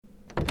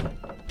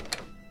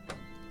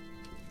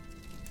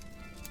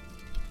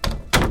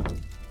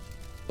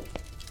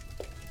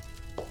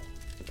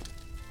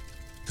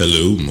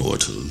Hello,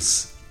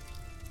 mortals.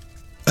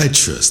 I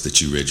trust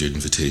that you read your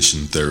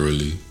invitation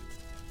thoroughly.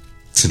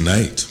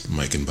 Tonight,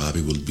 Mike and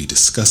Bobby will be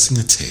discussing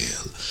a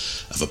tale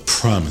of a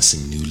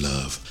promising new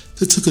love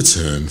that took a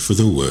turn for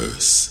the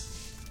worse.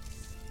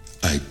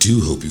 I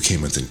do hope you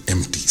came with an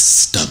empty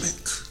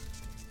stomach.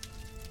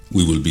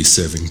 We will be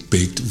serving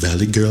baked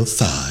Valley Girl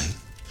thigh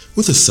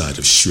with a side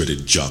of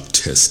shredded jock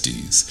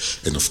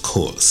testes and, of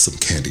course, some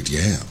candied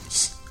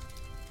yams.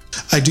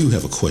 I do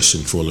have a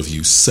question for all of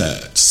you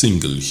sad,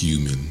 single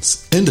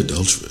humans and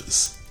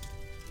adulterers.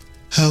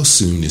 How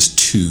soon is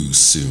too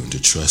soon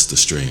to trust a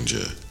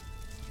stranger?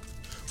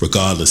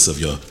 Regardless of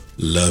your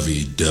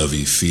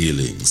lovey-dovey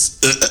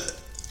feelings,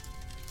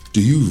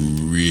 do you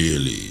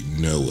really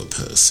know a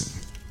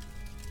person?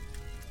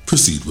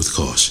 Proceed with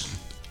caution.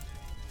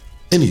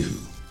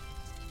 Anywho,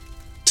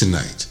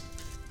 tonight,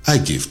 I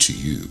give to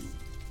you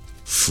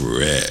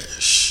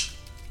Fresh.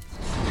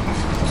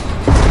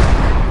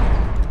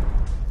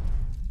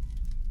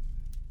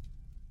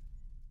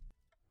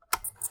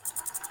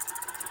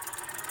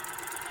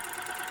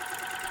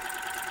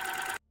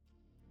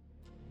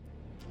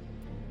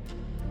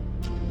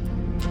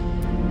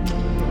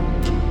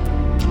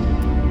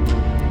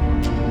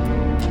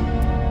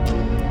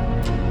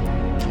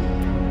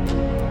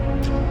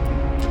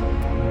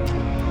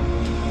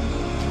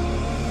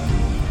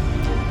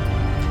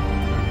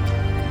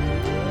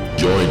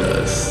 Join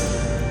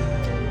us,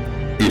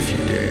 if you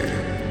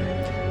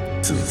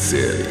dare.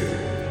 Sincerely,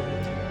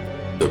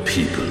 the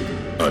people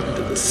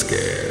under the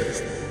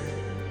scares.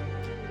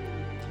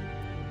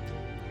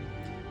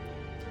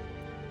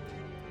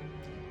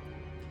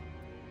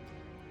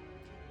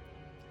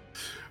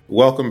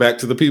 Welcome back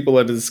to the People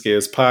Under the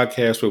Scares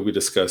podcast, where we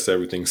discuss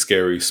everything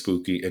scary,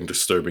 spooky, and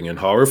disturbing in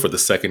horror for the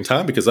second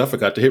time because I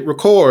forgot to hit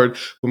record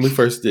when we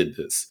first did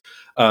this.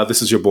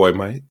 This is your boy,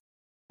 Mike.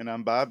 And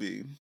I'm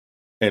Bobby.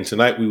 And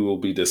tonight we will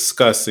be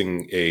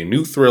discussing a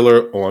new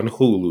thriller on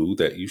Hulu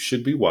that you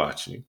should be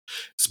watching.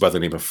 It's by the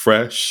name of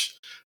Fresh,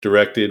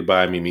 directed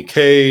by Mimi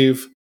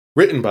Cave,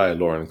 written by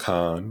Lauren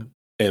Kahn,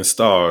 and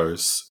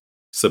stars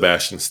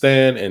Sebastian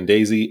Stan and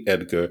Daisy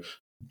Edgar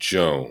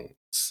Jones.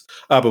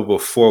 But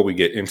before we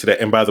get into that,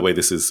 and by the way,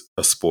 this is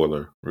a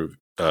spoiler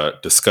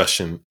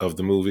discussion of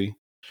the movie.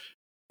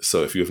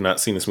 So if you have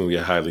not seen this movie,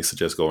 I highly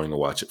suggest going to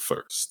watch it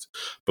first.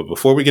 But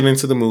before we get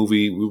into the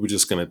movie, we were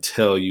just going to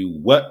tell you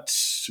what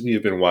we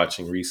have been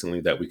watching recently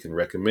that we can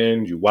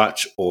recommend you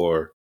watch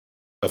or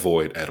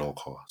avoid at all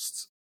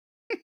costs.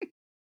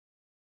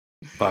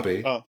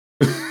 Bobby.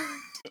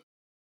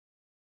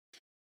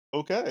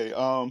 Okay.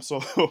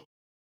 So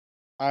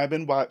I've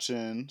been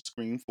watching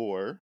Scream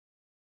 4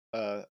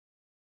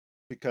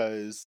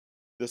 because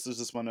this is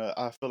just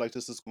I feel like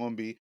this is going to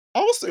be,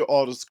 I would say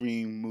all the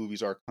Scream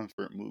movies are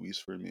comfort movies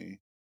for me.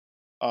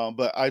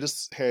 But I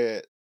just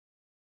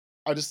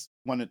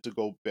wanted to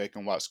go back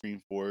and watch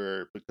Scream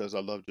 4 because I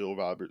love Jill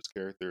Roberts'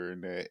 character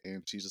in that,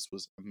 and she just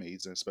was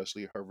amazing,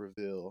 especially her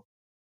reveal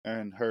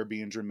and her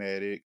being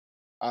dramatic.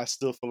 I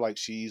still feel like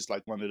she's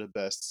like one of the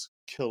best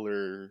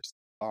killers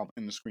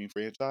in the Scream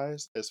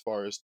franchise as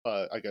far as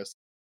I guess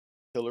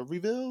killer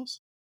reveals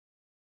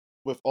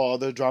with all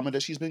the drama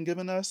that she's been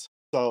giving us.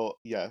 So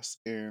yes,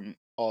 and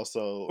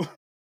also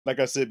like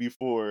I said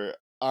before,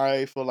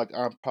 I feel like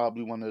I'm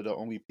probably one of the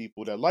only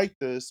people that like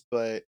this,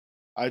 but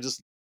I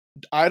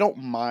don't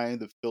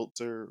mind the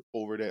filter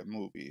over that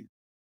movie.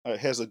 It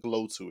has a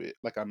glow to it,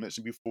 like I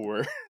mentioned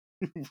before,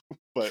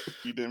 but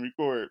we didn't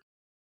record.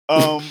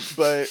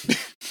 But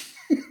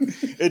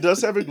it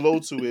does have a glow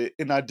to it,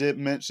 and I did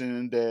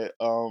mention that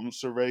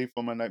Sheree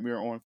from A Nightmare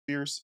on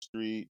Fierce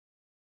Street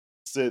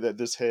said that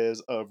this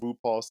has a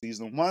RuPaul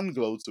season 1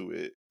 glow to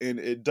it, and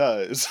it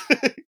does.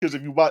 Because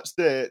if you watch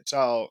that,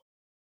 child,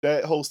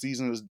 that whole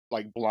season is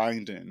like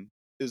blinding.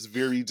 It's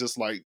very just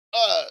like,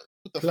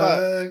 what the fuck?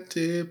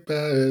 Blinded by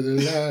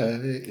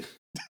the light.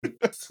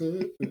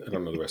 I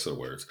don't know the rest of the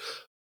words.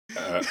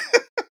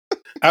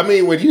 I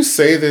mean, when you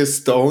say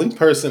this, the only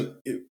person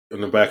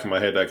in the back of my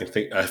head I can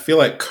think, I feel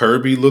like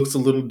Kirby looks a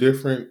little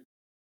different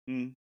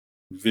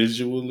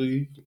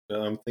visually.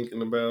 Now I'm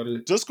thinking about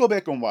it. Just go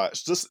back and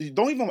watch. You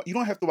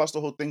don't have to watch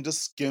the whole thing.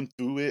 Just skim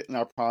through it, and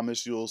I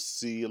promise you'll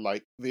see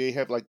like they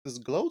have like this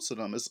glow to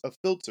them. It's a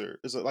filter.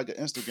 It's like an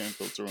Instagram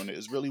filter on it.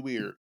 It's really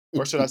weird,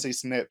 or should I say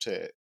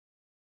Snapchat?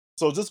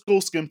 So just go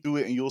skim through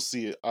it, and you'll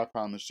see it. I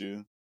promise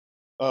you.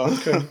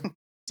 Okay.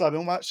 So I've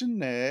been watching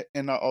that,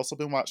 and I've also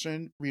been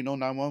watching Reno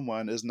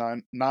 911 is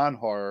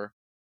non-horror,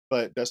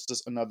 but that's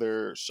just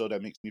another show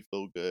that makes me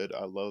feel good.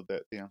 I love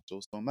that damn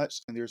show so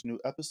much, and there's new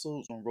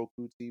episodes on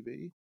Roku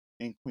TV,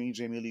 and Queen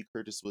Jamie Lee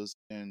Curtis was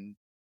in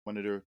one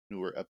of their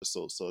newer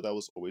episodes, so that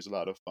was always a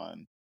lot of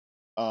fun.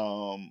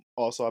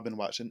 Also I've been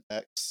watching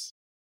X.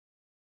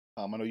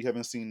 I know you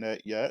haven't seen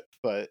that yet,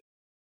 but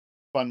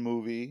fun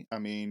movie. I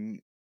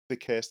mean, the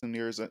cast in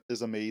there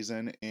is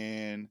amazing,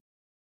 and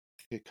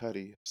Kid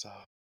Cudi. So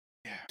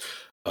yeah.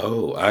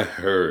 Oh, I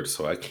heard,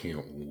 so I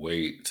can't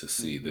wait to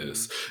see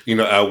this. You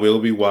know, I will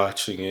be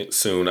watching it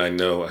soon. I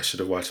know I should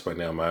have watched by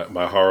now.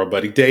 My horror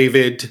buddy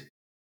David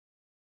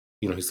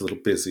he's a little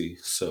busy,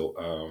 so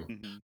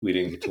Hmm. we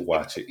didn't get to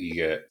watch it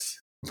yet.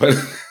 But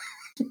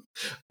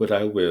but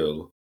I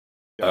will.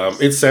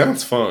 Yes. It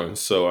sounds fun,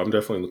 so I'm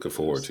definitely looking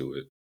forward Yes. to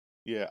it.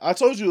 Yeah, I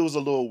told you it was a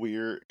little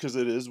weird because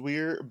it is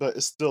weird, but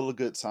it's still a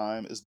good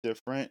time. It's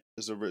different,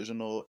 it's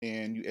original,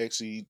 and you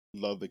actually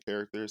love the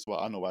characters. Well,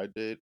 I know I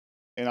did.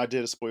 And I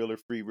did a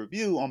spoiler-free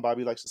review on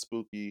Bobby Likes the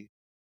Spooky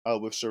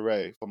with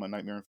Sheree from A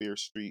Nightmare on Fear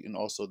Street and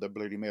also the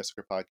Bloody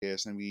Massacre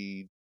podcast. And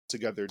we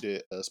together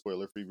did a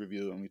spoiler-free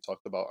review and we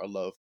talked about our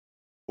love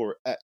for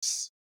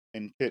X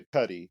and Kid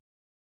Cudi.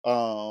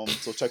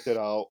 So check that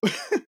out.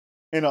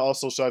 And I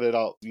also shouted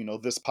out,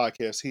 this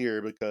podcast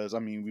here because I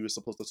mean we were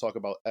supposed to talk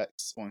about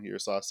X on here.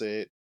 So I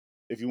said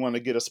if you want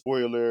to get a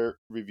spoiler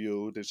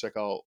review, then check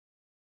out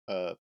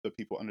the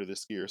people under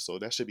this gear. So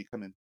that should be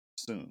coming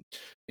soon.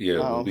 Yeah,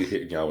 we'll Um be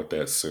hitting y'all with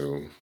that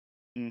soon.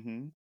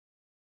 hmm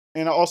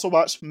and I also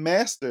watched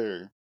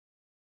Master.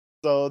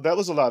 So that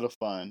was a lot of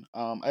fun.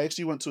 I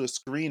actually went to a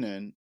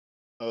screening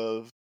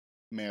of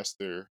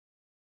Master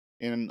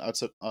and I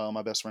took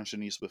my best friend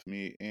Shanice with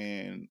me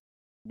and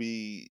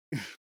we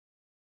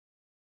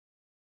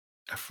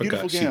I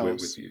beautiful forgot she went with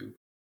gowns. you.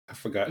 I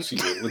forgot she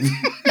went with you.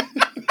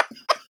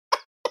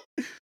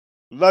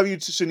 Love you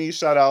to Shanice,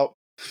 shout out.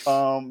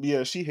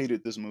 Yeah, she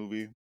hated this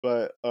movie,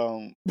 but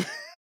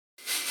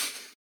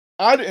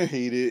I didn't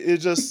hate it. It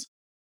just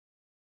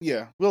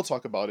yeah, we'll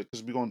talk about it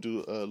because we're gonna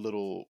do a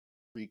little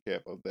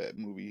recap of that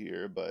movie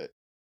here. But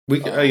We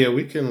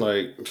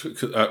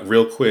can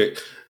real quick.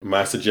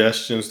 My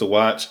suggestions to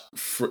watch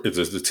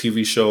is the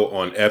TV show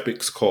on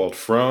Epix called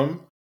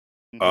From.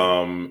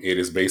 mhm. It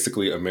is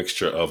basically a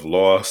mixture of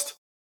Lost.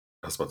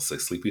 I was about to say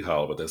Sleepy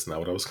Hollow, but that's not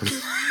what I was going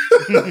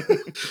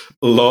to.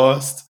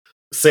 Lost,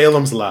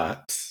 Salem's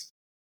Lot,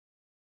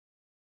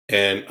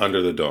 and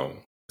Under the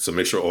Dome. So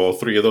make sure all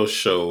three of those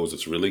shows.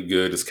 It's really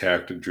good. It's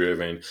character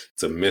driven.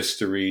 It's a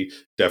mystery.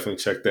 Definitely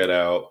check that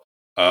out.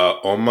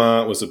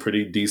 Oma was a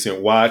pretty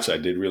decent watch. I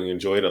did really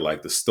enjoy it. I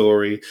like the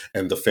story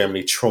and the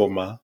family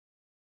trauma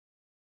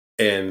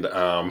and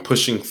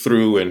pushing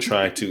through and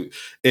trying to.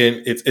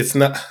 And it's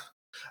not.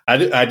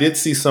 I did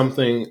see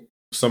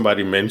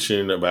somebody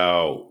mention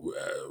about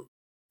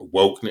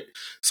woke.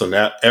 So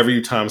now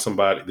every time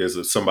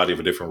there's somebody of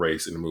a different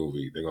race in the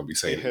movie, they're gonna be It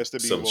saying has to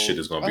be some shit woke.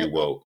 is gonna be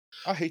woke.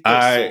 I hate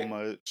that so I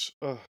much.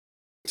 Ugh.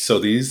 so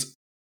these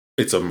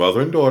it's a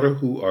mother and daughter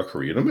who are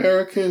Korean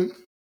American.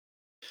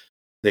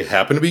 They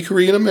happen to be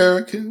Korean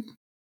American,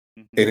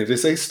 Mhm. and it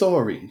is a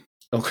story.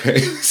 Okay,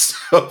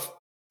 so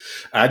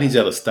I need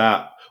y'all to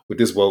stop with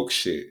this woke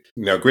shit.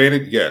 Now,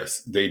 granted,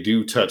 yes, they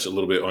do touch a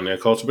little bit on their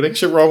culture, but ain't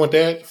shit wrong with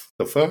that.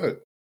 The fuck?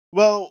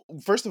 Well,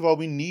 first of all,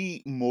 we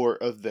need more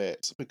of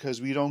that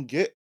because we don't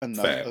get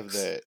enough of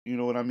Facts. that. You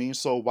know what I mean?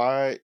 So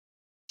why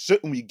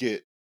shouldn't we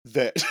get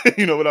that?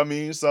 You know what I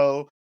mean?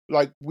 So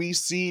like we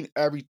seen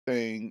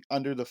everything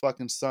under the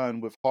fucking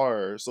sun with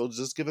horror. So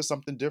just give us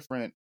something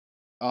different.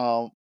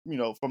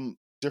 From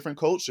different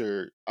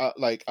culture. I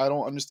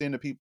don't understand the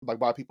people like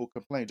why people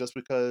complain just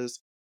because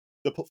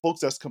the folks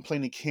that's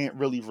complaining can't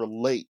really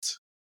relate.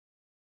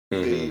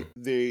 They Hmm.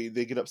 they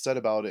get upset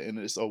about it and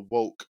it's a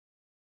woke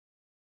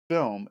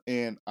film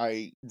and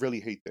I really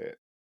hate that.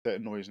 That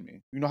annoys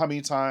me. You know how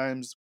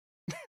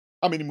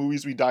many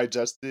movies we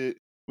digested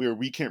where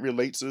we can't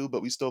relate to,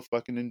 but we still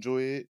fucking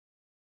enjoy it.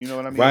 You know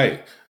what I mean?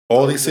 Right.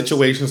 All So these just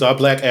situations our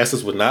black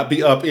asses would not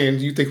be up in.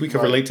 Do you think we can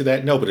right, relate to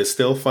that? No, but it's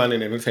still fun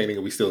and entertaining,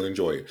 and we still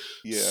enjoy it.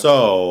 yeah.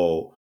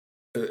 So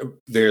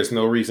there's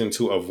no reason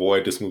to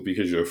avoid this movie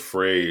because you're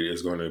afraid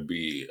it's going to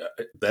be.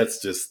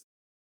 That's just.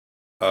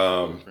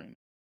 Um, Different.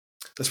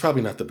 that's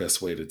probably not the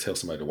best way to tell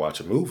somebody to watch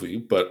a movie,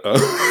 but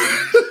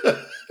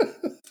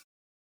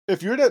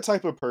If you're that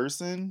type of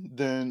person,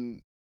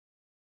 then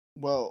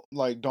well,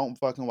 like don't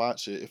fucking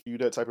watch it. If you're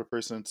that type of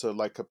person to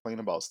like complain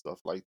about stuff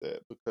like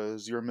that,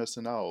 because you're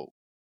missing out.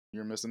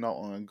 You're missing out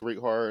on great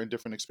horror and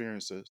different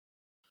experiences.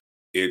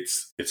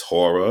 it's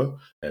horror.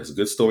 It has a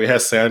good story. It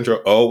has Sandra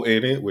Oh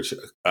in it, which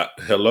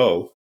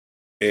hello,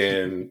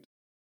 and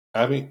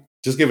I mean,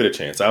 just give it a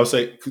chance. I would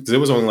say 'cause there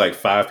was only like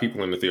 5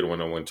 people in the theater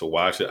when I went to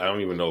watch it. I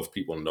don't even know if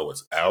people know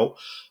it's out,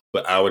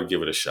 but I would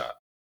give it a shot.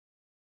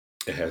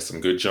 It has some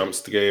good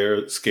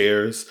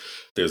scares.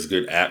 There's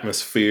good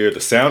atmosphere. The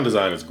sound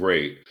design is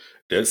great.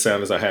 That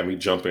sound design had me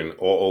jumping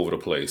all over the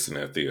place in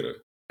that theater,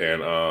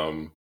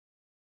 and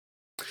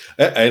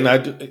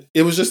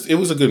it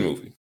was a good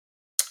movie.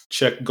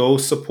 Check, go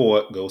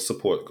support.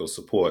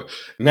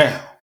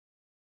 Now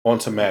on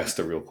to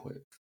Master real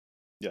quick.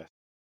 Yeah.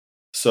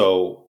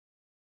 So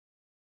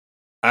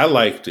I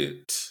liked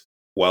it.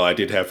 While I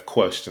did have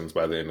questions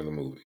by the end of the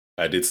movie,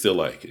 I did still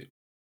like it.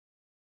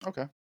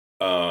 Okay.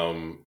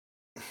 Um,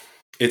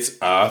 it's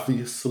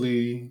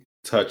obviously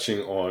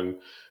touching on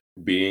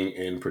being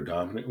in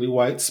predominantly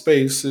white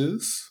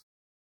spaces,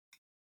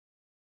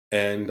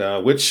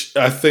 and which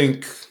I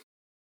think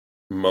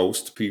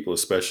most people,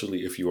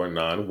 especially if you are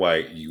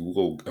non-white, you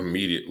will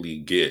immediately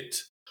get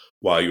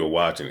while you're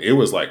watching. It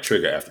was like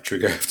trigger after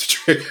trigger after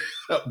trigger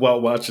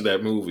while watching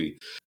that movie.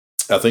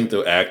 I think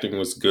the acting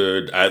was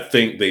good. I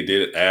think they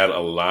did add a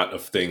lot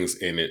of things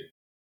in it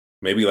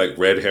maybe like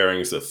red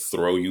herrings to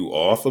throw you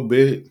off a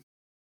bit.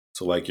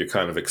 So like you're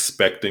kind of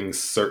expecting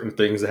certain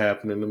things to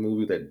happen in the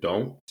movie that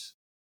don't.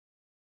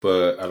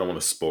 But I don't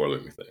want to spoil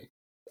anything.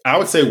 I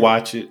would say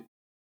watch it.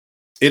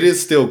 It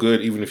is still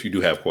good, even if you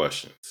do have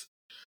questions.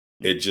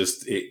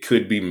 It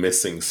could be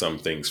missing some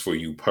things for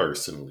you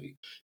personally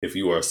if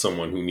you are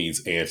someone who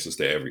needs answers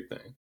to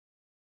everything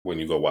when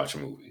you go watch a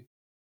movie.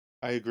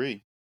 I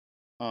agree.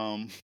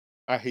 I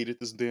hated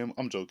this damn.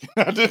 I'm joking.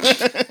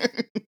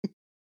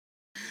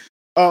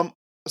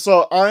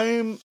 So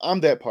I'm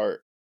that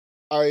part.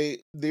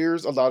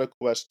 There's a lot of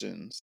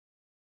questions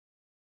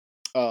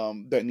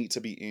that need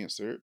to be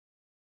answered.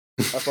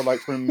 I feel like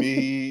for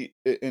me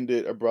it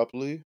ended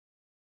abruptly.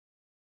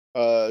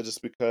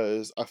 Just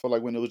because I feel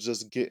like when it was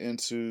just getting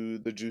to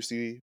the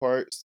juicy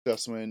parts,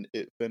 that's when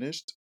it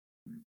finished.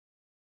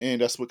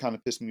 And that's what kind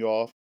of pissed me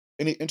off.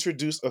 And it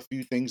introduced a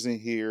few things in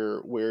here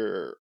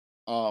where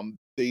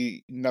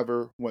they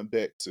never went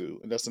back to.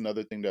 And that's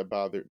another thing that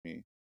bothered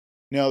me.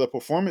 Now the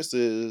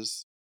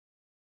performances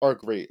are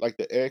great. Like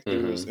the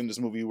actors in this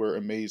movie were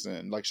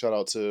amazing. Like shout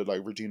out to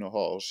like Regina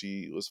Hall.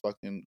 She was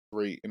fucking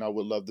great. And I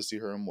would love to see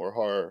her in more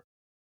horror.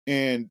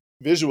 And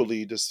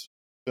visually this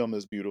film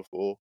is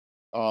beautiful.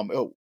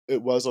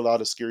 It was a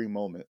lot of scary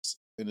moments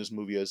in this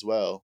movie as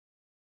well.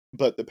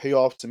 But the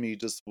payoff to me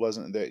just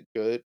wasn't that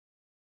good.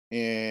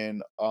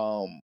 And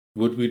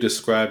Would we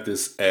describe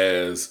this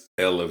as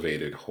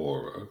elevated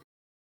horror?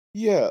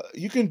 yeah,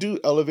 you can do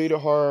elevator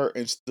horror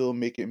and still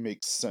make it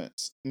make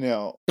sense.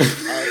 Now,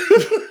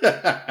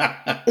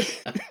 I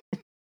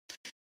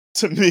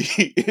to me,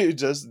 it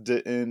just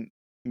didn't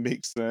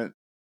make sense.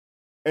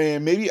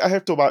 And maybe I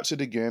have to watch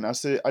it again. I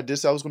did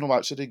say I was going to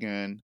watch it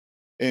again.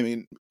 I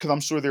mean, because I'm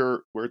sure there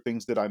were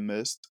things that I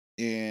missed,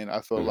 and I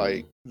feel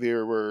like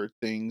there were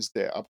things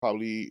that I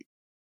probably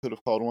could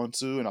have called on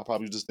to, and I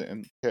probably just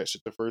didn't catch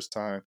it the first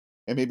time.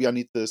 And maybe I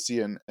need to see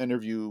an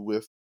interview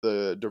with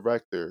the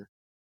director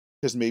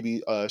because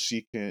maybe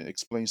she can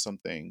explain some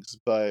things.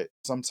 But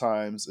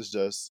sometimes it's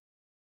just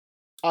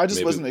I just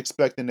Maybe wasn't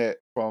expecting that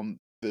from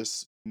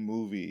this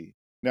movie.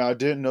 Now I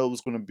didn't know it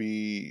was going to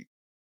be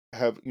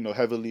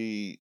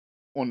heavily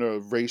on the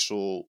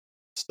racial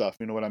stuff.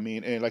 You know what I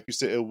mean? And like you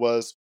said, it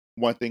was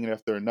one thing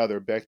after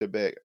another, back to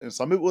back, and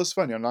some of it was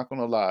funny. I'm not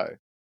gonna lie.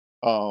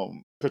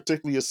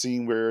 Particularly a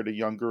scene where the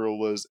young girl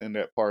was in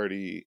that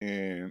party,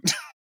 and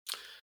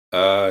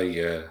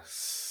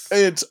yes.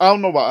 it's I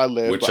don't know why I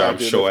laughed, Which but I I'm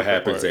did laugh sure at that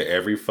happens part. at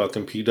every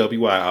fucking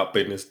PWI out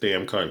in this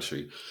damn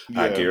country.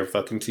 I Yeah,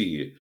 guarantee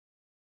you.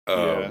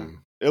 yeah,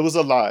 it was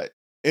a lot,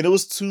 and it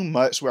was too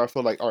much. Where I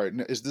feel like, all right,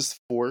 is this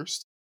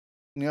forced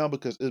now?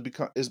 Because it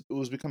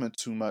was becoming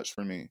too much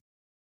for me.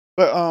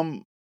 But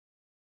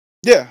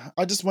yeah,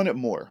 I just wanted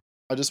more.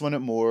 I just wanted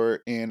more,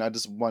 and I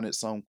just wanted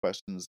some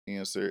questions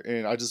answered,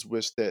 and I just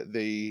wish that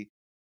they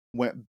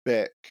went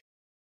back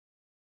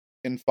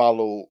and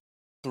followed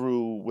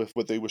through with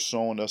what they were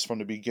showing us from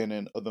the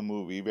beginning of the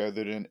movie,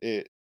 rather than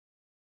it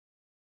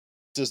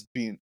just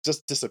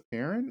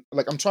disappearing.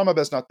 Like I'm trying my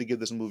best not to give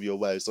this movie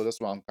away, so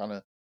that's why I'm kind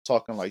of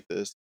talking like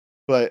this.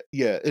 But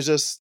yeah, it's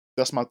just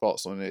that's my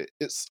thoughts on it.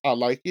 I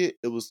like it.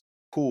 It was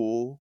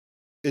cool.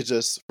 It's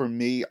just for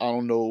me, I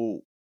don't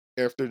know.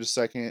 After the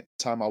second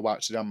time I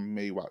watched it, I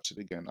may watch it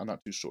again. I'm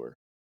not too sure.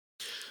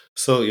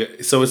 So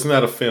yeah, so it's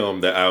not a film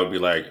that I would be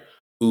like,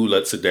 "Ooh,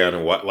 let's sit down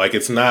and watch." Like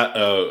it's not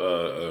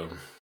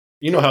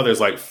you know how there's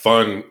like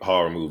fun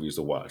horror movies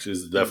to watch.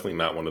 It's Mm. definitely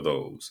not one of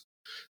those.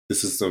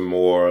 This is some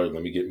more.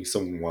 Let me get me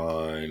some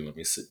wine. Let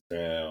me sit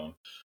down.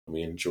 Let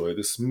me enjoy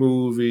this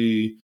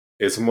movie.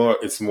 It's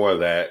more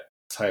that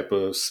type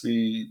of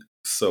speed.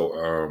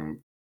 So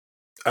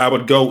I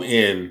would go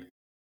in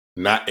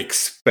not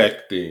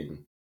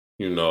expecting,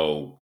 you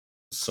know,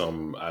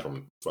 some I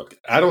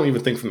don't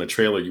even think from the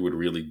trailer you would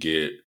really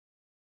get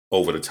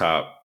over the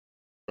top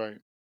Right.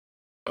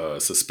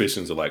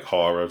 suspicions of like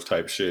horror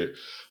type shit.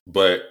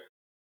 But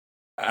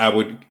I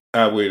would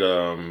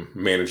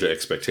manage your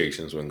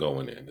expectations when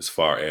going in as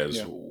far as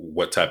Yeah.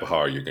 what type of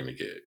horror you're gonna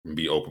get and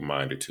be open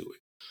minded to it.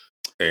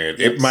 And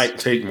it Yes. might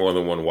take more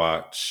than one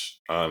watch,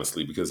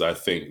 honestly, because I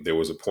think there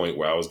was a point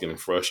where I was getting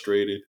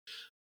frustrated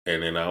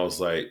and then I was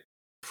like,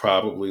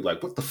 probably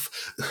like,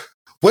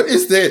 what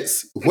is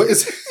this? What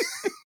is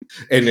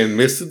and then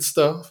missing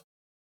stuff.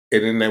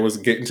 And then there was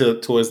getting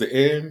towards the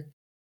end,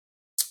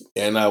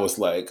 and I was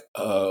like,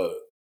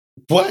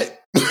 what?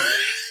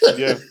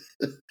 Yeah.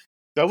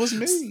 That was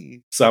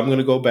me. So I'm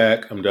gonna go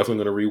back. I'm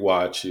definitely gonna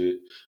rewatch it,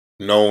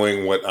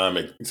 knowing what I'm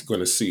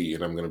gonna see,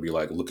 and I'm gonna be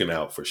like looking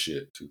out for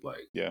shit to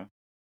like. Yeah.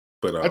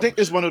 But I think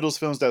it's one of those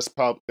films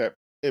that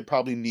it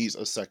probably needs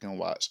a second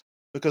watch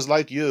because,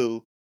 like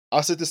you,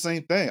 I said the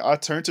same thing. I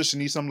turned to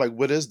Shanice. I'm like,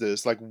 "What is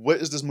this? Like, what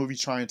is this movie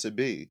trying to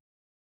be?"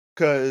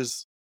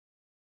 Because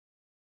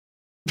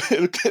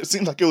it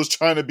seemed like it was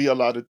trying to be a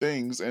lot of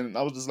things, and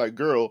I was just like,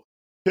 "Girl,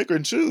 pick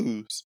and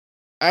choose."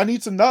 I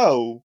need to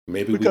know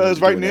maybe we need because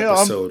to do right an now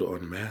episode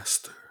on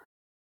Master.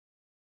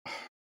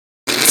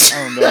 I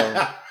don't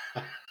know.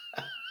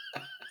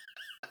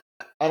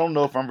 I don't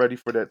know if I'm ready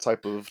for that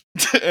type of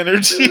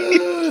energy.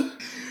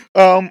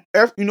 You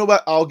know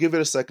what? I'll give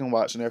it a second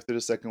watch, and after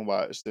the second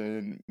watch,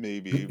 then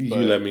maybe. You But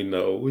let me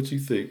know what you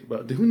think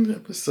about doing an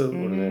episode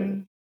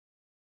on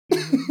hmm that.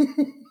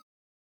 hmm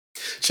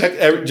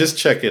Just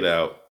check it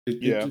out.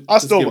 yeah, I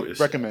Just give still it a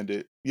shot. recommend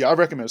it. Yeah, I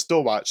recommend it.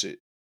 Still watch it.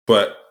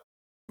 But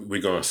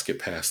we're gonna skip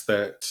past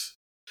that,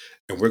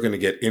 and we're gonna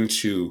get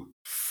into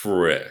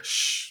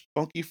Fresh.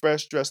 Funky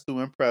fresh, dressed to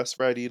impress,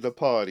 ready to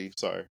party.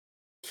 Sorry.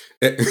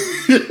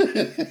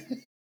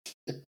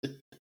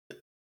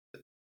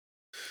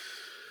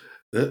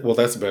 Well,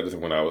 that's better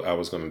than when I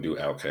was going to do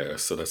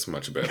Outcast, so that's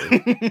much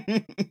better.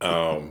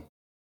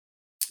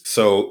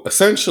 So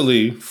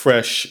essentially,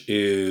 Fresh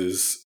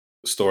is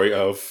a story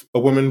of a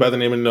woman by the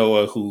name of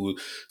Noah who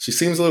she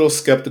seems a little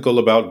skeptical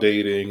about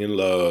dating and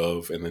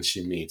love, and then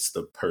she meets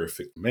the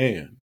perfect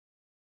man,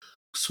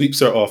 sweeps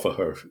her off of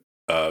her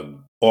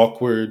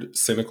awkward,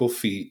 cynical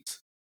feet,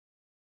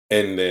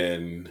 and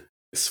then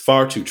is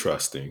far too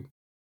trusting,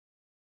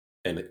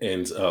 and it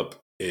ends up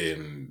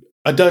in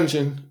a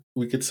dungeon,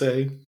 we could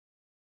say.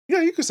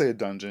 Yeah, you could say a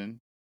dungeon.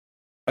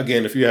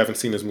 Again, if you haven't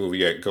seen this movie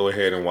yet, go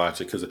ahead and watch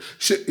it because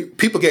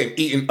people getting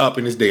eaten up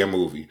in this damn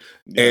movie,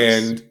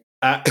 Yes. and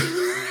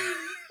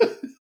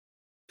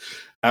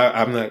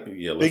I'm not.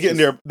 Yeah,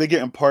 They're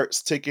getting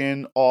parts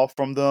taken off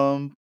from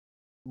them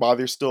while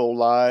they're still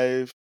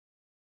alive.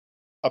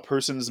 A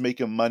person is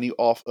making money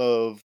off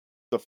of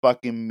the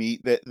fucking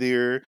meat that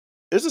they're.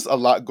 There's just a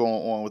lot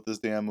going on with this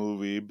damn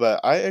movie, but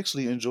I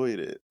actually enjoyed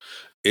it.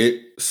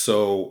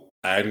 So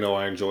I know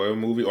I enjoy a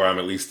movie, or I'm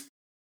at least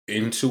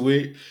into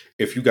it.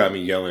 If you got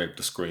me yelling at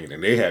the screen,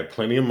 and they had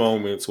plenty of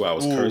moments where I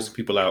was cursing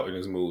people out in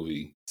this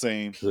movie.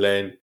 Same.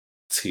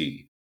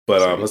 Plenty.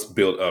 But let's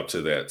build up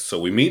to that. So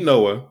we meet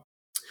Noah.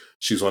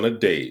 She's on a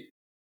date.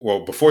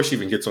 Well, before she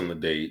even gets on the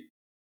date,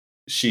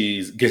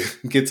 she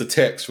gets a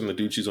text from the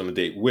dude she's on the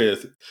date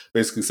with,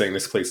 basically saying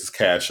this place is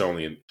cash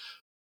only, and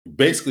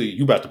basically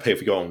you about to pay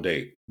for your own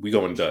date. We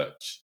going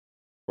Dutch,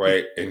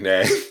 right? And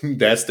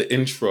that's the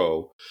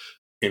intro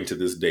into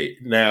this date.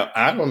 Now,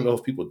 I don't know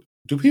if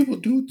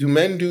do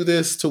men do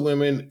this to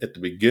women at the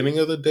beginning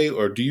of the date,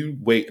 or do you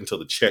wait until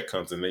the check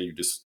comes and then you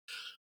just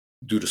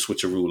do the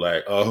switcheroo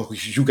like, oh,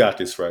 you got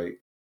this right?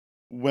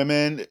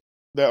 Women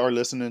that are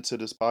listening to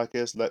this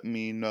podcast, let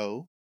me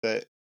know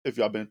that if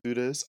y'all been through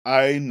this.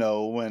 I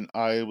know when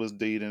I was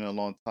dating a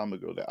long time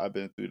ago that I've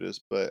been through this,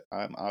 but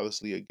I'm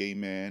obviously a gay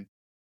man.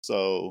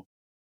 So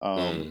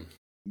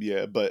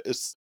yeah, but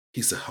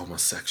he's a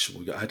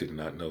homosexual. I did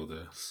not know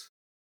this.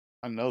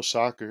 I know,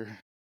 shocker.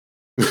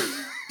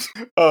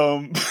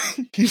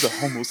 He's a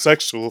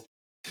homosexual.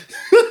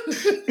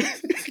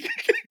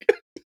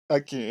 I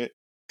can't.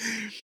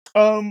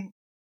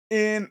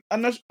 And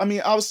I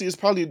mean, obviously it's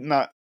probably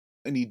not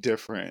any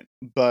different,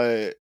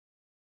 but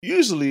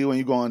usually when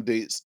you go on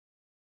dates,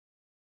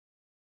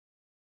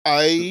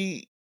 how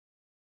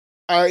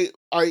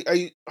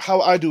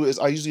I do it is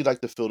I usually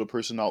like to fill the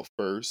person out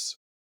first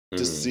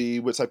to see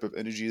what type of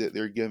energy that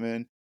they're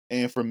given.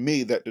 And for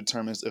me, that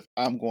determines if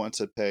I'm going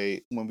to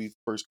pay when we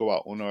first go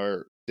out on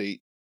our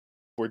date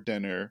for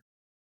dinner,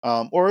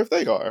 or if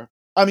they are.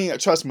 I mean,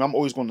 trust me, I'm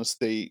always going to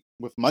stay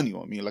with money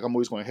on me. Like, I'm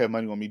always going to have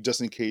money on me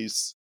just in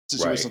case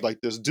situations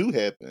like this do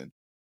happen.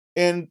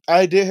 And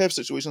I did have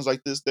situations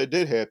like this that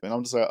did happen.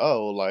 I'm just like,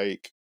 oh,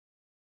 like,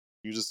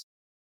 you just,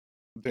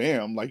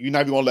 damn, like, you're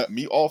not even going to let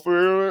me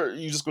offer?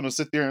 You're just going to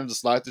sit there and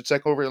just slide the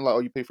check over and like, oh,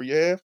 you pay for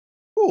your half?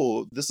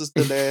 Cool. This is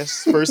the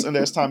first and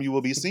last time you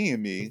will be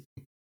seeing me.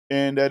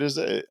 And that is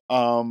it.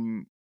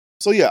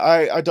 So yeah,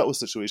 I dealt with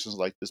situations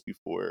like this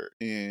before,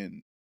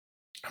 and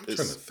I'm trying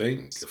to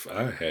think if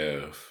I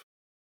have.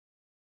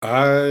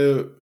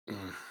 I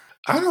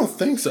don't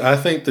think so. I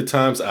think the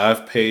times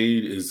I've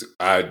paid is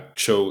I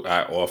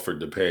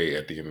offered to pay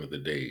at the end of the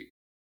date.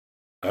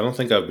 I don't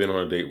think I've been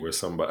on a date where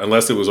somebody,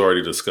 unless it was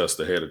already discussed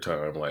ahead of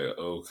time, like,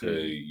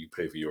 okay, you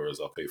pay for yours,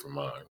 I'll pay for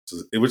mine. So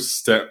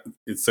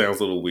it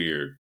sounds a little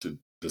weird to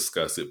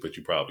discuss it, but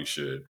you probably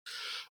should.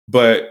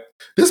 But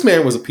this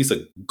man was a piece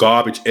of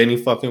garbage any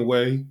fucking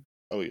way.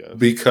 Oh yeah.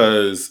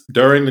 Because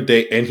during the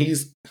day, and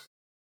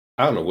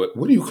I don't know,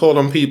 what do you call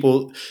them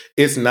people?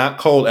 It's not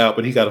cold out,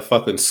 but he got a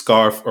fucking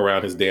scarf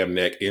around his damn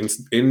neck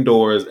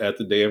indoors at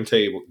the damn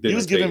table. He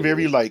was giving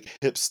very like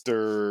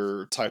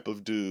hipster type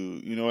of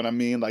dude. You know what I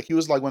mean? Like, he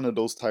was like one of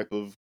those type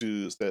of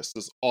dudes that's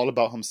just all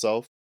about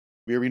himself,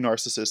 very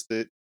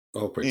narcissistic.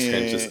 Oh,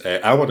 pretentious.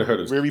 I wanted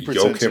her to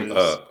yoke him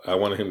up. I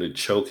wanted him to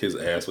choke his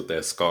ass with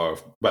that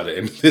scarf by the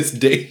end of this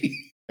day.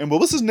 And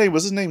what was his name?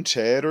 Was his name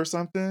Chad or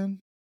something?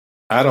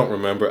 I don't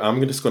remember. I'm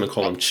just going to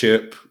call him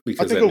Chip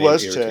because I think it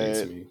was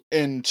Chad. Me.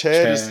 And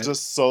Chad is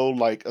just so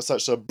like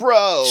such a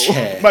bro.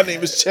 Chad. My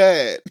name is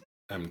Chad.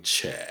 I'm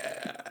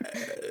Chad.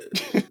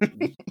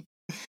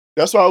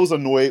 That's why I was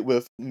annoyed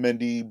with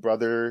Mendy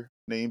brother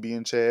name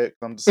being Chad.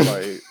 I'm just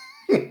like,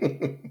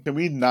 can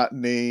we not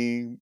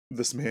name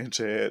this man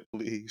Chad,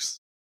 please?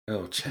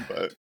 Oh, Chad.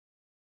 But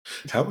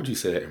how would you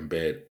say that in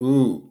bed?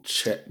 Ooh,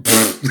 Chad.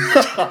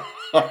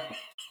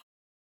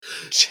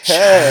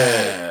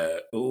 Chad.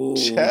 Ooh,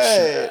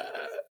 Chad.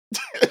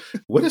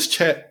 What is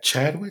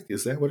Chadwick?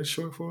 Is that what it's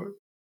short for?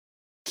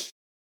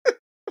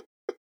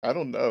 I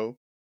don't know.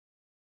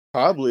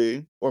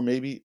 Probably, or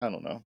maybe I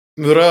don't know.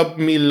 Rub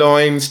me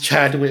loins,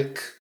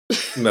 Chadwick.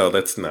 No,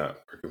 that's not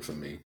working for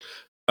me.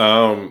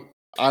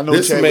 I know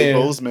This Chadwick man,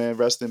 Boseman,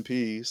 rest in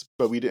peace,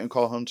 but we didn't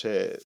call him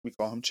Chad. We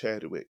call him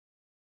Chadwick.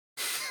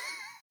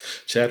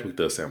 Chadwick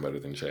does sound better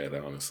than Chad,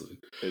 honestly.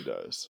 It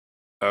does.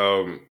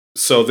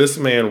 So this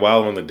man,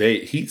 while on the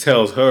date, he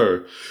tells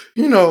her,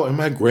 in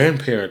my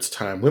grandparents'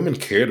 time, women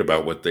cared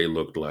about what they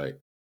looked like.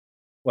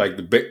 Like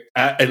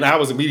and I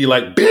was immediately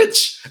like,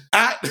 bitch,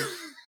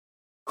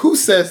 who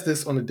says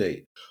this on a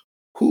date?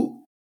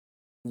 Who?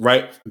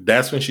 Right?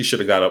 That's when she should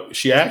have got up.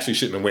 She actually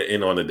shouldn't have went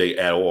in on the date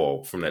at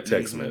all from that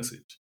text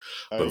message.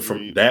 I But from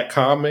agree. that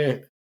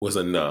comment was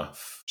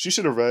enough. She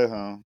should have read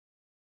him.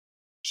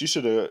 She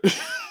should have.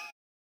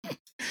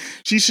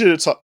 She should have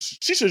talked.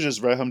 She should have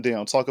just read him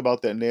down. Talk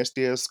about that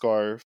nasty ass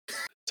scarf.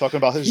 Talking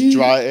about his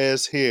dry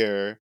ass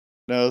hair.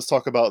 Now let's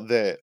talk about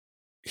that.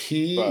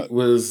 He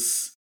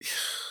was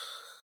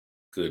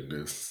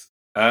goodness.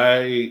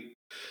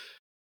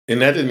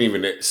 And that didn't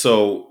even.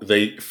 So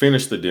they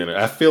finished the dinner.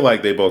 I feel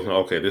like they both know.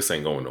 Okay, this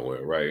ain't going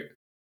nowhere, right?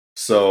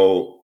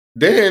 So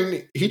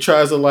then he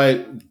tries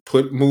to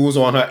put moves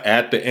on her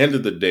at the end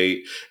of the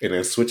date, and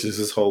then switches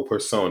his whole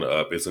persona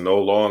up. It's no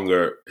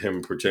longer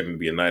him pretending to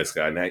be a nice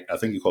guy. And I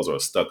think he calls her a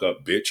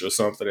stuck-up bitch or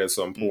something at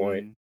some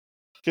point.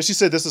 Because she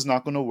said this is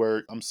not going to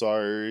work. I'm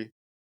sorry.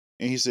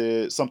 And he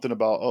said something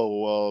about,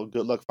 oh, well,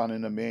 good luck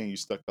finding a man, you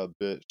stuck up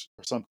bitch,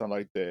 or something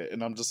like that.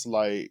 And I'm just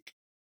like,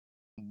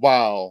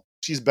 wow,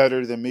 she's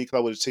better than me because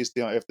I would have chased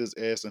down after his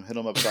ass and hit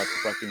him upside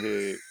the fucking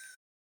head.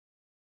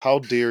 How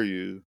dare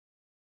you?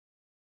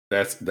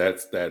 That's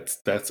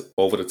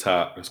over the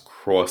top. It's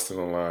crossing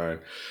the line.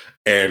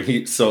 And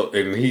he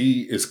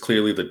is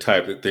clearly the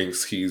type that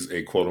thinks he's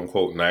a quote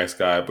unquote nice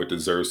guy, but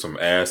deserves some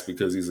ass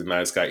because he's a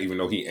nice guy, even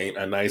though he ain't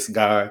a nice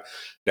guy.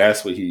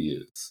 That's what he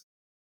is.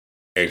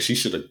 And she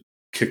should have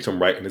kicked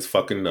him right in his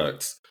fucking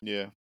nuts.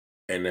 Yeah.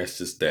 And that's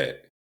just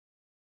that.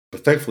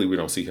 But thankfully, we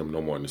don't see him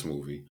no more in this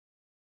movie.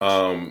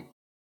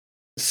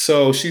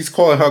 So she's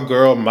calling her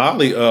girl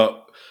Molly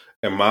up,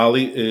 and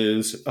Molly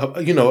is,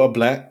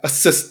 a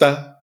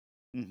sister.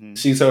 Mm-hmm.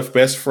 She's her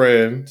best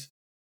friend,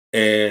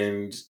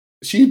 and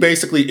she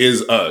basically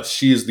is us.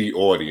 She is the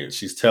audience.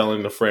 She's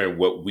telling the friend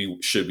what we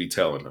should be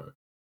telling her.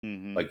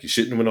 Mm-hmm. Like, you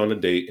shouldn't have went on a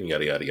date, and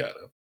yada yada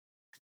yada.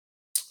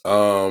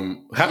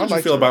 How did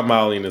you feel about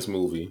Molly in this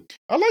movie?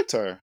 I liked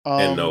her.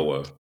 And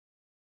Noah.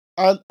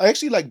 I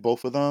actually like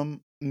both of them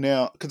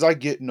now because I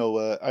get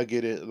Noah. I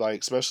get it.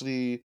 Like,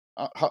 especially,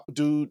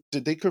 did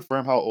they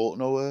confirm how old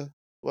Noah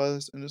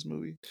was in this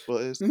movie?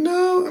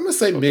 No, I'm gonna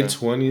say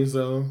mid-20s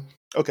though.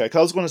 Okay, because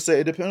I was gonna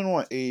say, depending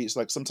on age,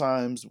 like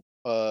sometimes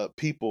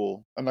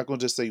people, I'm not gonna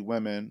just say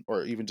women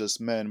or even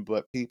just men,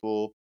 but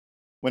people,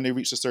 when they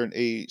reach a certain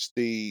age,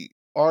 they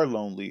are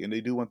lonely and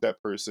they do want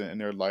that person in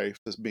their life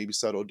to maybe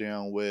settle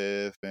down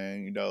with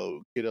and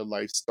get a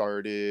life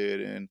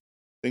started and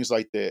things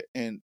like that.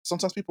 And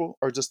sometimes people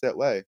are just that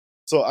way.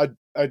 So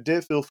I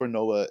did feel for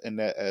Noah in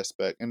that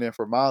aspect, and then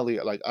for Molly,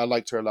 I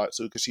liked her a lot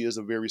too because she is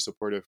a very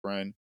supportive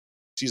friend.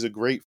 She's a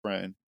great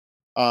friend,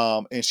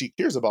 and she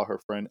cares about her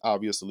friend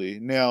obviously.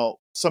 Now,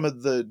 some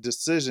of the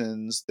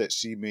decisions that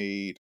she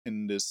made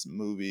in this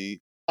movie,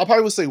 I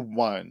probably would say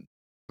one,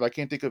 but I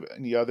can't think of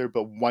any other.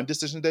 But one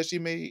decision that she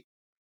made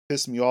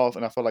pissed me off,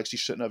 and I felt like she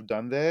shouldn't have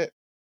done that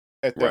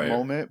at that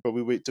moment. But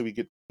we wait till we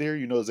get there.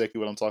 You know exactly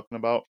what I'm talking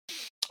about.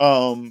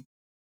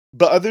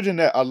 But other than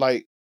that, I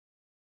like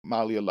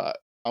Molly a lot.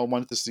 I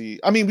wanted to see.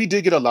 I mean, we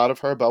did get a lot of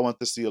her, but I want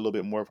to see a little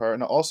bit more of her,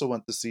 and I also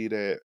want to see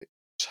that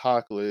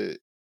chocolate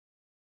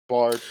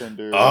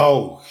bartender.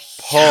 Oh,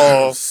 Paul.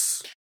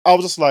 yes. I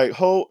was just like,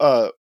 hold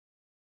up.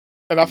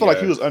 And I feel like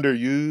he was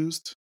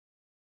underused.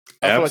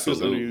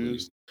 Absolutely.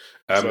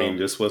 I mean,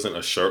 this wasn't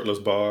a shirtless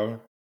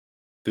bar.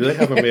 Do they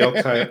have a male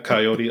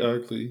Coyote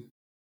Ugly?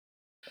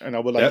 And I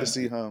would like to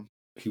see him.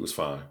 He was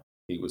fine.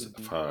 He was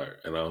fine.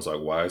 And I was like,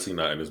 why is he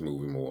not in this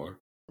movie more?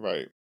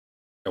 Right.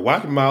 And why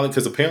did Molly?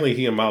 Because apparently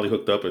he and Molly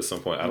hooked up at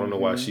some point. I don't know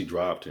why she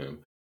dropped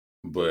him.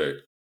 But,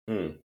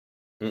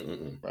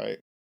 right.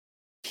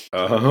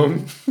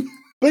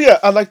 But yeah,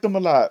 I liked them a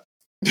lot.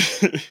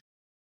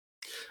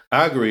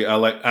 I agree.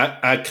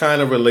 I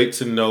kind of relate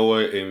to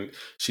Noah, and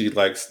she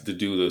likes to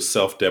do the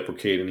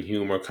self-deprecating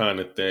humor kind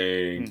of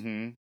thing.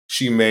 Mm-hmm.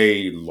 She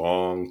may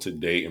long to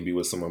date and be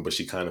with someone, but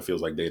she kind of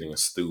feels like dating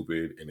is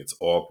stupid and it's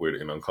awkward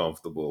and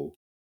uncomfortable.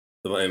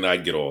 And I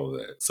get all of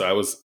that.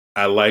 So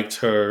I liked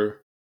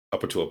her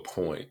up until a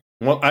point.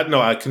 Well,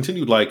 I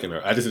continued liking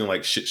her. I just didn't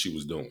like shit she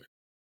was doing.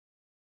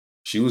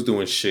 She was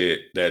doing shit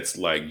that's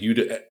like you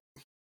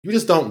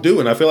just don't do.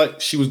 And I feel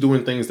like she was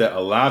doing things that a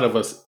lot of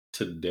us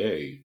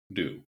today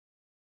do.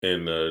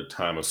 In the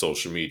time of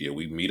social media,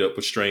 we meet up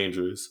with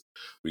strangers.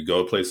 We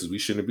go to places we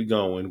shouldn't be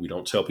going. We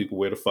don't tell people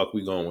where the fuck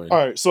we going.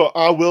 All right, so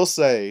I will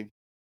say,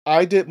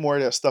 I did more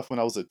of that stuff when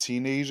I was a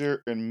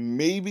teenager and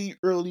maybe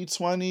early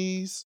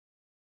 20s.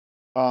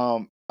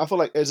 I feel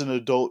like as an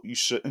adult, you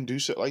shouldn't do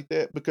shit like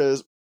that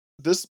because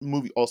this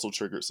movie also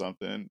triggered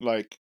something.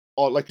 Like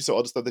all, like you said,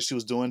 all the stuff that she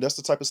was doing. That's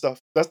the type of stuff.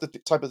 That's the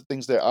type of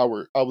things that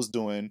I was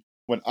doing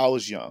when I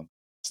was young,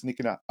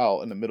 sneaking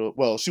out in the middle.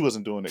 Well, she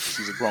wasn't doing it because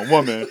she's a grown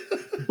woman,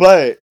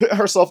 but put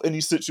herself in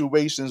these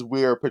situations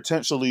where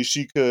potentially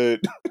she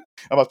could.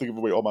 I'm about to give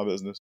away all my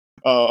business.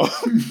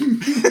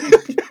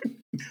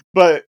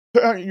 But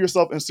put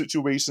yourself in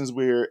situations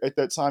where at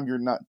that time you're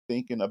not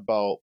thinking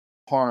about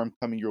harm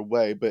coming your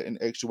way, but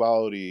in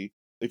actuality,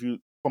 if you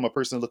from a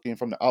person looking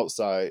from the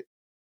outside,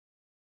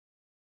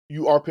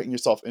 you are putting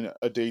yourself in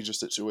a dangerous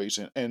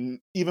situation and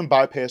even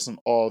bypassing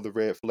all the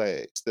red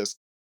flags that's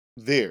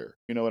there.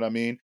 You know what I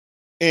mean?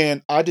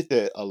 And I did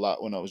that a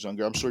lot when I was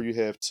younger. I'm sure you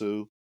have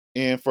too.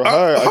 And for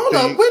her, hold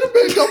on, wait a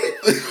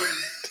minute.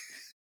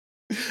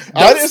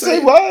 I didn't say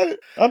what.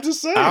 I'm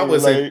just saying. I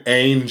was an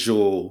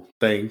angel.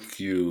 Thank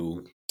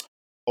you.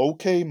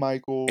 Okay,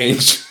 Michael.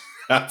 Angel.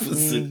 I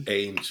was an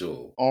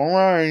angel. All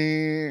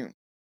right.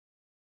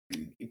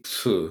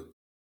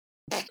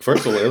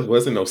 First of all, it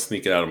wasn't no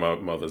sneaking out of my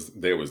mother's.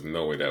 There was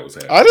no way that was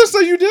happening. I didn't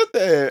say you did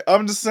that.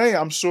 I'm just saying.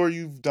 I'm sure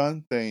you've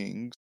done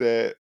things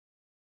that.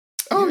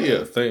 Oh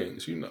yeah,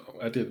 things.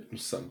 I did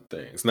some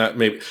things. Not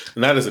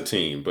as a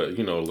teen, but a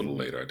little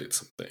later, I did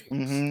some things.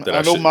 Mm-hmm.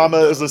 I know Mama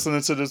is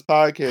listening to this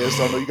podcast,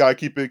 so I know you gotta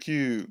keep it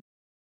cute.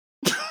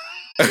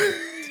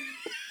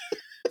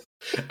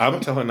 I'm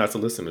gonna tell her not to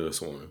listen to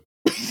this one.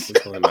 I'm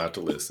tell her not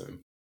to listen.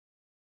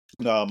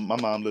 No, my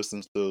mom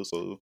listens too,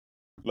 so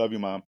love you,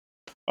 Mom.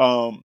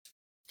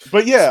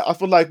 But yeah, I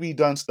feel like we've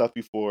done stuff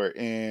before,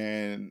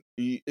 and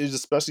it's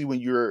especially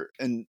when you're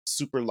in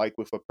super like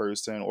with a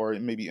person, or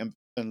maybe in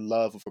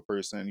love with a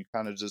person, you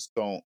kind of just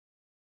don't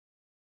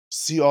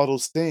see all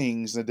those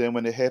things, and then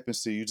when it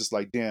happens to you, just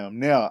like, damn.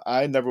 Now,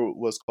 I never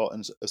was caught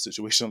in a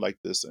situation like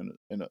this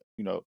in a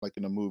like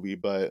in a movie,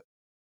 but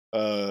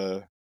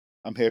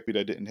I'm happy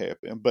that didn't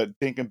happen. But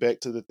thinking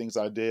back to the things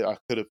I did, I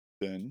could have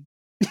been.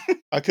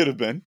 I could have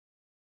been.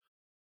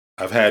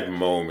 I've had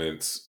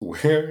moments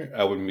where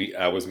I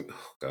was,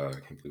 oh God, I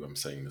can't believe I'm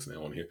saying this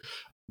now on here,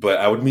 but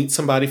I would meet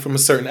somebody from a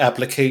certain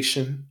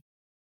application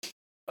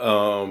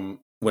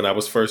when I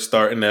was first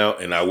starting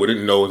out, and I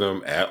wouldn't know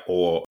them at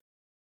all.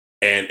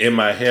 And in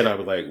my head, I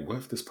was like, what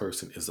if this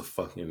person is a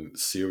fucking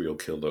serial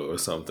killer or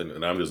something?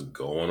 And I'm just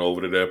going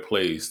over to their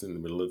place in the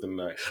middle of the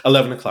night,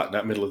 11 o'clock,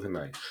 not middle of the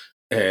night.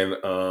 And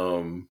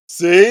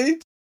see?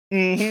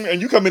 Mm-hmm.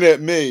 And you coming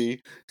at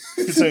me.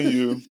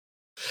 Continue.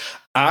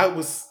 I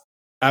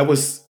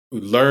was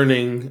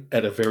learning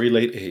at a very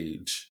late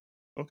age.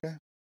 Okay.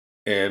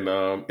 And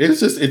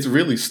it's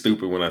really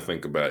stupid when I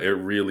think about it. It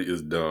really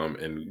is dumb,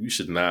 and you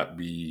should not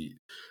be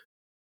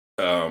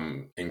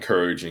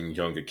encouraging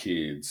younger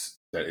kids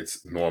that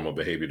it's normal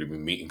behavior to be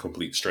meeting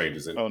complete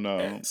strangers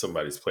at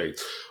somebody's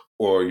place.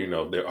 Or,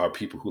 there are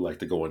people who like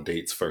to go on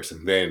dates first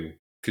and then,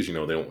 because, they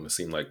don't want to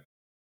seem like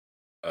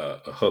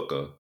a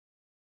hooker.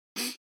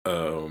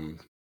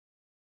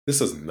 This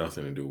has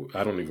nothing to do with,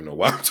 I don't even know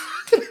why I'm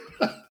talking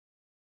about.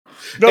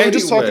 No, anyway.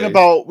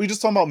 we're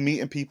just talking about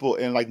meeting people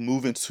and like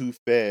moving too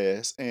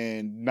fast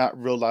and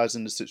not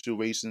realizing the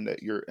situation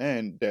that you're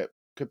in that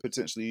could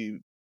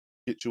potentially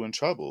get you in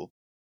trouble.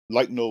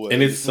 Like Noah.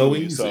 And it's so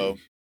easy. So,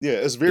 yeah,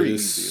 it's very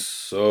easy.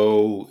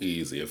 So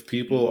easy. If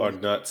people are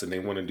nuts and they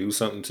want to do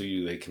something to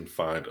you, they can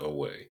find a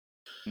way.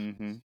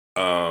 Mm-hmm.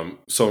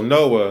 So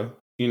Noah,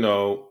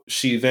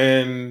 she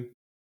then,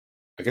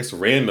 I guess,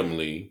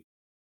 randomly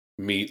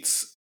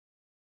meets,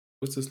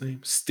 what's his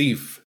name?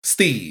 Steve.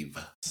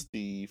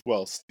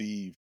 Well,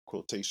 Steve,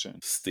 quotation.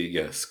 Steve,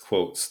 yes,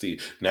 quote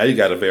Steve. Now you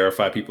got to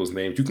verify people's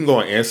names. You can go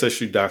on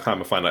Ancestry.com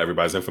and find out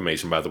everybody's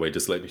information, by the way.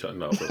 Just let me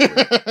know.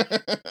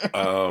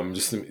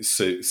 Just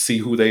to see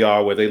who they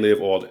are, where they live,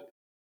 all that.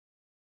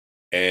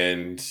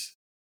 And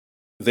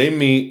they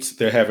meet.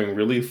 They're having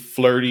really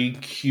flirty,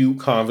 cute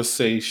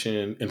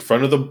conversation in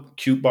front of the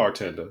cute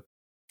bartender.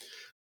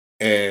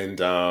 And,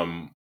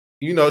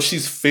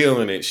 she's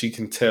feeling it. She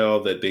can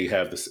tell that they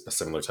have a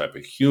similar type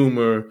of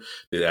humor.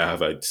 They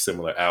have a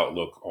similar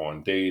outlook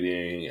on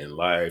dating and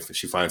life. And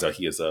she finds out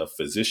he is a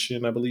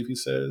physician, I believe he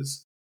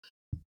says.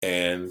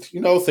 And,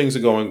 things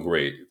are going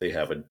great. They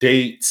have a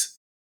date.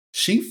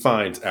 She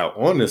finds out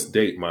on this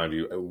date, mind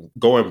you,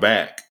 going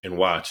back and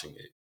watching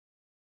it.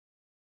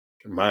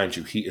 Mind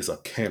you, he is a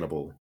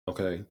cannibal,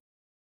 okay?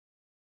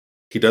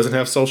 He doesn't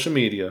have social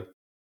media,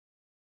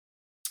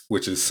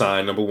 which is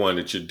sign number one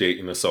that you're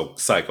dating a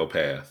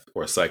psychopath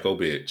or a psycho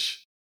bitch.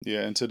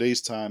 Yeah, in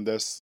today's time,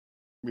 that's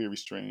very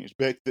strange.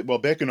 Back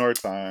in our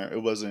time,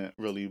 it wasn't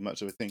really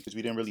much of a thing because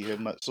we didn't really have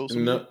much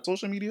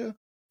social media.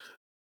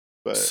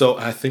 But so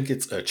I think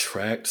it's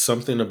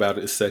something about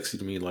it is sexy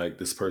to me. Like,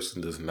 this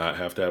person does not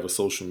have to have a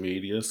social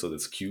media, so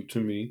that's cute to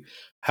me.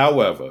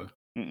 However,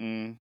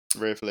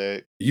 red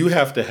flag. You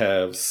have to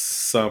have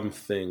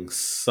something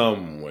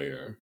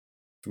somewhere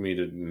for me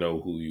to know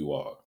who you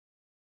are.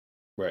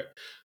 Right.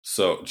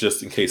 So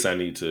just in case I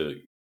need to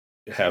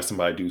have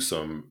somebody do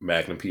some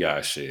Magnum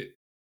PI shit.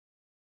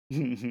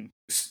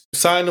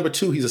 Sign number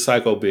 2, he's a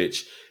psycho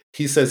bitch.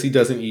 He says he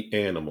doesn't eat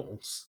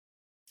animals.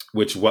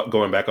 Which,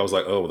 going back, I was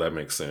like, oh, that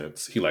makes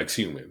sense. He likes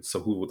humans.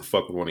 So who the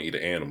fuck would want to eat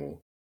an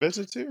animal?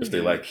 Vegetarian. if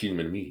they like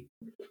human meat.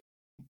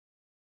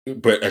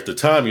 But at the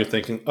time, you're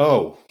thinking,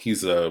 oh,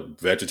 he's a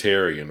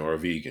vegetarian or a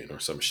vegan or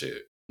some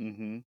shit.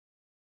 Mm-hmm.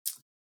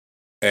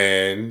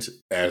 And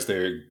as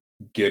they're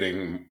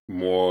getting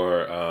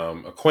more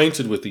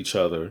acquainted with each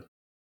other,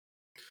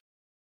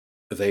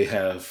 they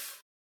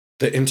have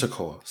the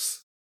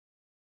intercourse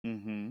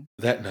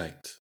that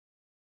night.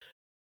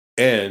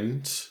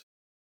 And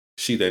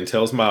she then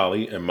tells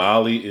Molly, and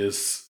Molly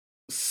is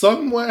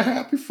somewhat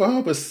happy for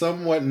her, but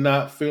somewhat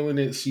not feeling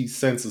it. She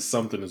senses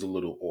something is a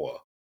little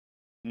off.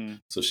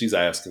 So she's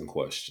asking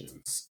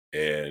questions.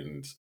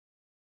 And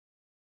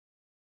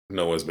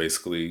Noah's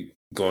basically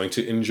going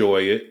to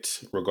enjoy it,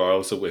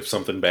 regardless of if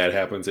something bad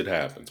happens, it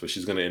happens. But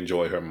she's going to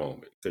enjoy her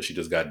moment because she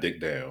just got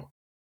dicked down.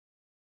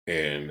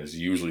 And as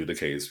usually the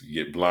case,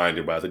 you get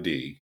blinded by the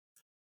D.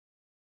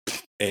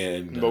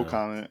 And no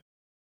comment.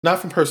 Not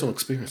from personal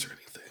experience or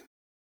anything.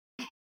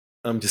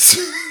 I'm just...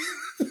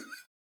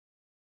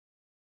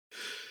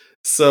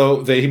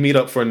 So they meet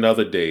up for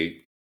another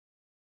date.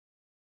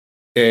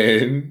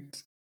 And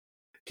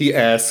he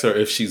asks her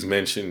if she's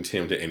mentioned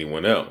him to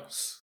anyone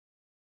else.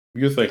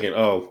 You're thinking,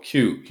 oh,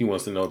 cute. He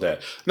wants to know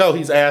that. No,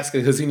 he's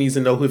asking because he needs to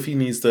know if he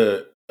needs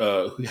to,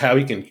 how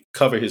he can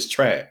cover his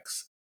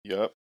tracks.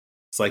 Yep.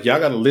 It's like, y'all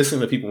got to listen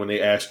to people when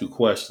they ask you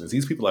questions.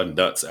 These people are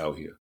nuts out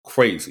here.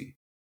 Crazy.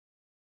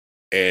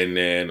 And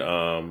then,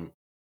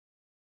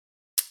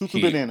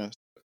 cuckoo bananas.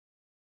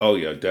 Oh,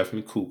 yeah,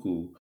 definitely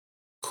cuckoo.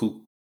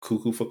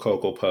 Cuckoo for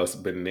Cocoa Puffs,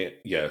 banana.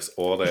 Yes,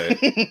 all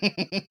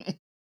that.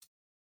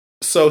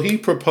 So he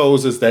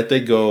proposes that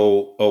they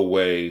go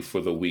away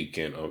for the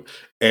weekend.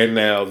 And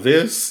now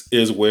this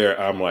is where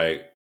I'm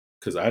like,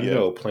 because I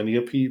know plenty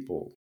of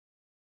people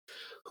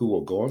who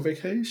will go on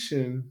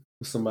vacation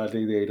with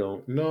somebody they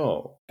don't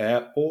know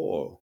at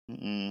all.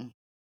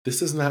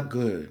 This is not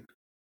good.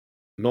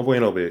 No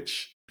bueno,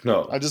 bitch.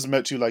 No. I just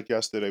met you like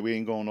yesterday. We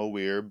ain't going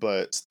nowhere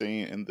but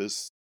staying in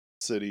this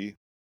city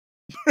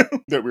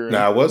that we're in.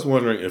 Now, I was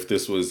wondering if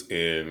this was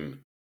in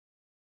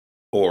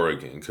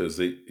Oregon, because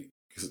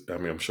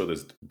I'm sure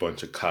there's a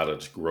bunch of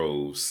cottage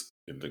groves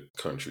in the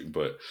country,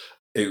 but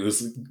it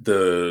was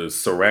the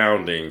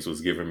surroundings was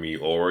giving me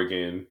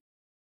Oregon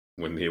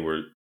when they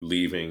were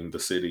leaving the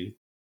city.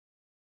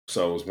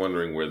 So I was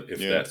wondering if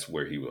that's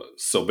where he was.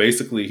 So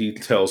basically, he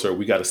tells her,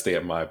 "We got to stay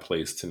at my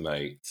place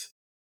tonight."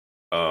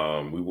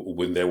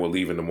 When they were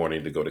leaving in the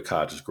morning to go to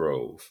Cottage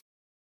Grove.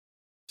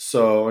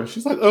 So, and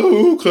she's like,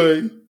 "Oh,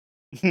 okay."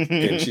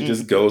 And she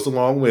just goes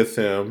along with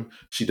him.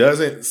 She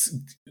doesn't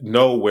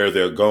know where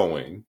they're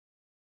going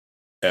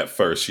at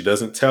first. She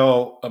doesn't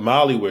tell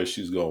Molly where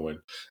she's going.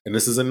 And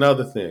this is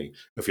another thing.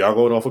 If y'all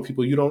going off with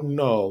people you don't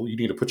know, you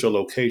need to put your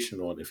location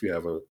on if you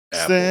have an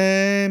Apple.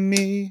 Send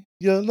me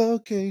your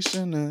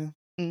location.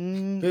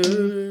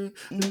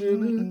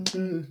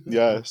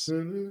 Yes.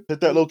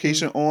 Hit that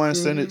location on and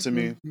send it to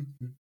me.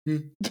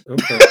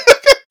 Okay.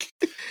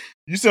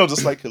 You sound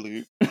just like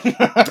Khalid.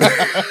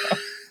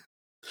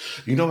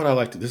 You know what I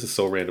like to, this is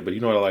so random, but you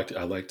know what I like to,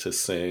 I like to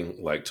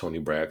sing like Toni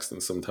Braxton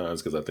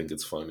sometimes because I think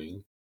it's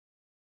funny.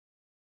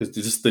 It's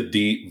just the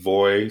deep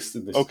voice.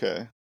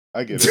 Okay,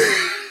 I get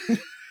it.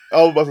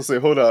 I was about to say,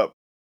 hold up.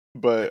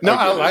 But no,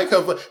 I like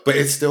her, but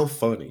it's still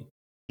funny.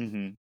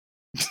 Mm-hmm.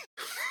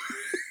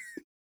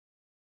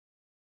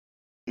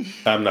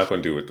 I'm not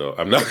going to do it though.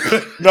 I'm not.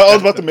 No, I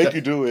was about to make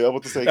you do it. I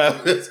was about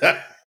to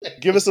say,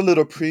 give us a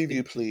little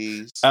preview,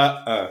 please.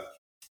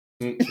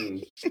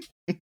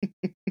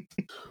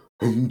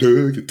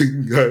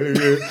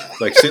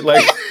 Like shit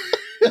like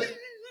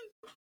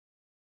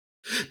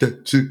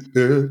that shit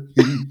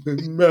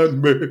even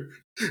matter.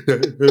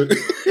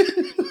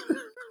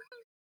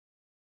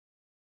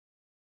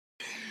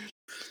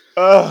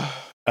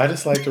 I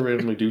just like to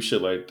randomly do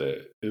shit like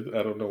that.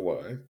 I don't know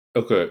why.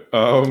 Okay.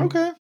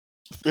 Okay.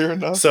 Fair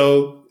enough.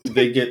 So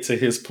they get to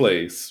his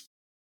place,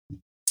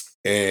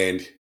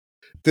 and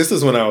this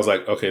is when I was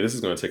like, okay, this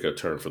is going to take a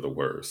turn for the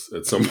worse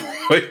at some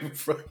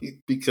point, right?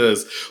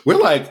 Because we're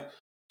like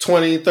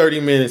 20, 30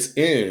 minutes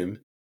in,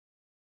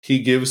 he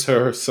gives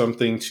her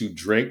something to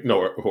drink,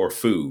 or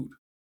food.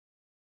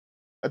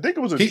 I think it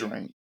was a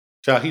drink.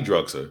 Child, he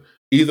drugs her.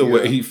 Either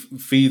way, he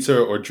feeds her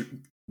or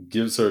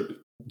gives her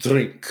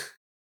drink.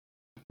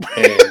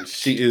 And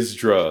she is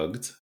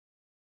drugged,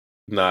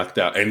 knocked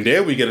out. And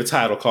then we get a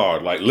title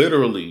card, like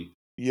literally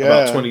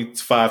about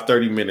 25,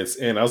 30 minutes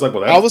in. I was like,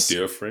 well, that's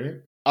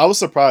different. I was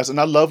surprised. And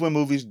I love when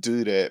movies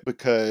do that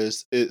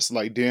because it's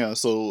like, damn,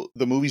 so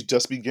the movie's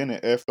just beginning.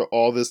 After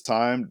all this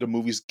time, the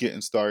movie's getting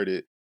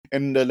started.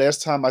 And the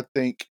last time I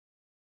think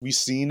we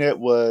seen it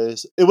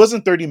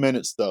wasn't 30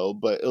 minutes though,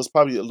 but it was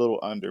probably a little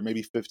under,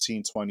 maybe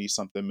 15, 20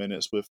 something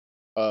minutes with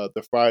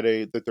the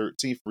Friday the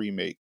 13th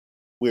remake,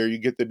 where you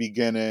get the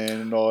beginning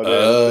and all that.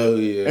 Oh,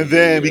 yeah. And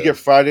then we get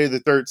Friday the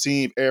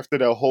 13th after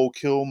that whole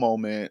kill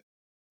moment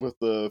with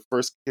the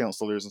first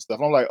counselors and stuff.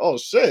 I'm like, oh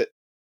shit.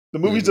 The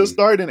movie just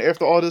started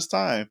after all this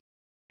time.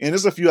 And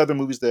there's a few other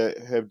movies that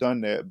have done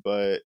that,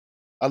 but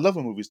I love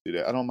when movies do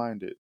that. I don't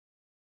mind it.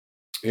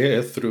 Yeah,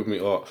 it threw me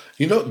off.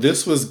 You know,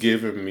 this was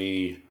giving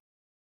me,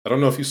 I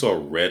don't know if you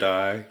saw Red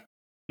Eye.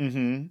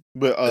 Mm-hmm.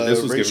 But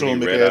This was giving Rachel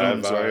me Red Eye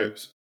McAdams, right?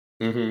 vibes.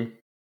 Mm-hmm.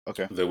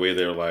 Okay. The way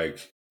they're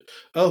like,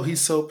 oh,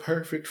 he's so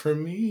perfect for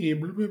me,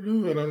 blah, blah,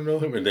 blah, and I don't know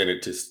him. And then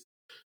it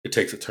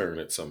takes a turn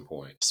at some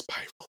point.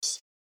 Spirals.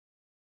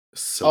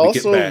 So we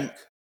get back.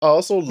 I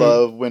also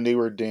love when they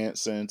were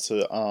dancing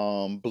to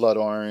Blood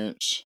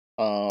Orange.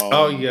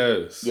 Oh,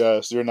 yes.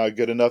 Yes, You're Not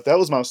Good Enough. That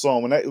was my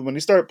song. When they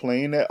started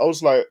playing that, I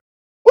was like,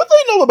 what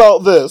they know about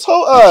this?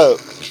 Hold up.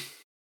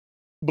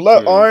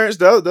 Blood Orange,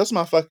 that's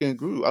my fucking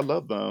group. I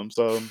love them.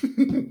 So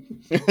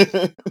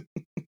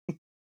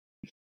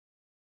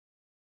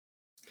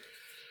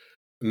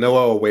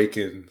Noah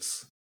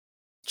awakens,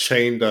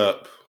 chained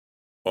up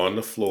on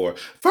the floor.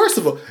 First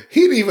of all,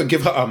 he didn't even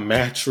give her a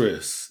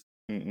mattress.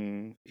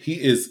 Mm-mm. He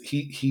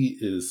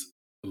is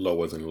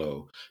lower than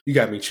low. You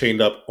got me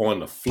chained up on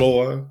the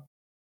floor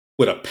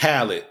with a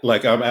pallet,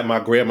 like I'm at my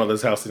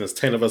grandmother's house and there's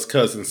 10 of us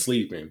cousins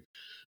sleeping.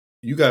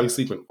 You got me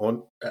sleeping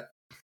on,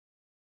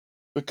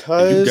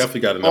 because and you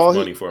definitely got enough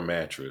money for a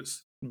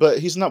mattress. But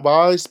he's not.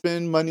 Why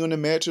spend money on a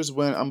mattress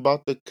when I'm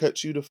about to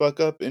cut you the fuck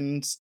up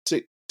and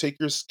take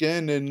your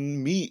skin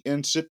and meat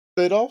and ship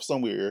it off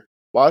somewhere?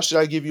 Why should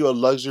I give you a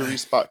luxury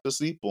spot to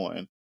sleep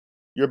on?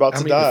 You're about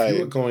to die. If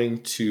you were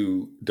going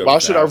to why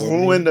should I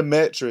ruin the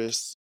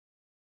mattress?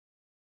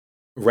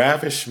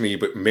 Ravish me,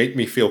 but make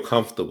me feel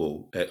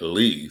comfortable at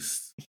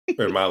least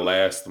in my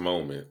last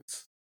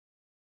moments.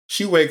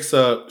 She wakes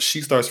up,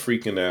 she starts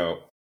freaking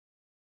out,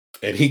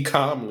 and he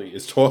calmly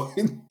is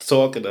talking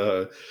to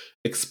her,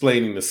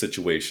 explaining the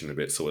situation a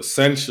bit. So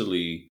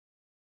essentially,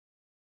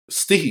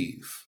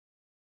 Steve,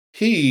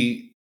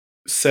 he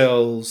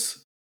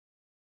sells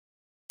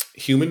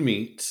human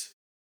meat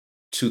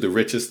to the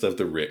richest of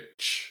the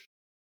rich,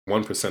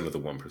 1% of the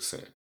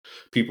 1%.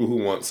 People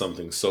who want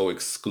something so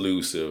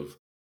exclusive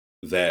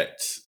that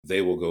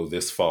they will go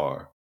this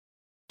far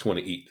to want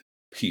to eat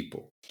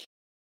people.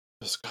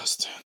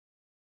 Disgusting.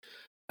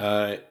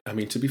 I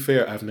mean, to be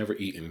fair, I've never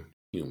eaten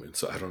human,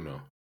 so I don't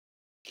know.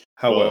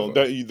 However,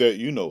 that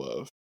you know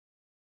of.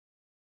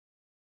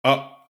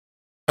 I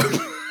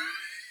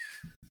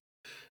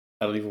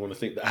don't even want to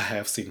think that I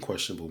have seen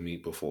questionable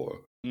meat before.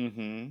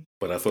 Mm-hmm.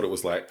 But I thought it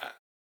was like, I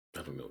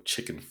don't know,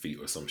 chicken feet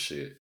or some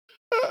shit.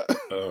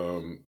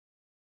 You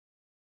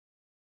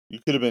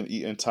could have been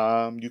eating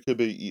Tom. You could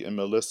be eating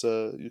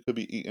Melissa. You could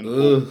be eating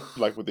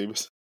like what they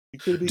was. You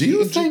could be. Do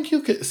you think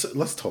you could? So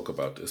let's talk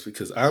about this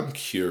because I'm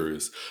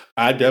curious.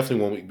 I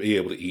definitely won't be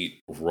able to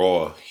eat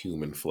raw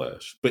human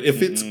flesh, but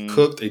if it's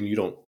cooked and you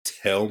don't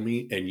tell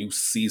me and you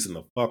season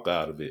the fuck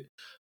out of it,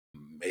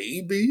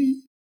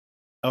 maybe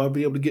I'll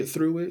be able to get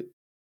through it.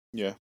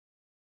 Yeah.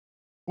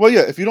 Well,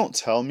 yeah, if you don't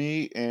tell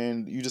me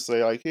and you just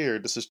say, like, here,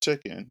 this is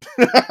chicken,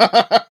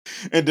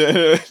 and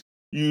then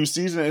you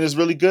season it and it's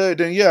really good,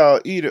 then yeah,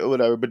 I'll eat it or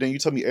whatever. But then you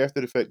tell me after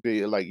the fact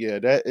that, like, yeah,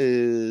 that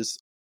is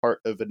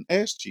part of an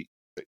ass cheek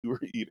that you were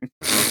eating.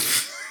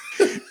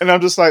 And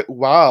I'm just like,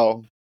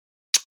 wow.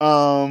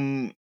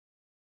 Well,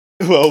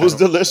 it was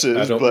delicious.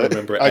 I don't but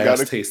remember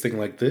ass tasting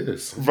like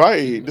this.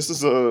 Right. This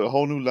is a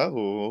whole new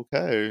level.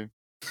 Okay.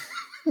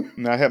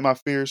 Now I had my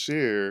fair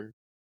share,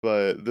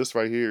 but this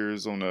right here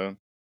is on a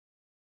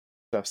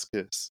chef's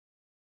kiss.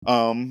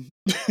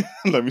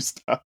 Let me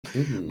stop.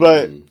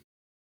 But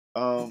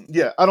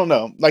yeah, I don't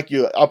know. Like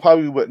you, I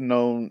probably wouldn't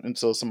know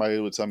until somebody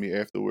would tell me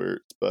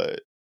afterwards.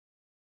 But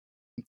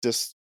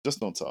just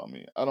don't tell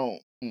me. I don't.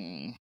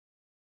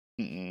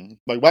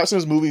 Like watching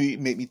this movie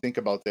made me think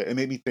about that. It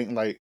made me think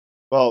like,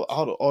 well,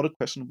 all the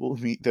questionable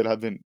meat that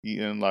I've been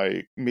eating,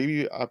 like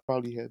maybe I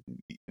probably have been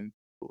eating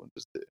people and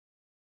just did.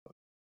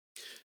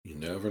 You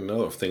never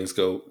know if things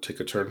take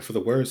a turn for the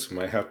worse. You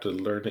might have to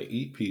learn to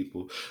eat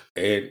people.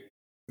 And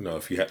no,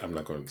 if you, I'm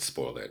not going to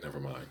spoil that. Never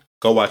mind.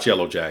 Go watch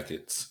Yellow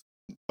Jackets.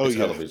 It's a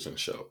television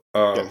show.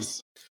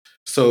 Yes.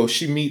 So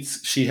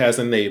she has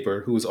a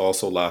neighbor who's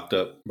also locked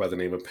up by the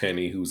name of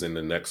Penny, who's in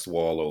the next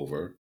wall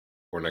over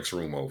or next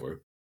room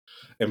over.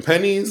 And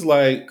Penny's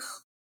like,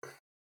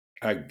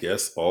 I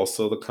guess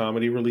also the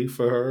comedy relief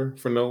for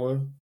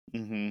Noah.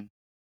 Mm-hmm.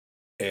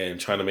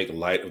 And trying to make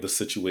light of the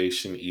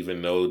situation,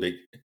 even though they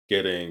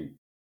getting.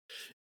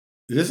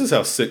 This is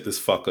how sick this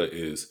fucker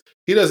is.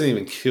 He doesn't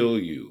even kill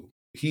you.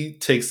 He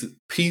takes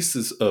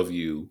pieces of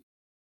you.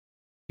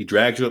 He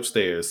drags you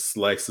upstairs,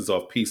 slices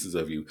off pieces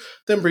of you,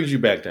 then brings you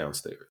back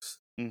downstairs.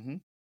 Mm-hmm.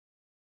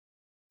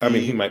 I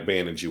mean, he might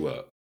bandage you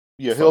up.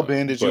 Yeah, he'll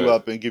bandage you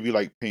up and give you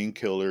like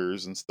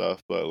painkillers and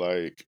stuff, but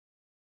like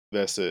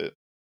that's it.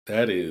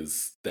 That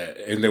is that.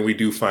 And then we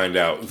do find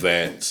out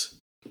that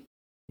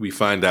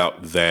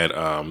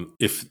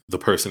if the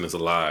person is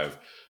alive,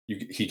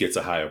 he gets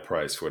a higher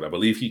price for it. I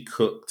believe he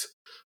cooked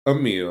a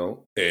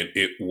meal and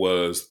it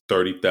was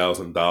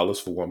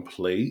 $30,000 for one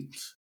plate.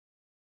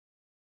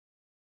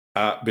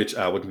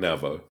 I would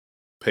never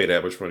pay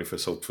that much money for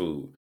some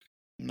food.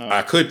 No.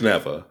 I could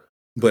never,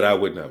 but I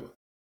would never.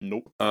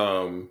 Nope.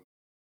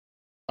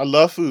 I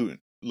love food.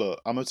 Look,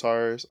 I'm a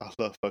Taurus. I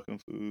love fucking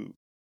food.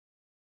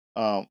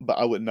 But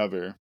I would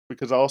never,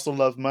 because I also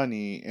love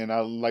money and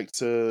I like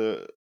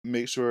to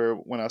make sure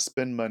when I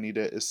spend money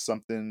that it's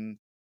something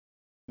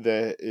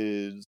that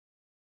is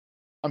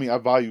I mean, I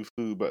value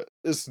food, but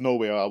it's no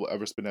way I will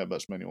ever spend that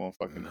much money on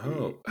fucking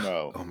food.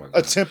 No. Oh my A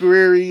god.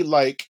 temporary,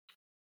 like,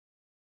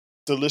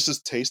 delicious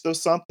taste of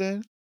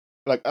something.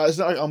 Like, it's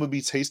not like I'm gonna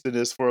be tasting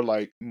this for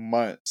like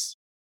months.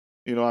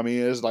 You know what I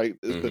mean? It's like,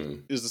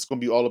 Mhm. is this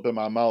gonna be all up in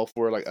my mouth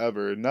for like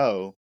ever?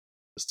 No,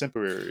 it's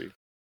temporary.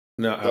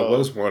 Now I So,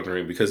 was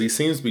wondering because he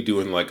seems to be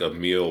doing like a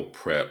meal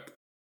prep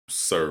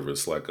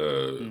service, like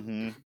a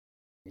hmm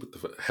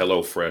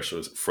Hello Fresh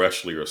or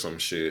Freshly or some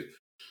shit.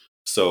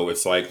 So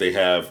it's like they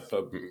have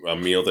a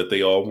meal that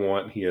they all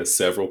want. He has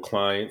several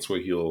clients where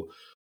he'll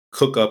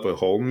cook up a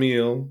whole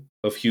meal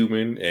of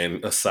human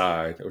and a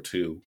side or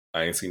two.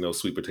 I ain't seen no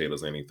sweet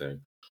potatoes,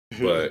 anything,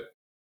 but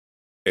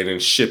and then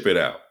ship it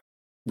out,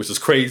 which is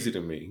crazy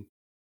to me.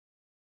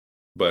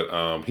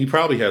 But he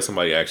probably has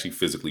somebody actually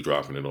physically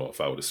dropping it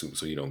off, I would assume,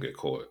 so he don't get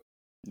caught.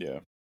 yeah.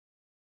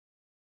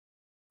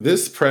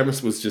 This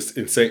premise was just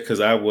insane because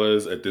I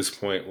was at this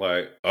point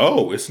like,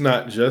 oh, it's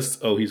not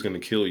just, oh, he's going to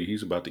kill you.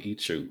 He's about to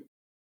eat you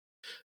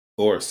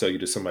or sell you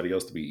to somebody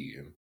else to be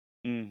eaten.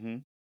 Mm-hmm.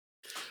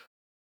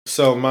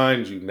 So,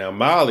 mind you, now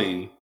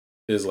Molly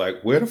is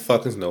like, where the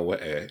fuck is Noah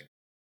at?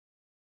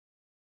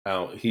 I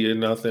don't hear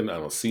nothing. I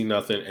don't see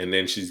nothing. And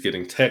then she's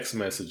getting text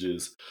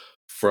messages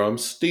from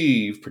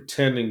Steve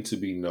pretending to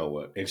be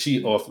Noah. And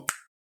she off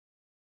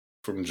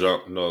from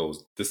jump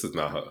knows this is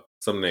not her.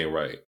 Something ain't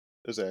right.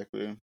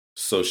 Exactly.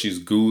 So she's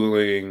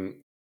Googling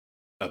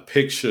a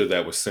picture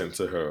that was sent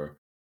to her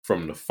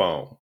from the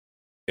phone.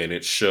 And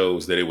it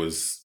shows that it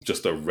was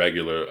just a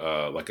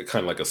regular, like a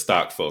kind of like a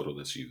stock photo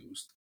that's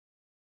used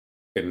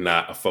and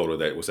not a photo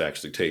that was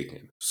actually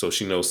taken. So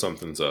she knows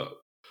something's up.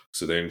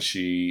 So then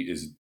she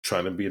is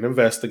trying to be an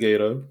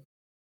investigator.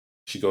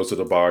 She goes to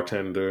the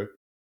bartender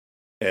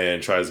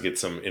and tries to get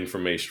some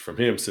information from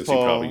him since he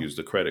probably Paul. used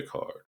a credit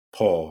card.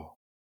 Paul.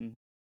 Mm.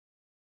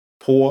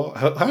 Paul?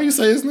 How you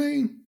say his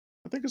name?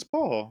 I think it's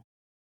Paul.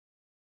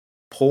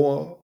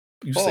 Paul?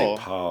 You say Paul.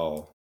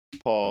 Paul.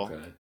 Paul.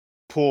 Okay.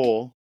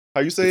 Paul.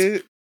 How you say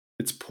it?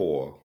 It's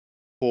Paul.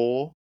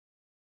 Paul.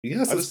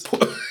 Yes, I it's just-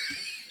 Paul.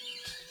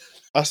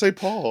 I say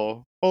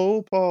Paul.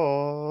 Oh,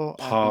 Paul.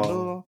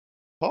 Paul.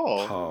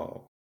 Paul.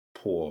 Paul.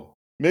 Paul.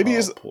 Maybe Paul,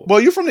 it's Paul. well.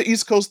 You're from the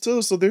East Coast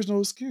too, so there's no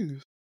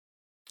excuse.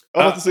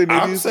 I'm about to say maybe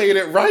I'm it's saying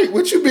it right.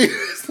 What you mean?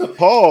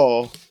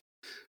 Paul.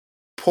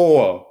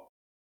 Paul.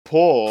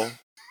 Paul.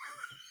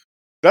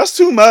 That's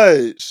too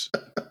much.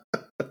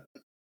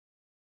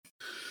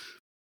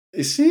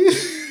 Is she?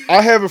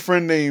 I have a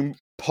friend named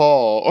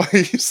Paul.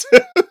 He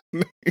said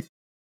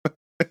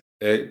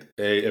Hey,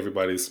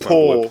 everybody, this is my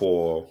Paul. boy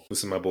Paul. This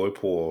is my boy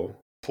Paul.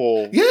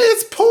 Paul. Yeah,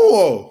 it's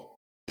Paul.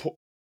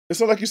 It's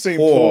not like you're saying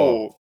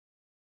Paul.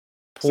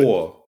 Paul.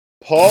 Paul.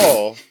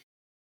 Paul.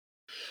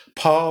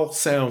 Paul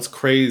sounds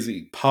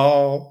crazy.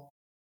 Paul.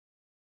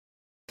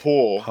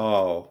 Paul.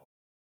 Paul.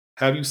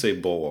 How do you say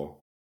ball?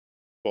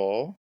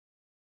 Ball.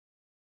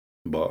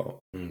 Ball.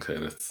 Okay,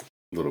 that's a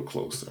little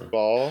closer.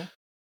 Ball.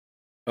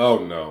 Oh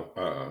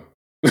no.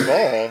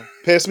 Ball.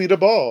 Pass me the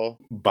ball.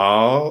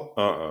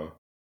 Ball.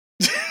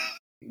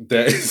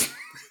 That is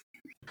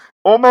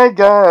Oh my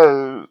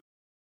god.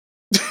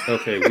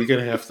 okay. We're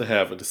gonna have to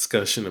have a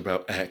discussion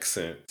about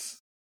accents.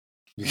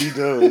 You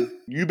do.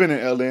 You've been in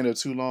Atlanta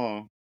too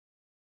long.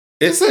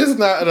 It says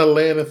not an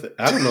Atlanta thing.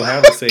 I don't know how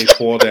to say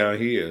Paul down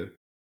here.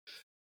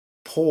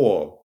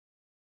 Paul.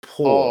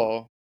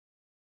 Paul.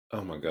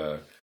 Oh my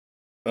god.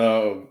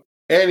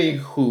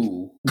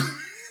 Anywho.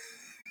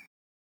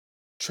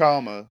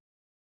 Trauma.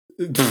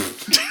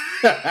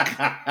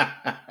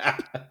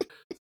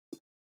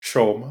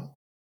 Trauma.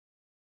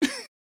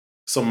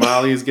 So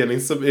Molly is getting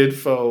some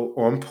info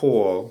on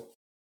Paul.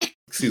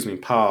 Excuse me,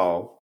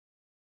 Paul.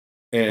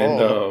 And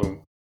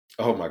Paul.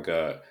 oh my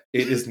god.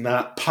 It is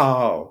not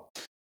Paul.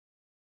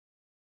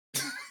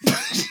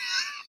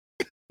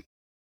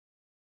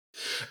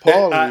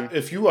 Paulie.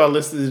 If you are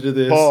listening to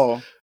this,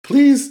 Paul.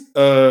 please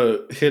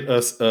hit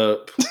us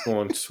up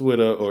on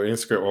Twitter or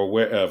Instagram or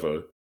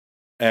wherever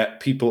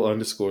at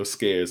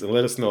people_scares and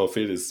let us know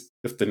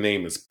if the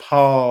name is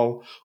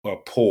Paul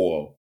or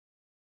Paul.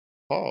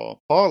 Paul.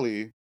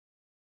 Paulie.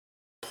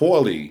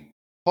 Paulie.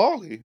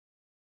 Paulie.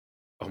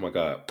 Oh my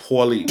god.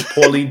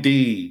 Paulie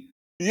D.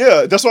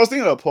 Yeah, that's what I was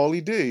thinking of.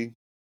 Paulie D.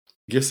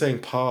 You're saying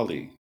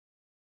Paulie.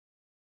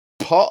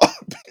 Paul.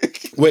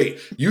 Wait,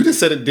 you just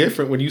said it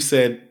different when you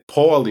said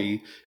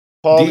Paulie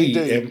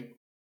D.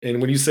 And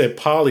when you said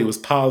Polly, it was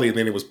Polly, and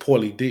then it was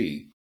Paulie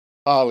D.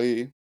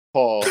 Polly.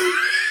 Paul.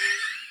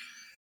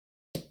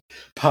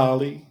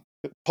 Polly.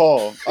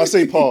 Paul. I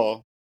say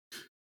Paul.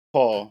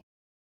 Paul.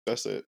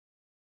 That's it.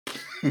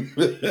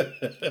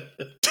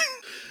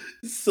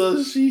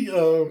 So she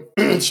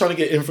is trying to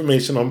get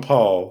information on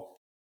Paul.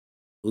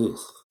 Ugh.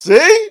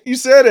 See? You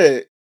said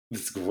it.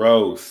 It's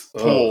gross.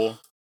 Pull.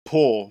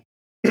 Pull.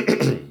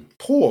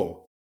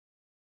 Paul.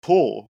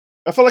 Pull.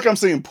 I feel like I'm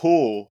saying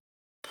pull.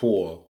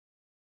 Paul.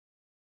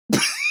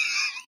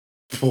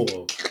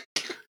 Paul.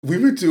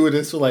 We've been doing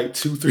this for like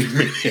 2-3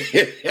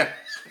 minutes.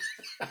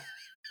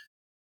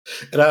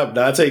 And I'm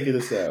not taking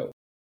this out.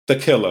 The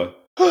killer.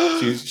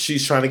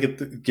 She's trying to get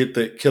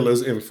the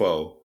killer's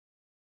info.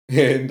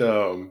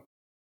 And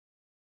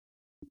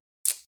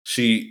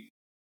she,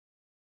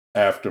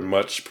 after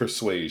much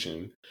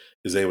persuasion,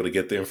 is able to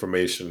get the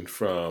information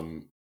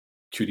from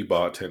Cutie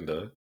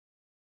Bartender.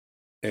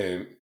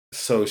 And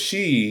so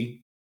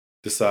she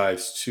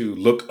decides to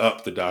look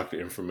up the doctor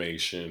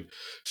information.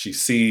 She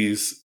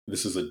sees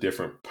this is a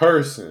different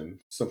person.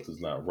 Something's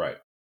not right.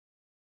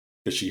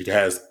 Because she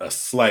has a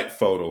slight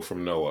photo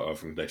from Noah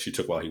of him that she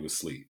took while he was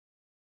asleep.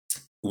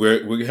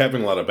 We're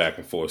having a lot of back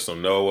and forth. So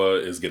Noah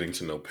is getting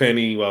to know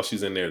Penny while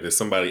she's in there. There's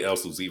somebody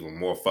else who's even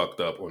more fucked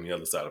up on the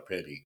other side of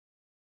Penny,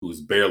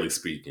 who's barely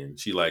speaking.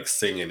 She like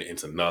singing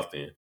into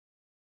nothing,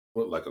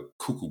 like a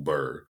cuckoo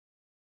bird.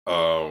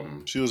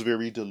 She was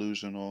very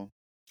delusional.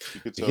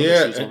 You could tell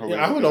Yeah, she was on her way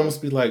I to would bed.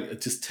 almost be like,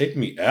 just take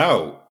me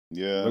out.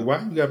 Yeah. Like,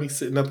 why you got me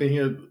sitting up in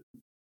here?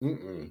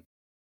 Mm-mm.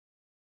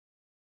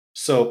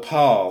 So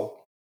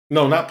Paul,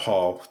 no, not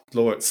Paul,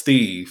 Lord,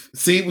 Steve.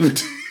 See,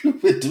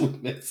 we're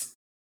doing this.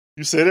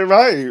 You said it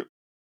right.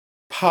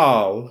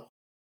 Paul.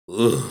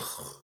 Ugh.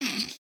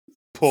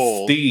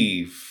 Paul.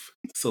 Steve.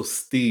 So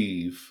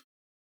Steve,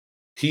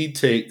 he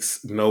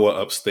takes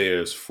Noah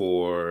upstairs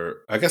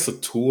for, I guess, a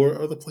tour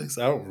of the place.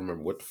 I don't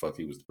remember what the fuck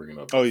he was bringing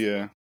up. Oh,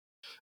 yeah.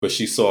 But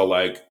she saw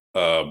like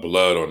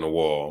blood on the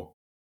wall,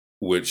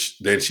 which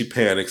then she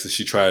panics and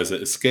she tries to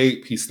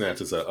escape. He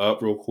snatches her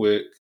up real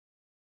quick.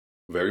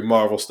 Very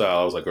Marvel style.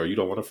 I was like, girl, you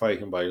don't want to fight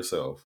him by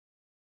yourself.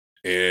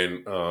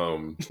 And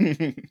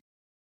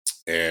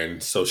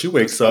and so she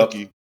wakes up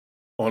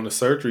on the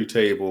surgery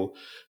table.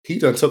 He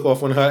done took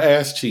off one of her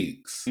ass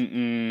cheeks.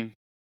 Mm-mm.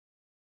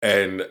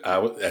 And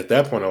at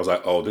that point, I was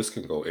like, oh, this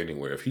can go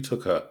anywhere. If he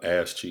took her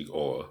ass cheek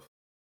off.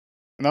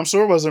 And I'm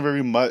sure it wasn't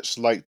very much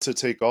like to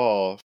take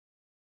off.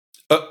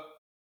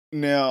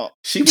 Now.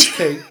 She was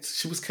caked.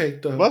 She was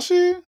caked up. Was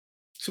she?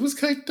 She was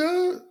caked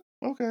up.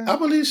 Okay. I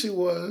believe she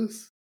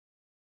was.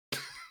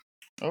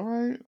 All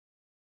right.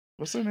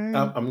 What's her name?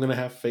 I'm going to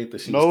have faith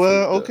that she Noah. was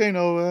caked up. Okay,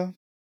 Noah.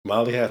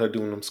 Molly had her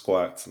doing them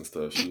squats and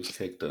stuff. She was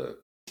caked up.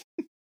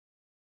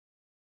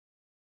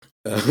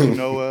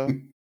 Noah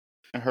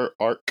and her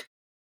arc.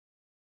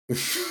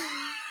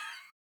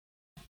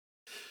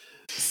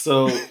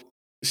 So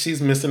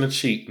she's missing a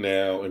cheek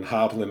now and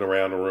hobbling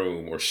around the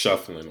room or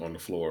shuffling on the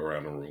floor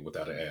around the room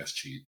without an ass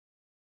cheek.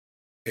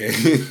 And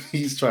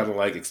he's trying to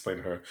like explain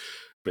to her,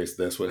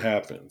 basically that's what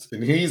happens.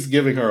 And he's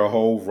giving her a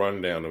whole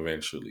rundown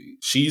eventually.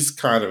 She's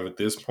kind of at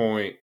this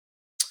point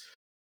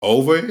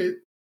over it.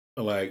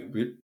 Like,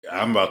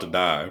 I'm about to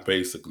die,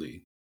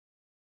 basically.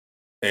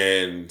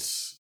 And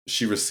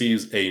she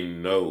receives a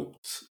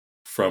note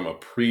from a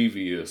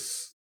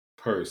previous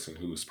person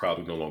who's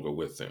probably no longer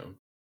with them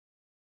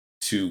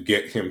to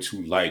get him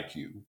to like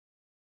you.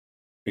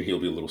 And he'll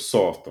be a little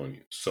soft on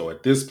you. So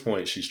at this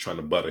point, she's trying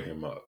to butter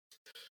him up.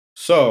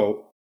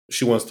 So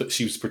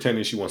she's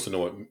pretending she wants to know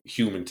what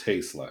human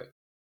tastes like.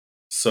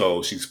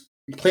 So she's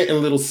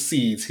planting little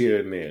seeds here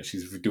and there.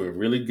 She's doing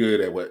really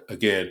good at what,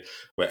 again,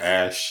 we're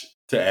ash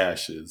to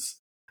ashes.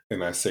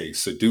 And I say,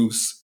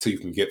 seduce till you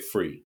can get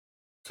free.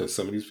 Because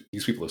some of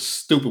these people are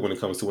stupid when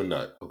it comes to a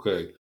nut,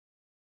 okay?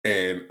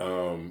 And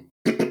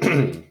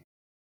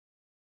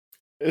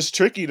it's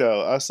tricky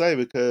though, I say,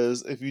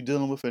 because if you're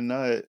dealing with a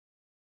nut,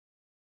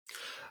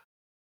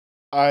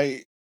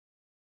 I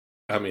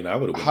mean, I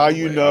would have. How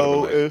you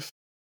know if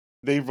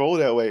they roll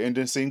that way? And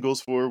then same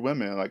goes for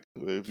women. Like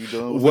if you're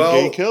dealing with a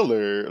gay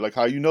killer, like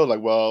how you know? Like,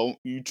 well,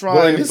 you try.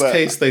 Well, in this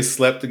case, they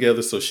slept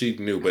together, so she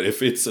knew. But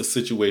if it's a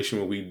situation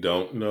where we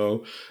don't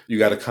know, you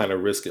got to kind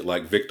of risk it.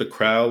 Like Victor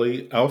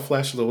Crowley, I'll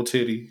flash a little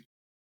titty.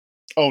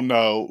 Oh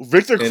no,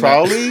 Victor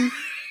Crowley!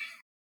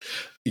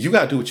 You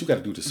got to do what you got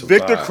to do to survive.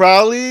 Victor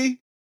Crowley,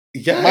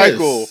 yes,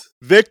 Michael.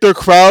 Victor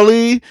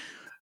Crowley.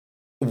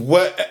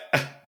 What?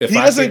 He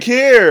doesn't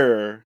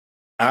care.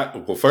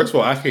 Well, first of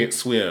all, I can't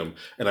swim,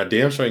 and I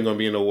damn sure ain't gonna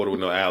be in the water with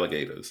no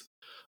alligators.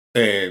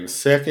 And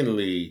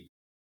secondly,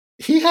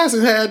 he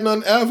hasn't had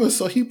none ever,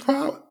 so he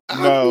probably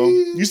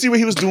You see what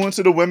he was doing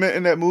to the women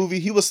in that movie?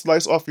 He would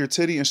slice off your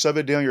titty and shove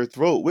it down your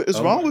throat. What is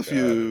wrong with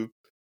you?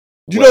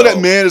 You know that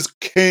man is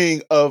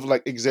king of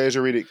like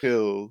exaggerated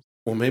kills.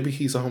 Well, maybe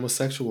he's a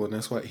homosexual, and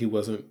that's why he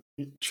wasn't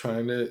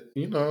trying to,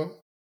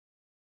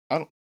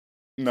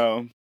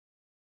 No.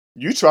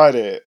 You tried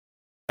it.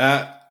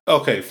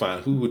 Okay,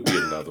 fine. Who would be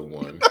another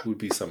one? Who would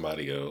be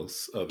somebody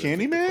else?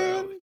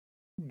 Candyman?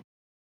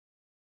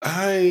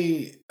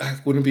 I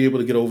wouldn't be able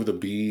to get over the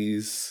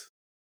bees.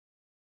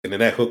 And then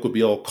that hook would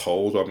be all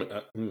cold. I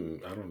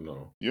don't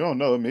know. You don't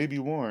know. It may be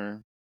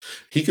warm.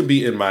 He could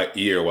be in my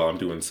ear while I'm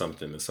doing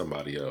something to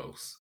somebody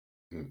else.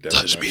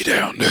 Touch me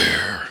down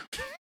there.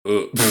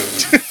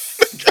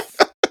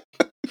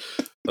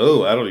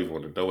 Oh, I don't even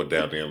want to know what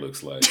down there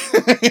looks like.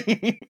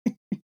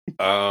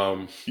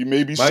 You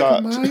may be Michael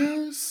shocked.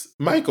 Myers?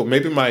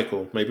 Maybe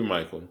Michael.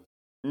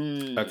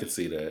 I could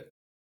see that.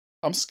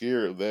 I'm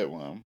scared of that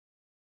one.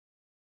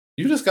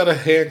 You just gotta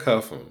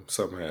handcuff him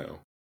somehow.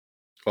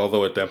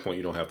 Although at that point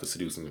you don't have to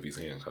seduce him if he's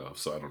handcuffed,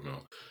 so I don't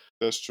know.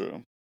 That's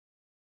true.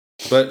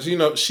 But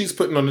she's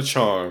putting on the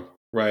charm,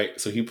 right?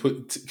 So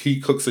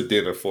he cooks a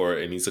dinner for her,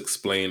 and he's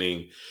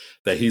explaining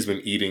that he's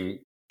been eating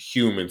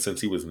human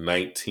since he was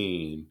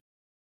 19,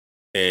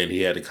 and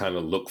he had to kind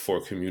of look for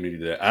a community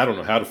that I don't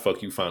know how the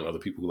fuck you find other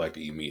people who like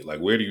to eat meat. Like,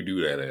 where do you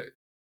do that at?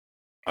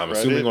 I'm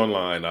assuming Reddit,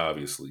 online,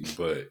 obviously,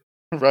 but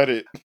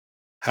Reddit.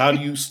 how do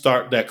you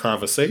start that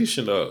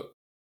conversation up?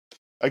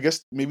 I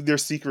guess maybe their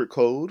secret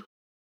code.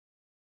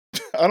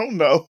 I don't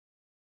know.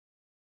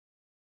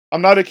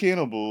 I'm not a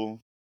cannibal.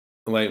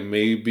 Like,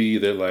 maybe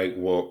they're like,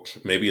 well,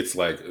 maybe it's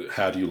like,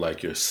 how do you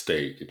like your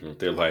steak? And if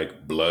they're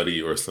like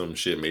bloody or some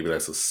shit, maybe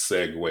that's a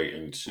segue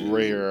into,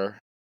 Rare.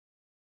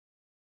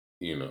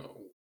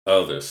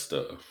 other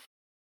stuff.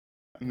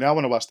 Now I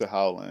want to watch The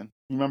Howling.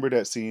 Remember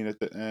that scene at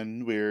the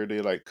end where they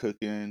like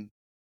cooking,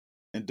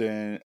 and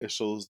then it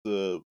shows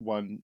the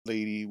one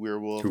lady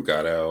werewolf. Who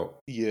got out?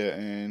 Yeah,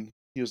 and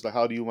he was like,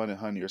 "How do you want it,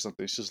 honey?" or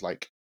something. She's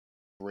like,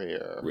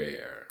 "Rare."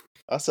 Rare.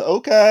 I said,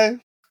 "Okay."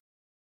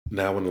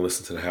 Now I want to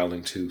listen to the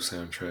Howling 2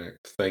 soundtrack.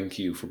 Thank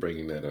you for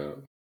bringing that up.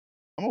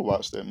 I'm gonna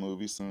watch that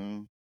movie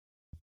soon.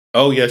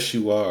 Oh, yes,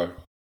 you are.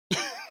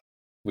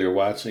 We're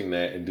watching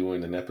that and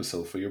doing an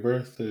episode for your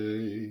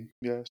birthday.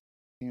 Yes,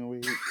 can't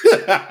wait.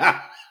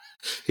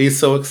 He's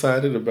so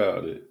excited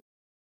about it.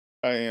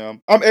 I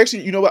am. I'm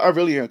actually. You know what? I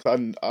really am.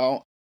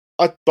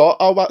 I thought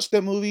I watched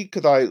that movie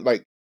because I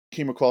like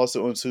came across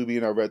it on Tubi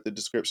and I read the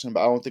description,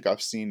 but I don't think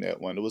I've seen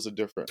that one. It was a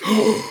different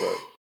movie, but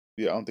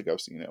yeah, I don't think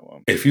I've seen that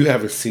one. If you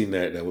haven't seen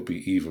that, that would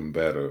be even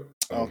better.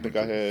 I don't think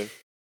I have.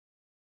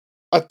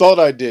 I thought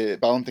I did,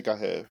 but I don't think I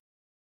have.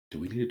 Do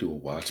we need to do a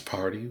watch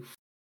party?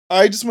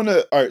 I just want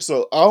to. All right,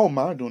 so I don't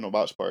mind doing a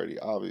watch party.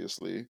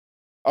 Obviously,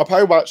 I'll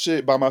probably watch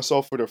it by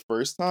myself for the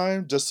first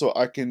time, just so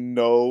I can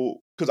know.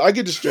 Because I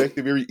get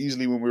distracted very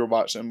easily when we're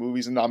watching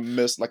movies, and I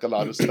miss like a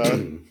lot of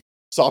stuff.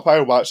 So I'll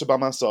probably watch it by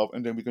myself,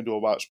 and then we can do a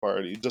watch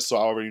party, just so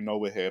I already know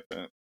what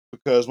happened.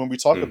 Because when we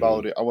talk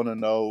about it, I want to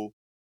know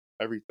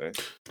everything.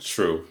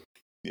 True.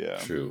 Yeah.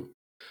 True.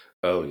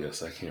 Oh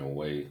yes, I can't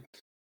wait.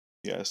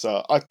 Yeah.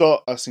 So I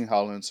thought I seen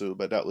Howling 2,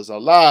 but that was a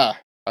lie.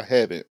 I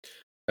haven't.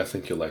 I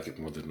think you'll like it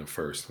more than the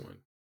first one.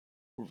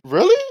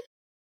 Really?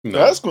 No.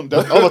 I was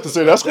about to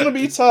say that's going to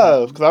be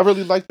tough because I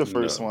really like the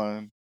first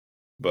one.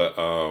 But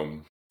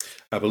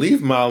I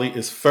believe Molly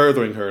is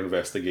furthering her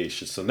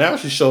investigation. So now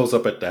she shows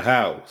up at the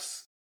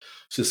house.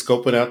 She's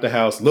scoping out the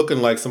house,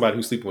 looking like somebody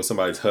who's sleeping with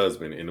somebody's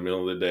husband in the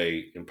middle of the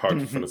day and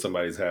parked in front of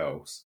somebody's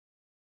house.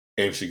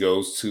 And she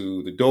goes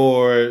to the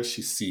door.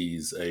 She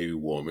sees a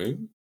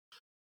woman.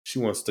 She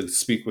wants to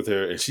speak with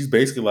her. And she's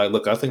basically like,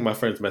 look, I think my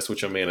friend's messed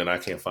with your man and I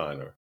can't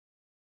find her.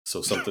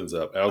 So something's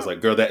up. I was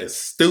like, girl, that is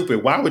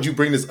stupid. Why would you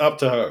bring this up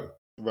to her?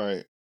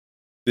 Right.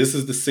 This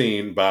is the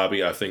scene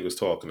Bobby, I think, was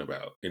talking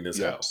about in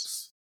this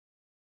house.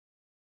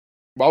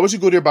 Why would you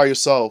go there by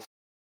yourself,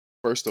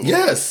 first of all?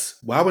 Yes.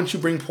 Why wouldn't you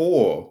bring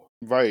Paul?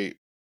 Right.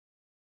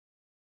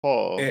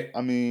 Paul.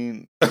 I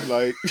mean,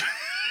 like,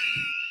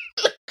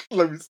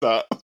 let me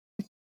stop.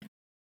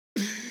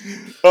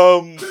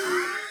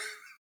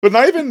 But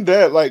not even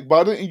that. Like,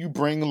 why didn't you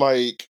bring,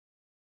 like,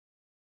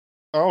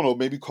 I don't know,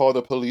 maybe call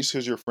the police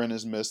because your friend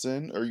is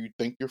missing, or you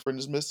think your friend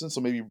is missing,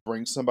 so maybe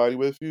bring somebody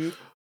with you.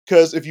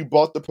 Because if you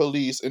brought the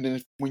police, and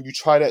then when you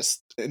try that,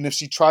 and if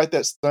she tried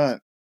that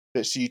stunt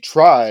that she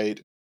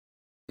tried,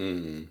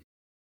 I'm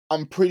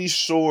pretty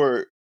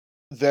sure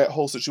that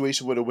whole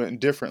situation would have went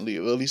differently.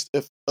 At least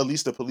if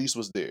the police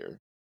was there,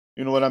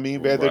 you know what I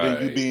mean. Rather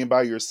than you being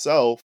by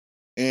yourself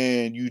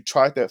and you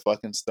tried that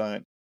fucking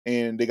stunt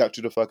and they got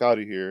you the fuck out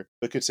of here.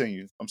 But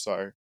continue. I'm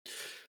sorry.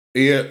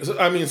 Yeah,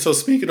 I mean, so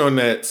speaking on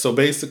that, so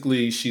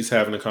basically she's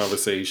having a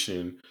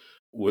conversation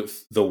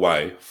with the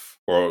wife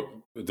or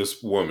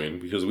this woman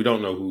because we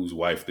don't know whose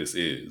wife this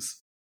is.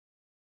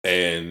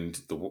 And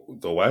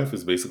the wife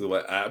is basically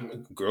like,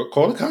 girl,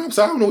 call the cops.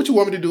 I don't know what you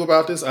want me to do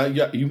about this.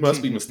 You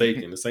must be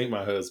mistaken. This ain't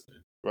my husband.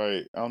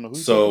 Right. I don't know who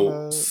you're talking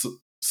about.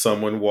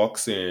 Someone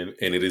walks in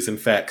and it is in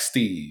fact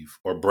Steve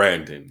or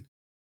Brandon,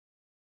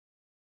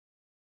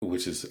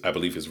 which is, I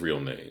believe, his real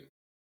name.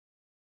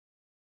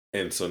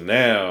 And so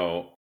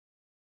now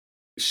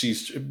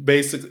she's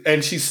basically,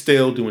 and she's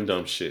still doing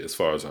dumb shit as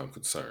far as I'm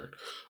concerned.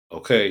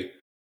 Okay.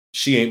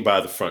 She ain't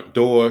by the front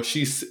door.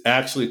 She's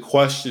actually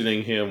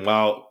questioning him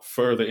while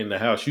further in the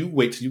house. You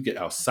wait till you get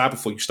outside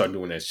before you start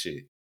doing that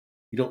shit.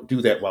 You don't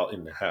do that while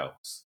in the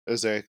house.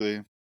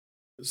 Exactly.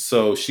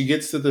 So she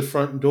gets to the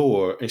front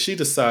door and she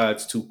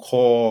decides to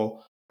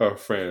call her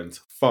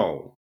friend's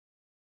phone.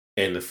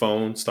 And the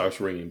phone starts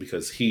ringing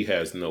because he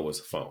has Noah's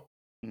phone.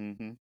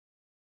 Mm-hmm.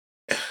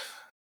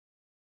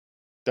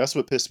 That's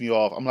what pissed me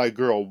off. I'm like,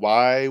 girl,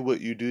 why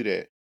would you do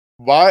that?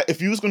 Why,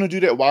 if you was going to do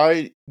that,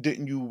 why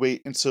didn't you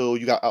wait until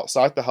you got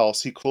outside the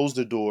house? He closed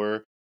the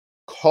door,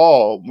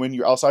 call when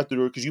you're outside the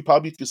door, because you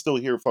probably can still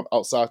hear from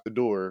outside the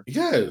door.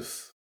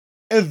 Yes.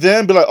 And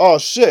then be like, oh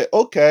shit,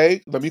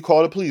 okay, let me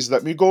call the police.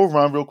 Let me go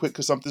around real quick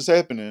because something's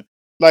happening.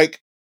 Like,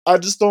 I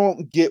just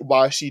don't get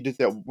why she did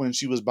that when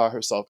she was by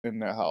herself in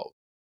that house.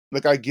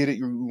 Like, I get it,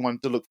 you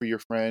wanted to look for your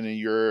friend and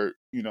you're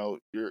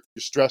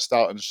stressed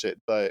out and shit,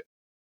 but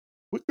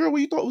What girl?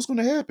 What you thought was going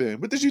to happen?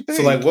 What did you think?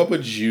 So, like, what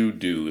would you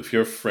do if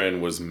your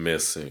friend was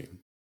missing?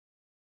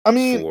 I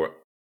mean,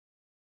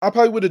 I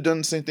probably would have done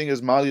the same thing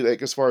as Molly,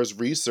 like as far as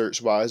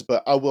research wise,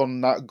 but I will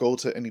not go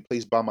to any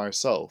place by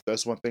myself.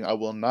 That's one thing I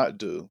will not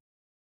do.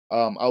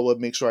 I would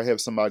make sure I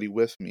have somebody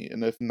with me,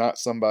 and if not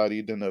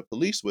somebody, then the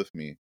police with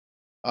me.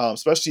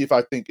 Especially if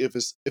I think if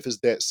it's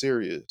that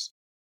serious.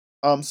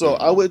 So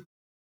I would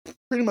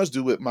pretty much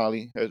do what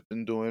Molly has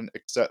been doing,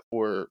 except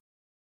for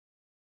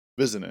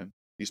visiting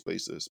these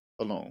places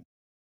alone.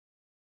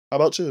 How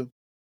about you?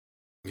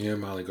 Yeah,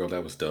 Molly, girl,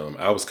 that was dumb.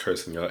 I was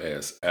cursing your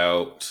ass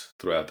out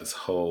throughout this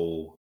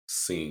whole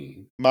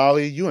scene.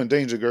 Molly, you in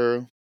danger,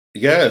 girl.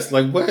 Yes,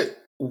 like what?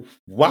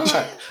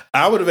 Why?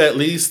 I would have at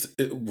least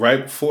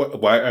right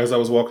as I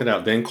was walking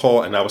out, then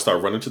call, and I would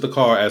start running to the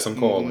car as I'm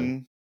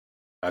calling.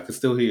 I could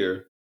still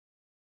hear.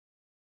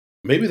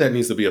 Maybe that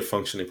needs to be a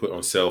function they put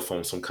on cell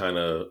phones, some kind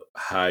of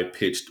high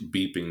pitched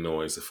beeping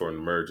noise for an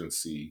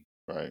emergency,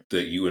 right?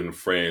 That you and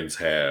friends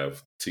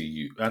have to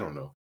you. I don't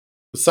know.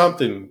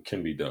 Something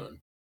can be done.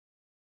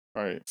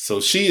 Right. So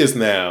she is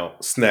now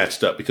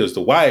snatched up because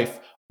the wife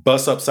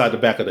busts upside the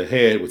back of the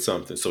head with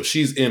something. So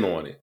she's in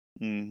on it.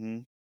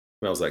 And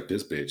I was like,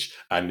 this bitch,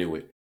 I knew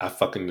it. I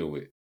fucking knew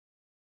it.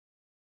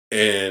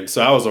 And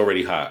so I was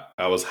already hot.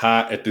 I was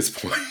hot at this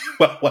point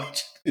while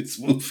watching this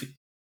movie.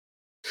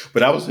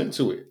 But I was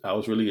into it. I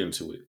was really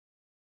into it.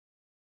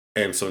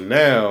 And so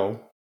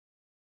now,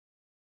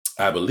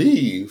 I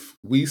believe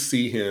we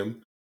see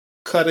him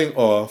cutting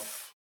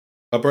off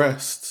a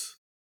breast.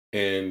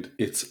 And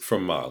it's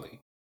from Molly.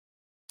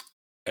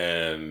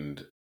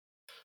 And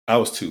I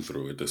was too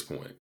through at this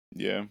point.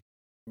 Yeah.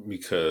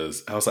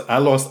 Because I was like, I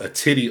lost a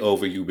titty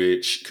over you,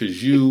 bitch,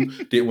 because you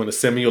didn't want to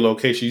send me your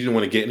location. You didn't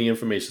want to get any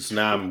information. So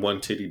now I'm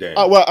one titty down.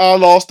 Well, I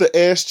lost the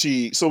ass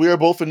cheek. So we are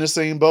both in the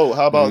same boat.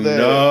 How about that?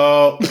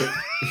 No.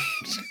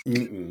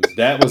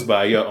 That was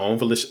by your own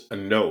volition.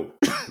 No.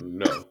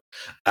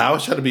 I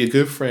was trying to be a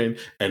good friend,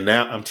 and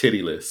now I'm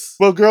tittyless.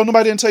 Well, girl,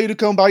 nobody didn't tell you to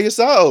come by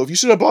yourself. You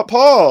should have brought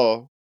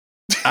Paul.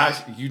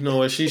 You know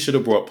what? She should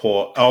have brought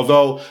Paul.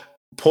 Although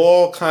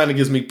Paul kind of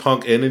gives me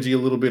punk energy a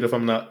little bit, if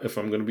I'm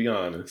going to be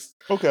honest.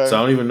 Okay. So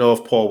I don't even know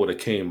if Paul would have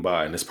came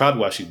by, and it's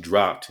probably why she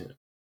dropped him.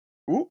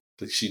 Ooh.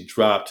 She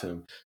dropped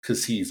him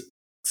because he's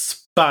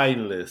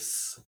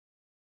spineless.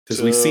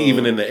 Because we see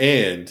even in the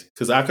end,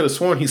 because I could have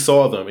sworn he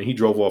saw them and he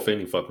drove off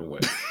any fucking way.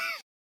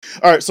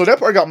 All right, so that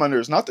part got my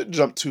nerves. Not to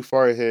jump too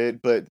far ahead,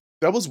 but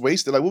that was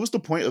wasted. Like, what was the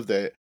point of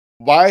that?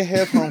 Why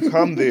have him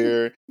come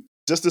there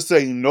just to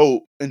say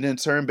nope and then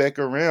turn back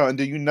around and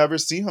then you never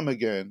see him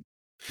again?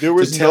 There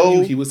was to tell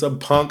you he was a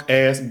punk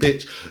ass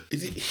bitch.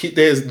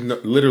 There's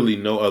literally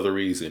no other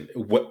reason.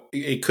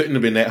 It couldn't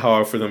have been that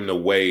hard for them to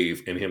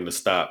wave and him to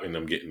stop and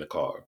them get in the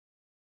car.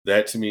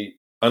 That to me,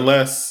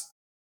 unless,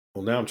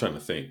 well, now I'm trying to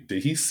think.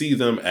 Did he see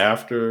them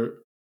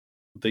after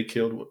they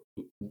killed?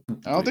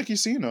 I don't think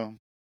he's seen them.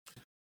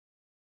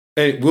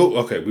 Hey, we're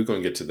going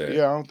to get to that.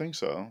 Yeah, I don't think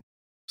so.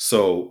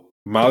 So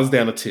Molly's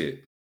down a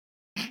tit.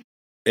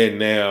 And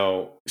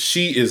now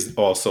she is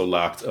also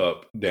locked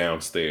up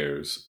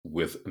downstairs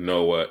with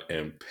Noah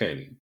and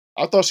Penny.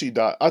 I thought she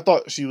died. I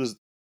thought she was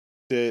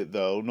dead,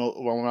 though. No,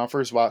 when I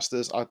first watched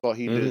this, I thought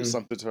he did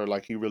something to her,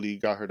 like he really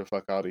got her the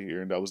fuck out of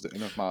here, and that was the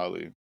end of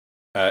Molly.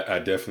 I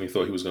definitely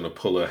thought he was going to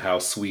pull a how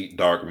sweet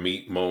dark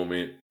meat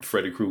moment,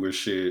 Freddy Krueger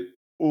shit.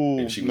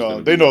 Ooh,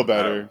 no, they know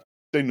better.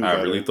 They knew better.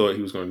 I really thought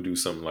he was going to do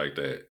something like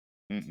that.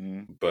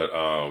 But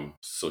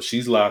so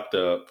she's locked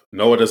up.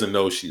 Noah doesn't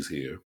know she's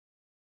here.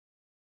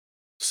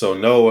 So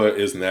Noah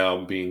is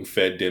now being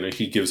fed dinner.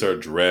 He gives her a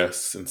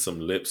dress and some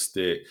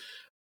lipstick.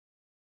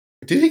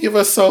 Did he give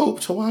her soap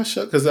to wash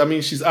up? Because, I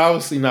mean, she's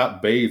obviously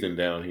not bathing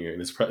down here, and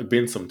it's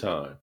been some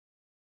time.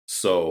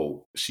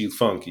 So she's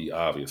funky,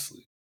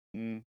 obviously.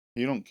 You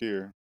don't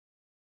care.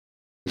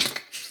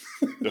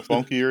 The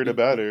funkier, the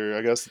better.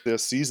 I guess the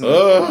seasoning.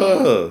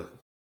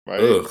 Right?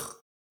 Ugh.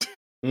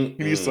 You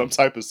need some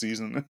type of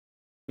seasoning.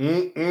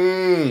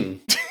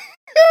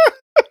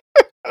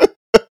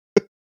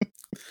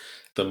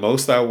 The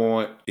most I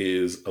want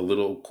is a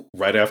little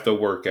right after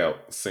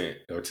workout scent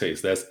or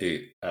taste. That's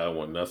it. I don't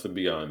want nothing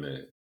beyond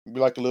that. Be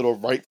like a little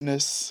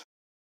ripeness.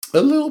 A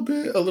little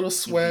bit, a little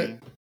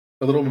sweat,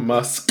 a little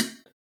musk.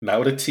 Not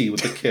with a T,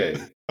 with a K.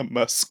 A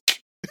musk.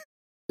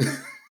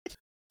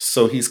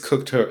 So he's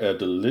cooked her it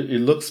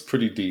looks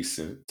pretty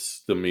decent,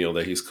 the meal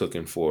that he's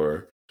cooking for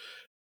her.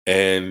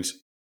 And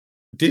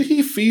did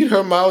he feed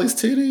her Molly's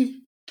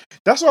titty?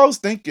 That's what I was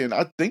thinking.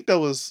 I think that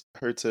was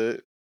her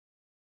tit.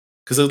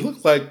 Because it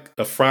looked like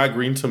a fried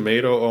green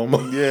tomato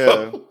almost.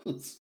 Yeah.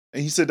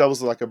 And he said that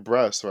was like a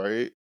breast,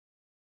 right?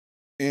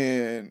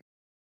 And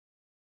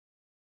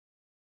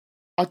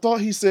I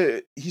thought he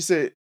said,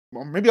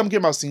 well, maybe I'm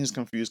getting my scenes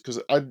confused because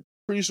I'm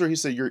pretty sure he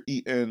said you're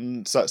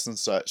eating such and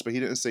such, but he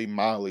didn't say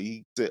Molly.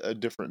 He said a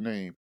different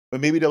name. But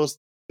maybe that was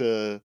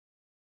the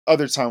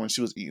other time when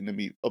she was eating the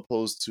meat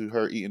opposed to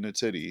her eating the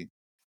titty.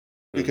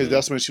 Because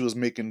that's when she was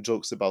making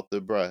jokes about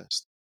the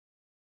breast.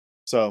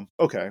 So,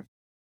 okay.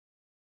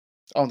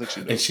 I don't think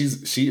she And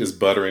does. she is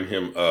buttering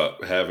him up,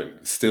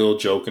 still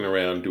joking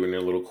around, doing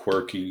their little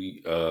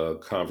quirky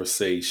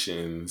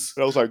conversations,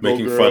 That was like, go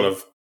making fun girl.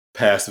 of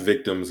past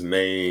victims'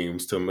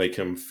 names to make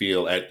him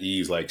feel at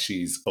ease, like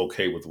she's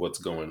okay with what's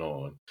going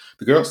on.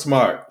 The girl's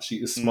smart. She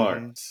is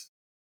smart.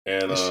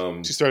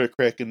 And she started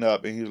cracking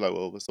up, and he was like,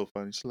 "Well, what's so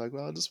funny?" She's like,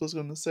 "Well, I just was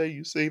gonna say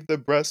you saved the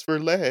breast for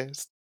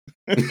last."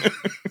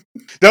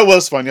 That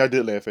was funny. I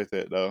did laugh at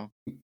that though.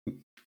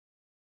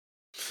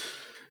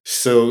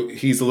 So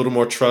he's a little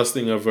more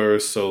trusting of her.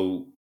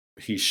 So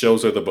he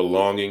shows her the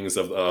belongings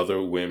of the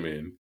other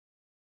women,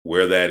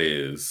 where that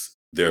is,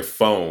 their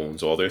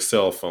phones, all their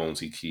cell phones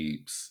he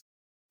keeps.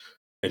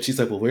 And she's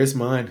like, well, where's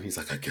mine? And he's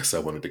like, I guess I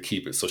wanted to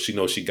keep it. So she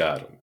knows she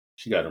got him.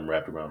 She got him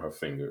wrapped around her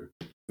finger.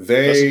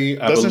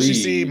 Doesn't she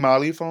see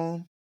Molly's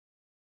phone?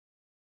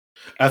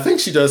 I think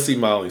she does see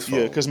Molly's phone.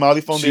 Yeah, because Molly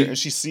phone there, and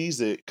she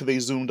sees it because they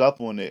zoomed up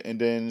on it, and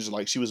then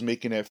like she was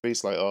making that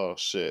face like, oh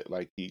shit,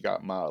 like he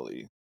got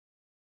Molly.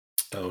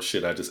 Oh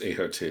shit, I just ate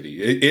her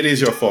titty. It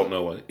is your fault,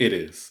 Noah. It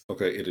is.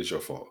 Okay, it is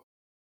your fault.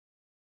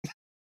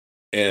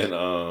 And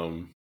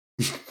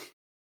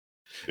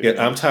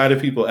yeah, I'm tired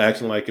of people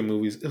acting like in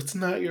movies, it's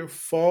not your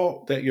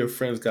fault that your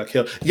friends got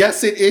killed.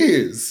 Yes, it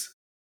is.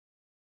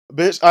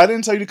 Bitch, I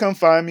didn't tell you to come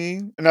find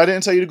me, and I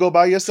didn't tell you to go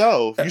by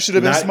yourself. You should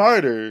have been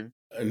smarter.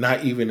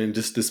 Not even in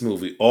just this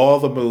movie. All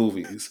the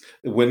movies,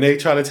 when they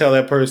try to tell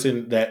that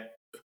person that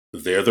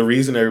they're the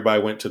reason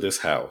everybody went to this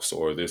house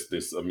or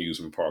this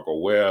amusement park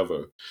or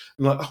wherever,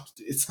 I'm like, oh,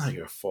 it's not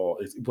your fault.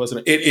 It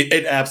wasn't.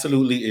 It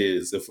absolutely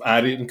is. If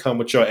I didn't come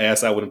with your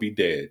ass, I wouldn't be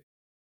dead.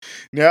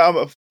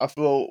 Now I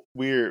feel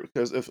weird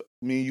because if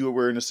me and you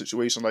were in a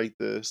situation like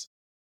this,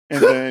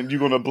 and then you're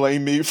gonna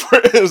blame me for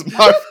it's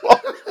my fault.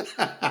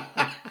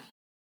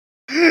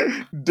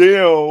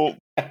 Damn.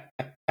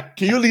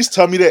 Can you at least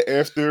tell me that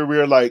after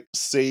we're like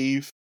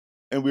safe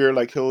and we're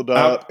like healed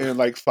up and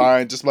like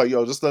fine, just like,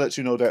 yo, just to let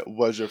you know that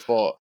was your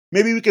fault.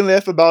 Maybe we can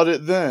laugh about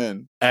it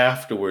then.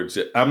 Afterwards,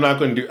 I'm not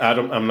going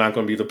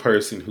to be the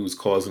person who's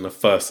causing a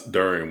fuss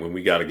during when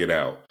we got to get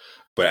out.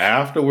 But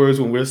afterwards,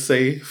 when we're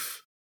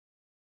safe,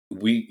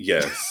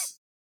 yes.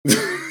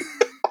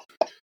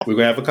 We're going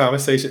to have a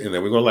conversation and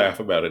then we're going to laugh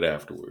about it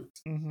afterwards.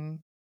 Mm-hmm.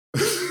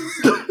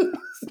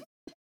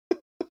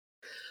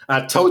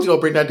 I told you don't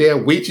bring that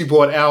damn Ouija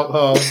board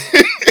out,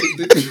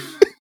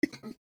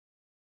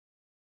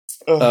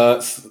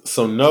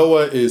 so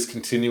Noah is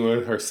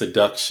continuing her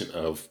seduction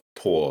of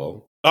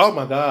Paul. Oh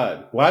my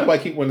God. Why do I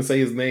keep wanting to say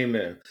his name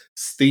now?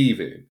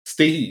 Steve.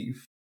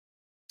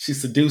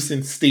 She's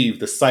seducing Steve,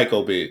 the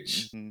psycho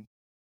bitch. Mm-hmm.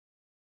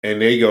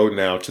 And they go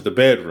now to the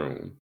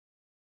bedroom.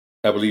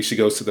 I believe she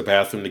goes to the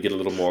bathroom to get a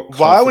little more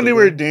comfortable. Why, when they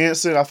were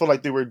dancing, I feel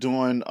like they were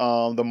doing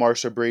the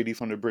Marsha Brady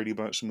from the Brady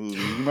Bunch movie.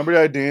 You remember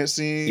that dance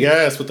scene?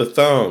 Yes, with the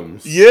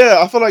thumbs.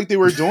 Yeah, I feel like they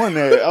were doing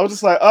that. I was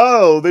just like,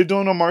 oh, they're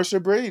doing a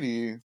Marsha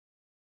Brady.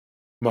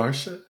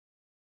 Marsha?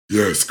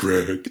 Yes,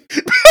 Greg.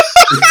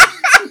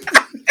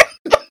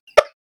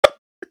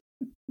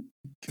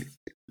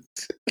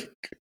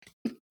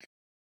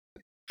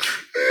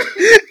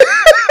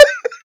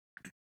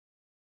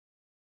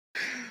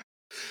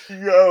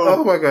 Yo.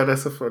 Oh my God,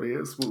 that's the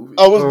funniest movie.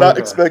 I was not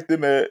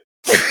expecting that.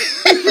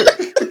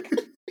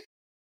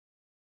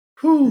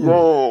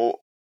 Yo,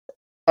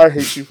 I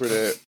hate you for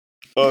that.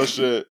 Oh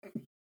shit.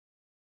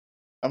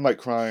 I'm like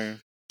crying.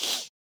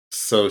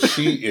 So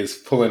she is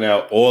pulling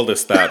out all the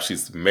stops.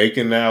 She's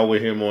making out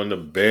with him on the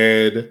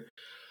bed.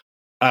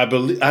 I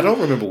don't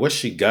remember what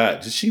she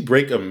got. Did she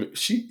break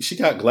she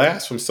got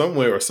glass from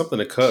somewhere or something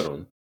to cut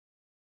him?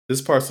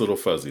 This part's a little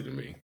fuzzy to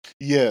me.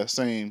 Yeah,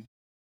 same.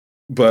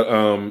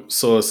 But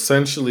so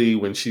essentially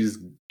when she's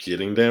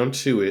getting down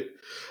to it,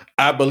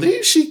 I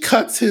believe she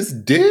cuts his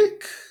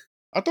dick.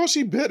 I thought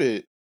she bit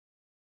it.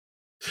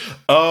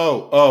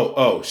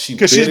 Oh.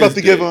 Because she's about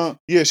to give him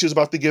she was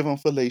about to give him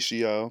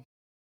fellatio.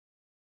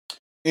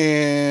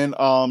 And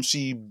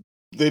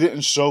they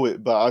didn't show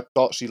it, but I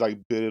thought she like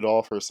bit it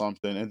off or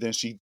something, and then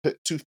she put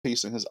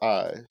toothpaste in his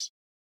eyes.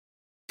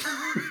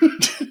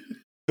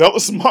 That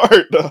was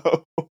smart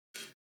though.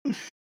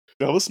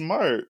 That was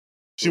smart.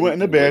 She went in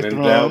the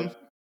bathroom,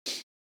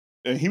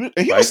 and he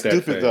was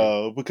stupid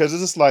though, because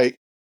it's just like,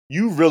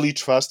 you really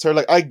trust her.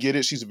 Like, I get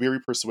it, she's very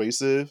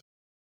persuasive,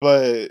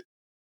 but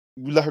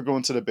you let her go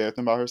into the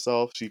bathroom by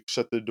herself. She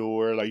shut the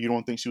door. Like, you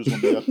don't think she was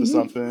gonna be up to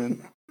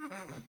something?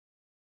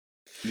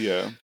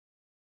 Yeah.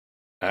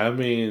 I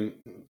mean,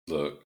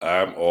 look,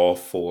 I'm all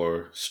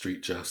for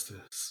street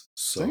justice.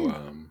 So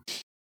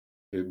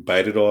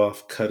bite it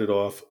off, cut it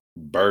off,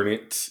 burn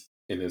it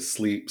in his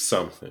sleep,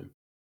 something.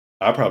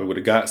 I probably would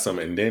have got some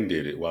and then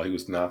did it while he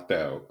was knocked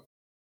out.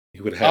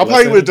 He would have. I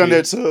probably would have done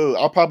that too.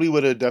 I probably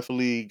would have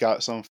definitely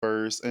got some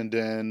first, and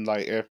then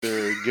like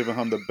after giving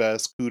him the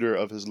best cooter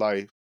of his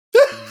life,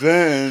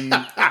 then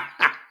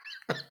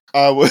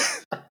I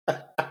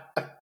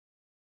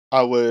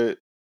would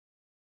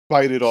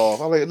bite it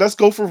off. I'm like, let's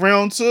go for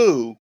round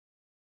 2.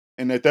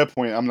 And at that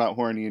point, I'm not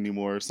horny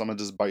anymore, so I'm gonna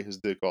just bite his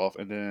dick off,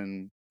 and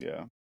then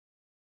yeah.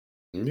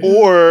 Yeah.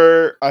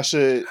 Or I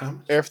should, How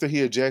much? after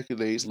he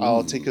ejaculates,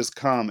 I'll take Ooh. his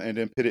cum and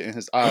then put it in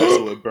his eyes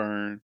so it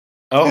burn,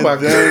 Oh and my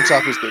then god.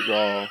 chop his dick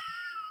off.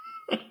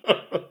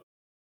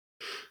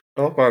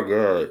 Oh my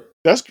god.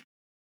 That's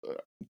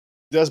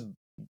that's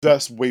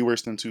that's way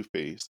worse than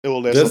toothpaste. It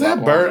will last a Does lot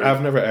that burn? longer.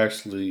 I've never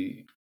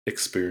actually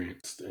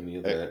experienced any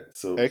of that.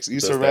 So Ex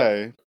Issa does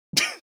that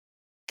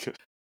Rae.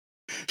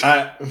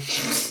 I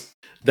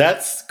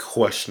that's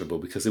questionable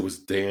because it was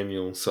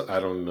Daniel, so I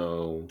don't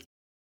know.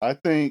 I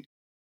think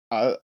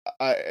I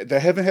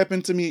that haven't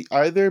happened to me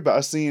either, but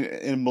I've seen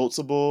in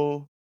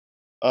multiple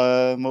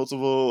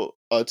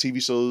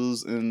TV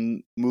shows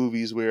and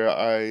movies where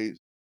I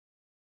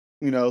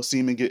see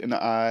him get in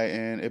the eye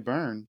and it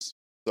burns.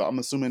 So I'm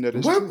assuming that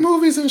it's What true.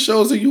 movies and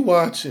shows are you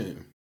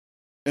watching?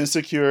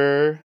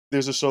 Insecure.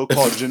 There's a show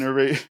called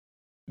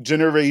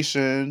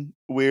Generation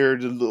where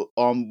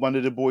one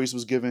of the boys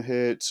was giving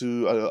head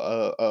to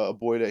a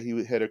boy that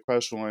he had a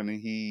crush on,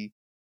 and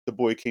the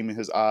boy came in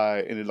his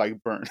eye and it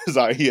like burnt his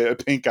eye. He had a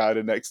pink eye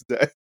the next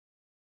day.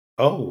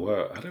 Oh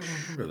wow, I didn't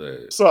remember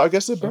that. So I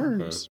guess it Okay,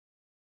 burns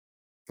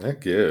I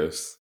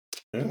guess.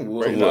 Yeah,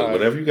 well, right in the look, eye.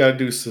 whatever you gotta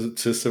do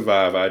to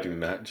survive, I do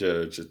not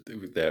judge at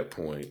that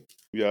point.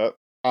 Yeah.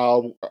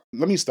 Let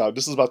me stop.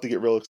 This is about to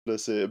get real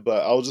explicit,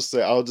 but I'll just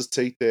say I'll just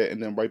take that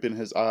and then wipe it in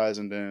his eyes,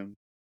 and then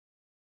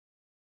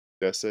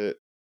that's it.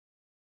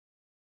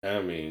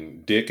 I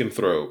mean, dick and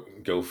throat,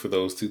 go for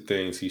those two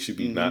things. He should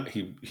be Mm-hmm. not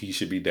he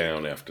should be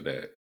down after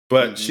that.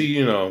 But Mm-hmm.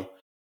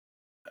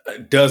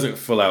 she, doesn't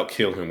full out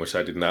kill him, which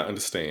I did not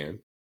understand.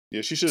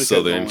 Yeah, she should have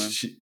So kept then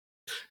going.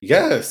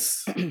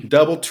 yes,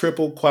 double,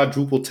 triple,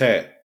 quadruple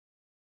tap.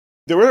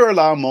 There were a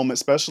lot of moments,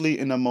 especially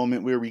in the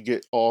moment where we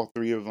get all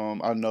three of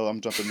them. I know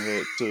I'm jumping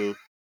ahead too,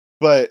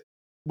 but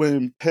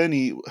when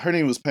Penny, her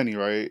name was Penny,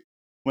 right?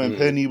 When Mm,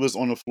 Penny was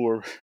on the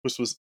floor, which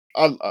was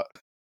I,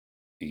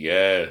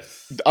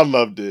 yes. I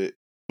loved it,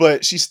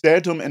 but she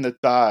stabbed him in the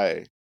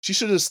thigh. She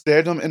should have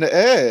stabbed him in the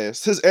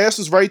ass. His ass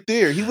was right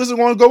there. He wasn't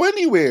going to go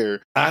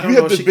anywhere. I You don't have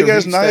know if this she big could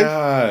ass reach that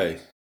knife.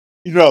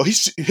 high.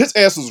 His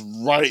ass was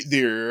right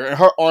there, and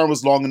her arm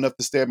was long enough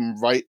to stab him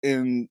right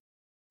in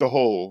the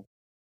hole.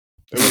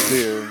 It was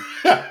there.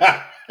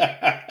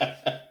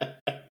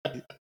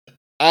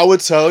 I would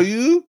tell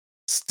you,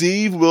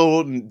 Steve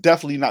will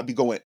definitely not be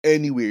going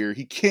anywhere.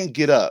 He can't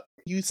get up.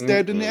 You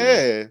stabbed in the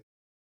ass.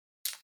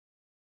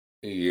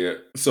 Yeah.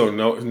 So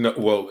no.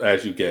 Well,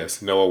 as you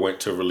guessed, Noah went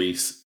to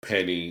release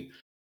Penny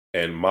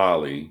and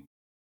Molly,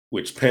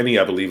 which Penny,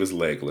 I believe, is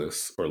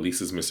legless, or at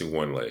least is missing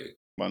one leg.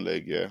 One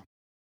leg, yeah.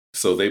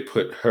 So they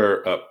put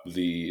her up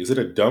is it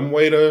a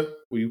dumbwaiter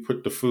where you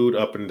put the food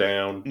up and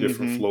down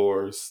different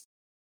floors?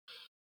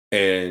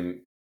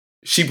 And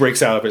she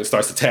breaks out of it and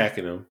starts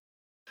attacking him.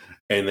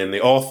 And then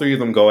all three of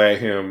them go at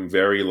him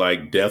very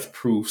like death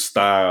proof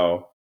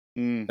style.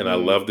 And I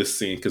love this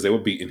scene because they were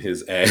beating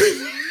his ass.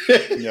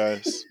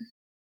 Yes.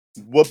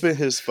 Whooping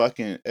his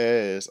fucking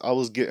ass. I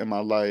was getting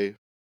my life.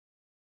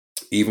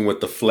 Even with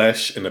the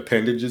flesh and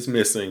appendages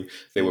missing,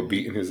 they were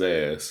beating his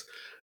ass.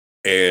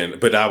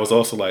 But I was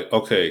also like,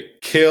 okay,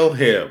 kill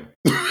him.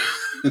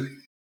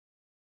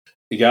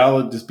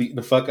 Y'all are just beating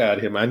the fuck out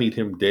of him. I need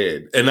him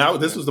dead. And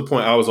this was the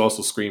point I was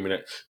also screaming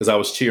at because I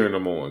was cheering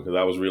them on because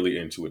I was really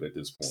into it at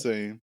this point.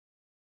 Same.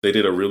 They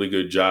did a really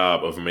good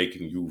job of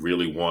making you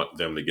really want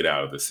them to get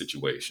out of this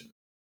situation.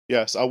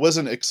 Yes, I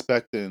wasn't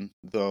expecting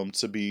them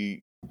to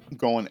be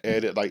going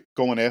at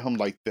him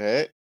like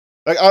that.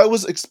 Like I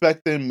was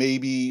expecting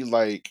maybe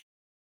like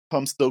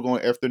him still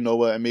going after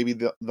Noah and maybe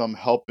them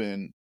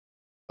helping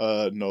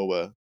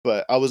Noah,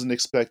 but I wasn't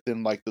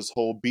expecting like this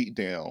whole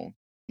beatdown.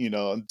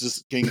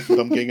 Just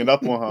them ganging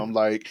up on him.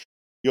 Like,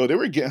 yo, they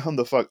were getting him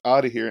the fuck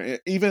out of here.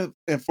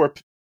 And for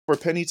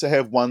Penny to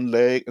have one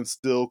leg and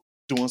still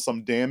doing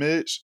some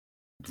damage,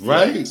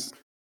 right? Yes.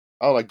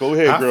 I was like, go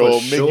ahead, girl,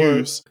 make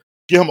use.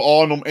 Get him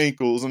all them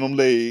ankles and them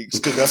legs,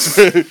 because that's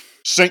where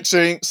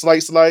shank,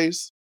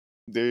 slice.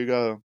 There you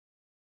go.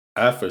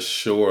 I for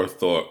sure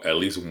thought at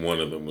least one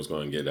of them was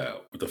going to get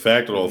out. But the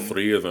fact that all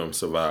three of them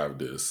survived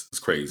this is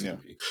crazy to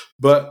me.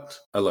 But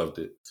I loved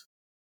it.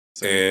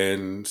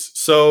 And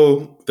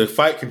so the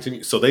fight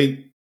continues. So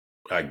they,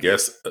 I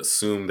guess,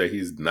 assume that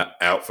he's not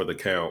out for the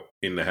count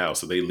in the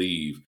house. So they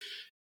leave.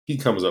 He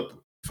comes up.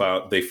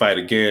 They fight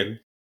again.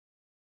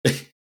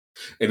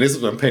 And this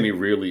is when Penny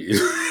really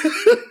is.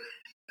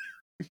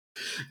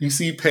 You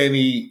see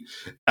Penny.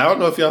 I don't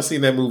know if y'all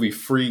seen that movie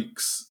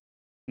Freaks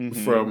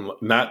from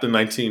not the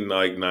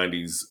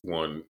 1990s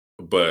one,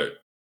 but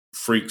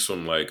Freaks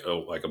from like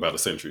about a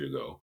century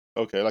ago.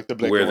 Okay, like the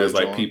black where there's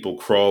like people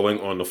crawling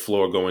on the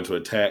floor going to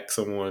attack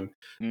someone.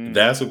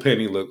 That's what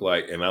Penny looked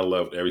like, and I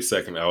loved every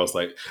second. I was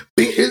like,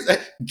 beat his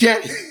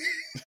get.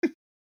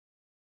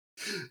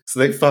 So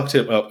they fucked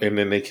him up, and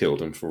then they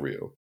killed him for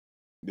real.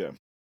 Yeah.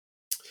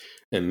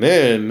 And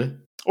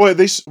then,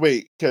 because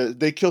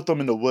they killed them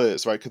in the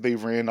woods, right? Because they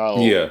ran out.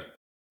 Yeah.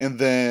 And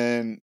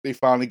then they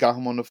finally got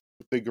him on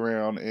the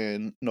ground,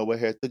 and Noah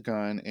had the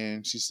gun,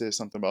 and she said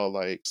something about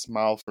like,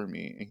 smile for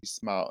me, and he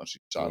smiled, and she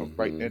shot him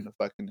right in the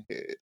fucking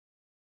head.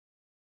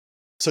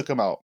 Took him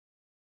out.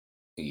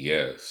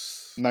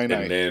 Yes. Night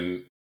And night.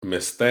 then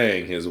Miss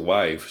Thang, his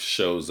wife,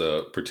 shows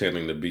up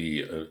pretending to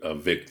be a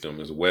victim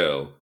as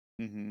well.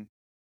 Mm-hmm.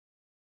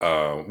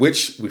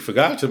 Which we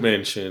forgot to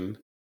mention,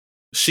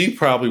 she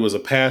probably was a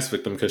past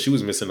victim because she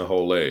was missing a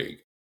whole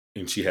leg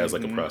and she has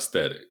like a Mm-hmm.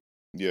 prosthetic.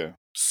 Yeah.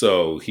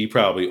 So he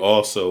probably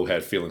also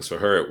had feelings for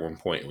her at one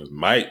point and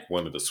might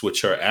wanted to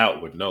switch her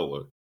out with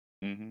Noah,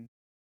 Mm-hmm.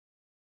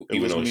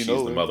 even though Originally she's the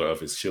Noah. mother of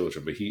his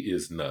children. But he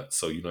is nuts,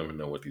 so you don't even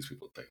know what these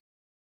people think.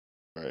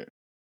 Right.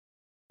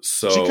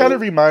 She kind of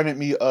So reminded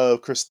me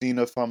of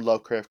Christina from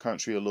Lovecraft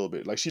Country a little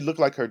bit. Like, she looked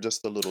like her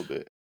just a little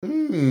bit. I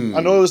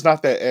know it was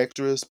not that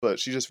actress, but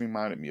she just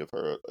reminded me of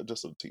her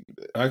just a teeny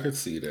bit. I could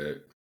see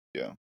that.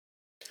 Yeah.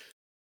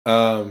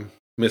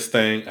 Miss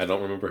Thang, I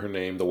don't remember her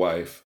name, the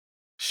wife.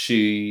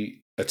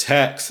 She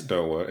attacks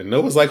Noah, and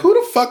Noah's like, "Who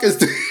the fuck is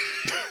this?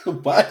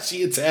 Why is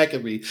she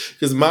attacking me?"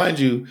 Because mind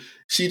you,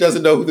 she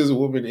doesn't know who this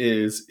woman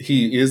is.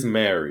 He is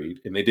married,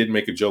 and they did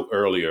make a joke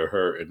earlier.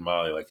 Her and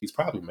Molly, like he's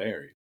probably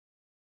married.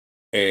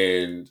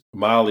 And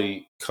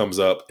Molly comes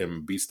up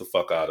and beats the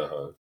fuck out of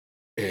her.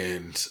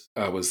 And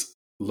I was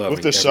loving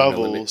With the every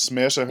shovel, millimeter.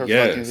 smashing her fucking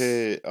Yes.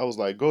 head. I was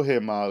like, go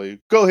ahead, Molly.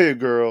 Go ahead,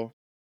 girl.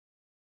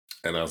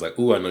 And I was like,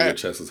 "Ooh, I know your And,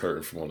 chest is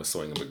hurting from all the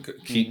swinging,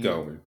 but keep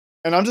going."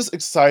 and I'm just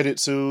excited,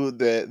 too,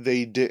 that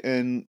they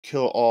didn't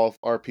kill off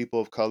our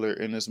people of color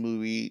in this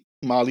movie.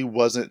 Molly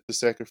wasn't the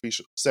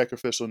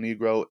sacrificial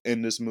Negro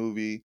in this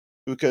movie,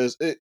 because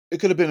it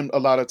could have been a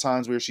lot of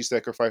times where she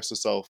sacrificed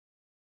herself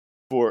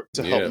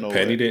to help Noah.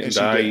 Penny didn't and she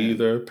die didn't.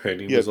 either.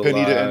 Penny Yeah, was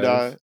Penny didn't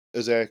alive. die.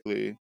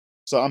 Exactly.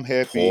 So I'm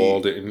Paul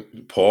happy.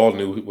 didn't. Paul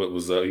knew what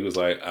was up. He was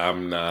like,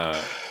 "I'm not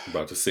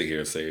about to sit here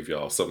and save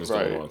y'all. Something's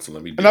going Right. on, so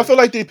let me And I deal." feel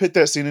like they put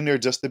that scene in there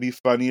just to be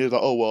funny. It's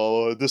like, oh,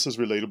 well, this is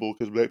relatable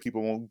because black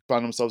people won't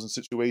find themselves in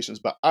situations.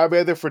 But I'd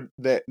rather for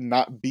that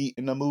not be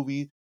in the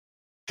movie,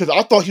 because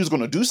I thought he was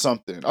going to do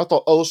something. I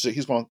thought, oh shit,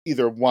 he's going to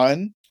either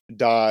one,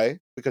 die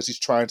because he's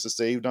trying to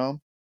save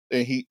them,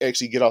 and he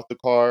actually get out the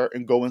car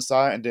and go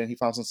inside, and then he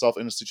finds himself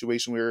in a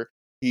situation where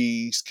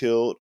he's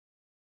killed,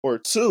 or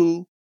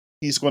two,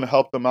 he's going to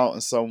help them out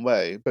in some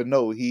way. But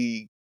no,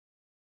 he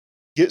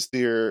gets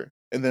there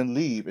and then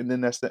leave, and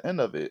then that's the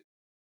end of it.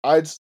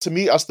 To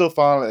me, I still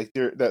find like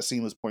that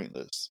scene was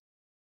pointless.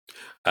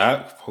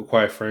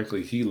 Quite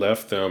frankly, he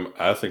left them.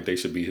 I think they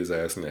should be his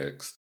ass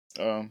next.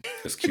 Um,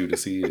 As cute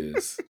as he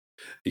is,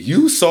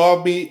 you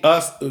saw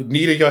us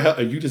needing your help,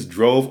 and you just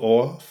drove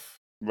off.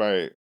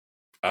 right.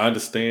 I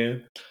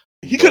understand.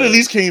 He could at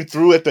least came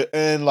through at the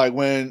end, like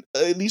when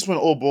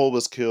Old Boy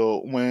was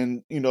killed.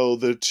 When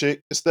the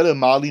chick, instead of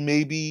Molly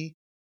maybe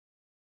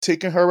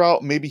taking her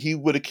out, maybe he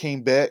would have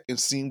came back and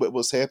seen what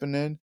was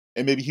happening,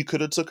 and maybe he could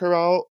have took her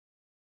out.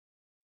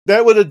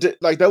 That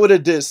would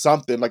have did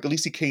something. Like, at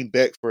least he came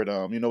back for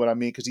them. You know what I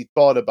mean? Because he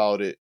thought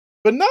about it.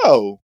 But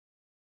no,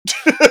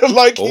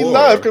 like he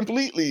left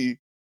completely.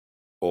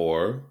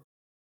 Or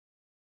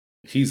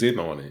he's in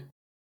on it.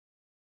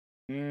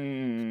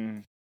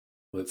 Mm.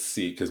 Let's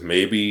see, because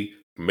maybe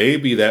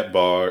that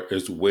bar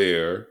is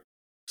where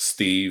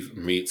Steve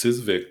meets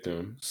his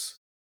victims.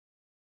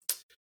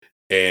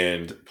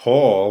 And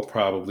Paul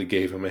probably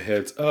gave him a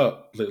heads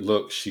up that,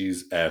 look,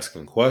 she's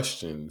asking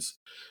questions.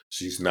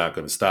 She's not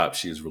going to stop.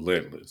 She's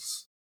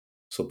relentless.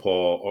 So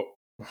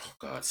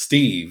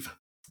Steve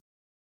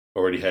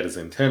already had his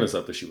antennas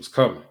up that she was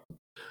coming.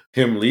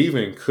 Him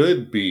leaving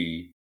could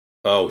be,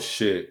 oh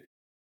shit,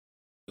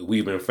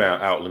 we've been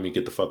found out. Let me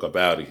get the fuck up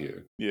out of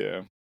here.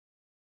 Yeah.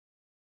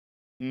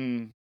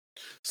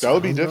 So that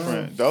would be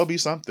different. That would be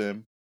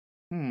something.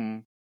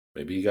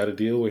 Maybe you got to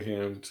deal with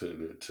him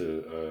to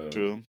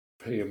True.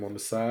 pay him on the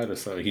side or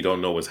something. He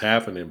don't know what's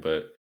happening,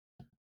 but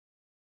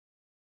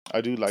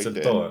I do like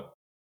that. Thought.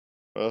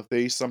 If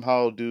they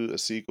somehow do a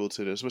sequel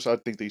to this, which I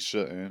think they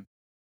shouldn't,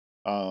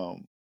 that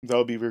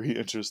would be very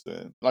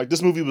interesting. Like,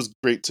 this movie was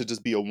great to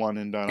just be a one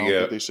and done. I don't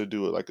think they should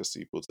do it like a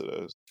sequel to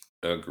this.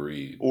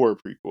 Agreed. Or a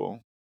prequel.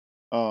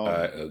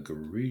 I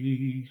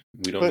agree.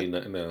 We don't need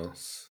nothing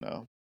else.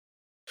 No.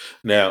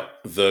 Now,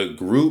 the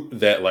group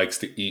that likes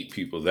to eat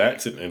people,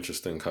 that's an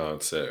interesting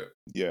concept.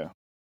 Yeah.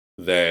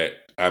 That,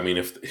 I mean,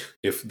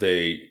 if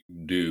they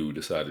do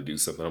decide to do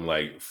something, I'm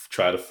like,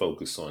 try to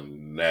focus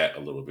on that a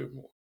little bit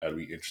more. I'd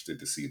be interested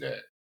to see that.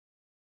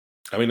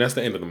 I mean, that's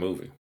the end of the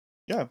movie.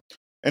 Yeah.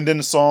 And then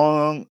the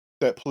song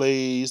that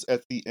plays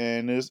at the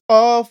end is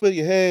Off With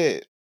Your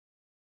Head.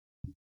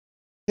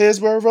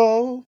 Heads Will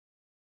Roll.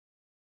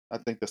 I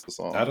think that's the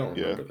song. I don't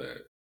remember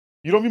that.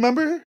 You don't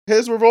remember?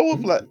 Heads Will Roll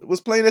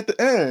was playing at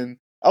the end.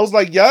 I was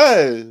like,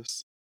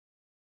 yes.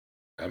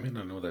 I mean,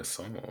 I know that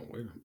song. Wait a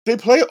minute. They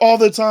play it all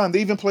the time. They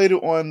even played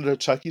it on the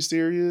Chucky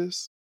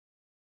series.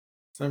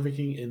 It's not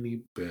ringing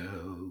any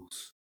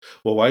bells.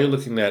 Well, while you're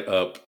looking that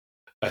up,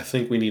 I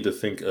think we need to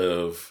think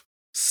of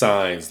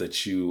signs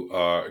that you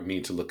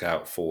need to look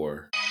out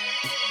for.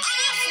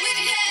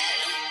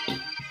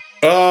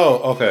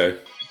 Oh, okay.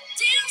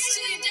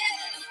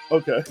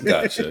 Okay.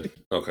 Gotcha.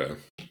 Okay.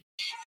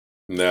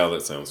 Now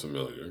that sounds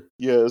familiar.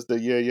 Yes, the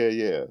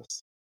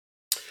yes.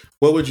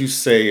 What would you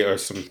say are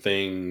some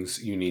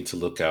things you need to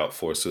look out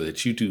for so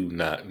that you do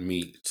not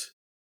meet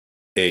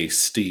a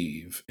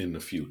Steve in the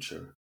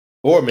future?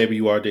 Or maybe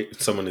you are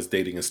someone is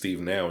dating a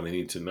Steve now and they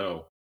need to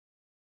know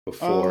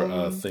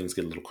before things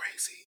get a little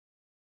crazy.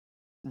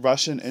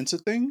 Rushing into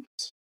things.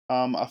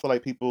 I feel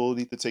like people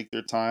need to take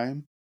their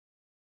time.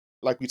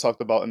 Like we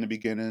talked about in the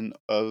beginning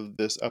of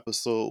this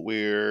episode,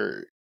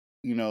 where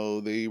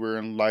they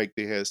were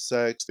they had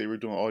sex, they were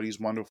doing all these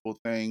wonderful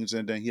things,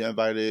 and then he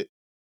invited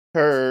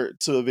her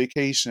to a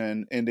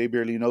vacation and they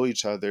barely know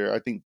each other. I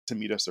think to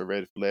me that's a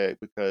red flag,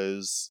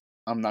 because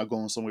I'm not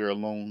going somewhere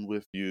alone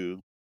with you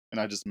and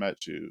I just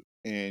met you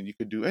and you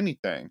could do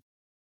anything.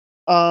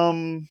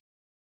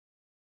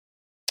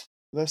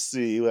 Let's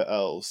see what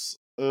else.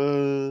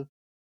 I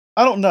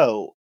don't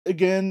know.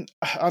 Again,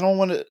 I don't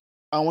want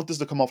this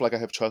to come off like I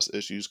have trust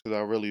issues, because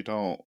I really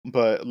don't.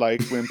 But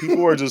like when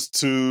people are just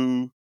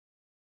too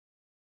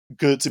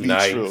good to be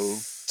true,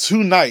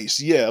 too nice.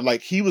 Yeah,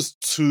 like he was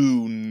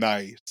too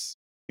nice.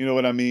 You know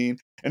what I mean?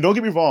 And don't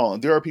get me wrong,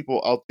 there are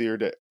people out there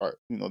that are,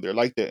 they're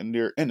like that and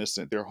they're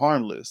innocent, they're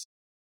harmless.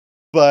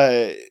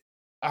 But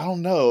I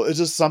don't know. It's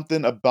just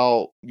something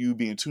about you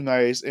being too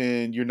nice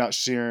and you're not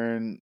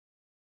sharing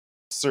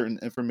certain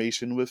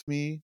information with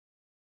me.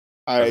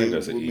 I think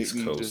that's an East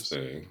Coast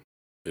thing.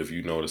 If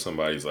you notice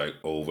somebody's like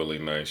overly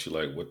nice, you're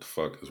like, what the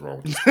fuck is wrong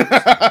with this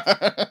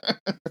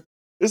person?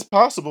 It's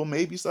possible,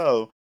 maybe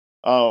so.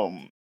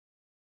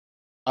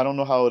 I don't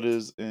know how it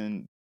is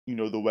in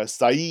the West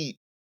Side.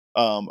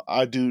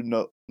 I do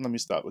know. Let me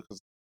stop, because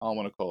I don't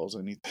want to cause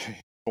anything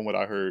from what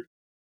I heard.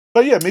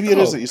 But yeah, maybe it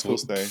is an East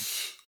Coast thing.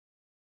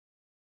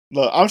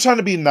 Look, I'm trying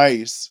to be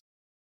nice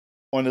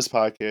on this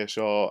podcast,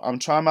 y'all. I'm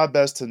trying my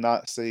best to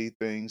not say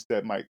things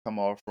that might come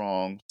off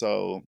wrong,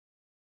 so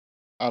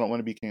I don't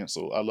want to be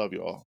canceled. I love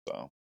y'all.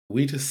 So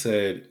we just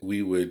said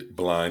we would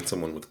blind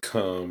someone with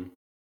cum,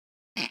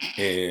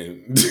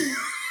 and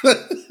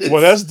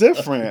well, that's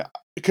different,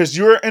 because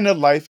you're in a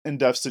life and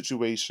death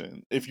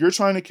situation. If you're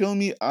trying to kill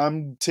me,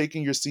 I'm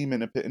taking your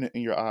semen and putting it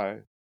in your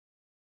eye.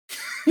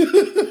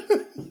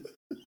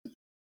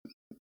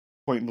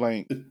 Point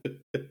blank.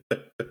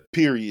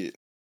 Period.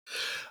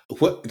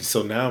 What?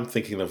 So now I'm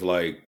thinking of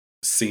like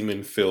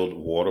semen-filled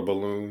water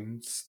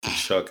balloons to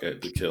chuck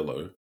at the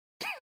killer.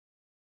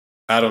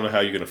 I don't know how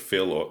you're gonna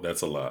fill.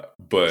 That's a lot,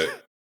 but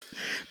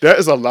that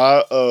is a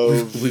lot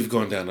of. We've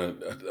gone down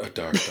a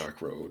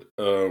dark road.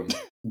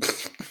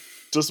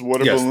 Just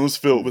water balloons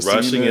filled with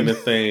rushing semen. into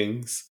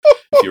things.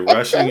 If you're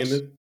rushing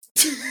into,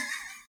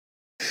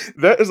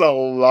 that is a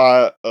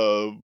lot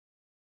of.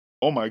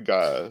 Oh my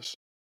gosh.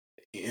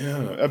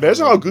 Yeah.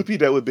 Imagine how goopy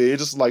that would be.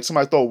 It's just like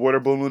somebody throw a water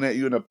balloon at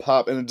you and a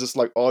pop, and it's just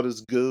like all this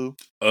goo.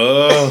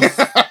 Oh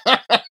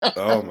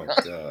my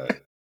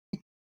god.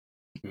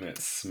 And that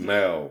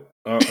smell.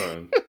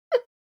 Well,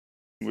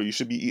 you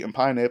should be eating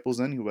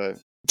pineapples anyway.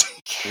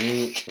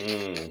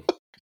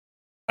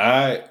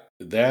 That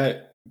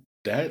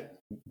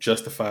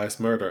justifies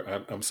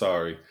murder. I'm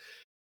sorry.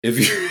 If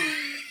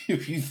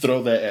you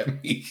throw that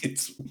at me,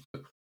 it's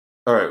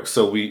all right.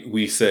 So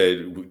we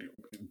said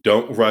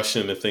don't rush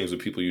into things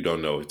with people you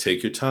don't know.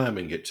 Take your time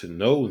and get to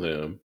know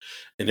them.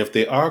 And if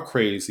they are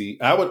crazy,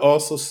 I would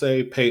also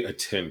say pay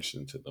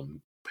attention to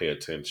them. Pay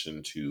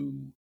attention to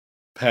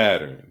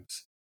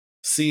patterns.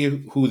 See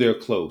who they're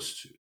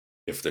close to.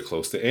 If they're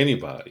close to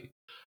anybody.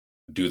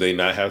 Do they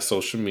not have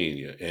social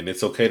media? And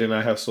it's okay to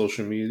not have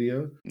social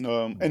media.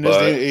 In this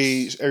day and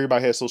age,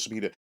 everybody has social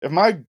media. If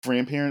my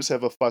grandparents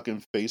have a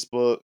fucking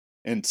Facebook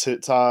and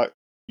TikTok,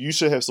 you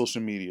should have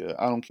social media.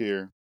 I don't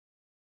care.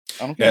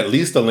 At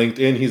least the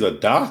LinkedIn, he's a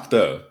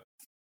doctor.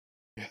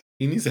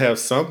 He needs to have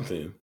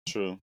something.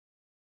 True.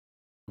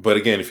 But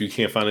again, if you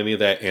can't find any of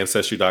that,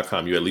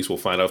 Ancestry.com, you at least will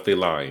find out if they're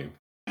lying.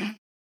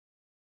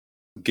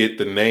 Get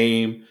the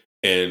name,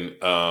 and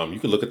you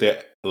can look at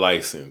their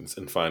license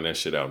and find that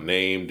shit out.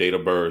 Name, date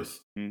of birth,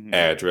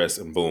 address,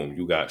 and boom,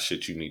 you got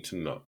shit you need to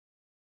know.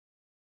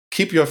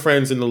 Keep your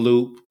friends in the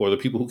loop, or the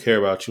people who care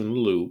about you in the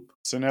loop.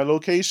 Send that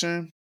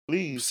location,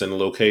 please. Send a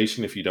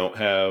location. If you don't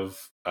have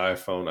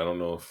iPhone, I don't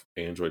know if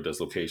Android does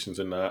locations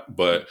or not,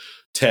 but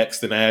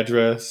text an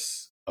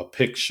address, a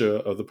picture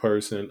of the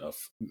person, a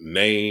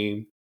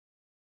name,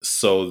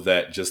 so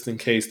that just in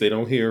case they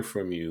don't hear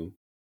from you,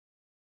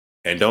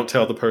 and don't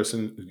tell the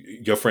person,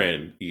 your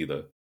friend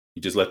either.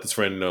 You just let this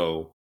friend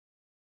know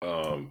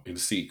in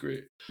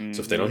secret.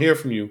 So if they don't hear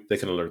from you, they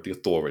can alert the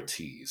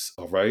authorities.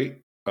 All right?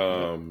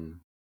 I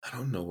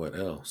don't know what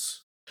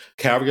else.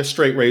 Carry a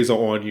straight razor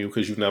on you,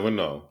 because you never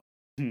know.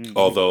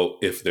 Although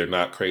if they're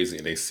not crazy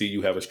and they see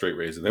you have a straight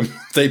razor, then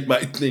they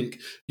might think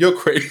you're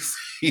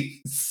crazy.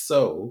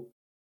 So,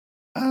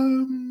 but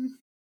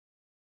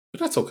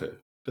that's okay.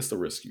 That's the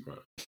risk you run.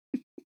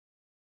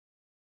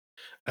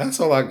 That's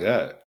all I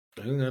got.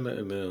 I ain't got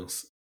nothing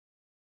else.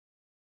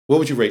 What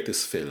would you rate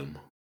this film?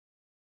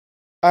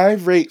 I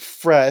rate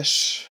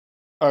Fresh.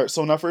 All right,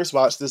 so when I first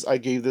watched this, I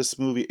gave this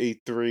movie a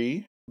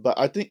 3, but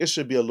I think it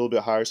should be a little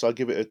bit higher, so I'll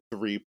give it a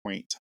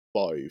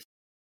 3.5.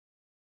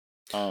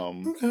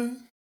 Okay.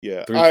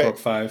 Yeah.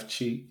 3.5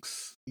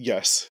 cheeks.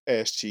 Yes,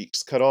 ass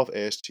cheeks. Cut off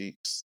ass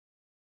cheeks.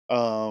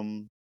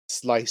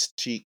 Sliced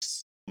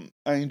cheeks.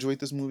 I enjoyed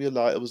this movie a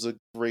lot. It was a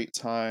great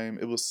time.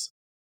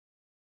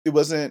 It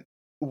wasn't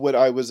what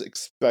I was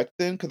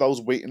expecting because I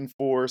was waiting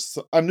for.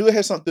 I knew it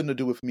had something to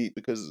do with meat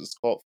because it's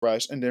called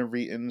Fresh, and then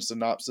reading the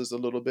synopsis a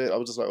little bit, I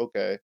was just like,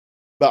 okay,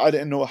 but I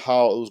didn't know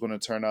how it was going to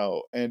turn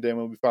out. And then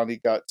when we finally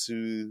got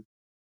to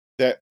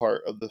that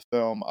part of the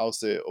film, I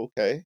said,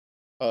 okay,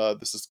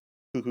 this is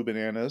cuckoo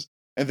bananas.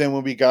 And then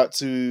when we got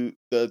to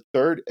the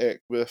third act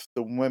with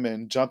the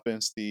women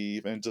jumping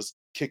Steve and just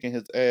kicking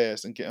his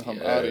ass and getting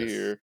him out of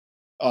here,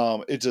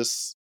 it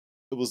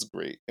was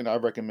great, and I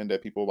recommend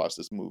that people watch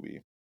this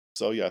movie.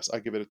 So yes, I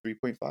give it a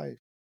 3.5.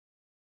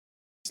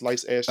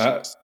 Slice ass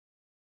cheeks.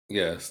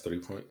 Yes, 3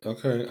 point.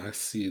 Okay, I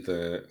see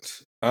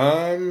that.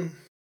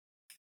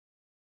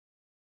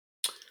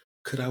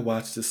 Could I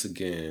watch this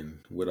again?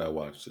 Would I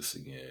watch this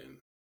again?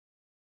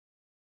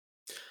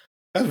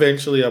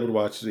 Eventually, I would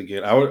watch it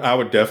again. I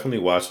would definitely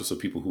watch this with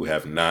people who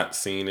have not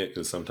seen it,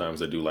 because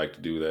sometimes I do like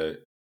to do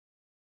that.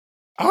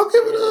 I'll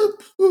give it a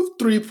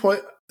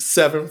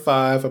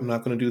 3.75. I'm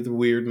not going to do the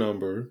weird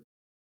number.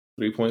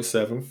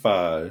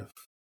 3.75.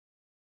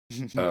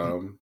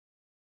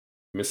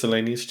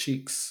 Miscellaneous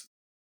cheeks.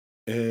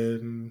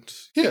 And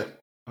yeah,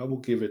 I will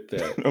give it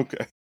that.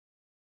 Okay.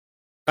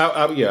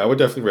 I would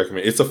definitely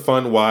recommend it. It's a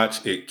fun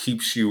watch. It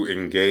keeps you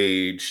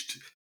engaged.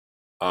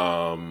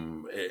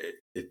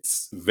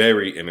 It's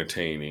very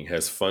entertaining.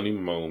 Has funny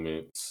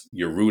moments.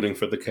 You're rooting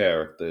for the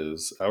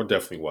characters. I would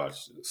definitely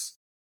watch this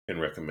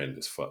and recommend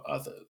this for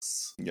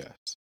others. Yes.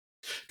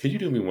 Can you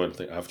do me one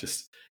thing?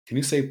 Can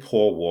you say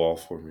Paul Wall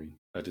for me?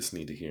 I just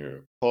need to hear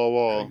it. Paul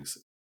Wall.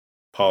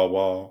 Paul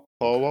Wall.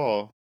 Paul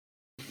Wall.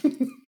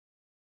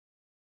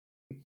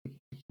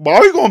 Why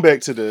are we going back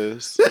to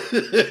this?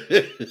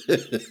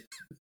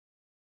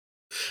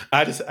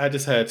 I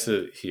just had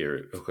to hear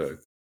it. Okay.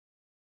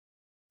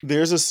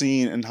 There's a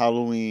scene in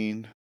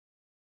Halloween,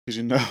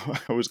 because I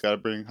always got to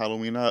bring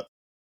Halloween up.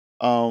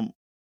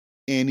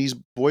 Annie's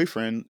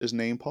boyfriend is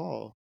named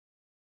Paul,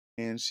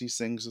 and she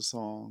sings a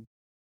song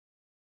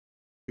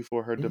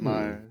before her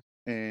demise,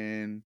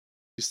 and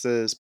she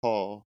says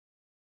Paul,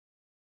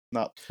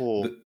 not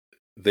Paul.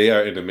 They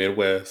are in the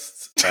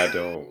Midwest. I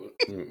don't.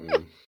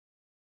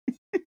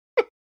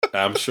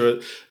 I'm sure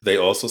they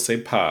also say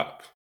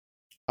pop.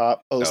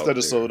 Pop, instead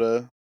of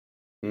soda.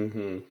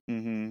 Mm-hmm.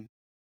 Mm-hmm.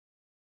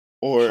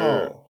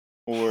 Or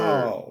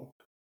Paul.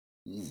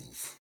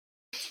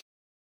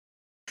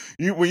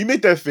 When you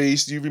make that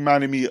face, you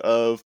reminded me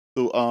of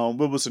the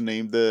what was her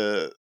name?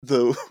 The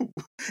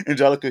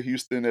Angelica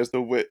Houston as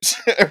the witch.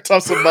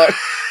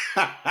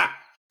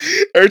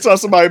 Every time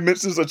somebody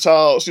mentions a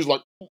child, she's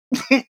like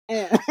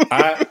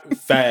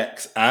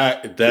Facts.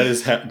 That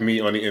has happened to me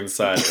on the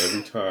inside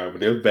every time. When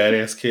they're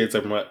badass kids,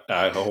 I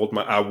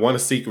want to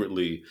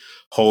secretly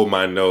hold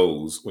my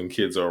nose when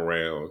kids are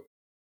around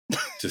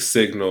to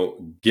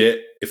signal,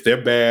 if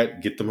they're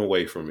bad, get them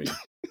away from me,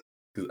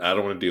 because I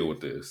don't want to deal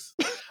with this.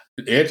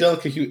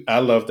 Angelica Houston, I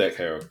love that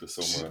character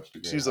so much.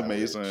 She's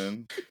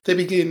amazing. They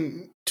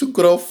begin to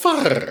grow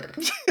fur.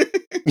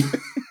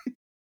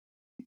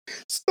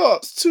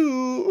 Starts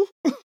to.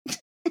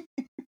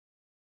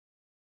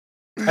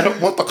 I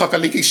don't want the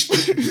cockaliki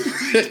suit.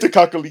 The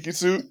cockaliki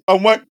suit. I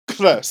want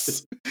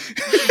class.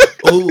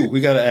 Oh,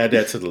 we got to add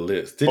that to the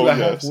list. Did I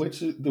have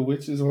the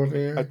witches on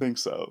there? I think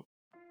so.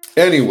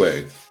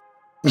 Anyway,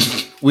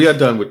 we are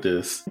done with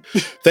this.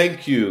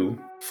 Thank you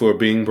for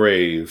being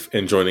brave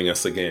and joining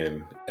us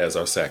again as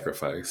our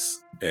sacrifice.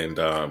 And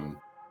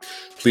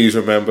please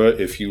remember,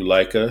 if you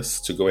like us,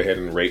 to go ahead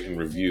and rate and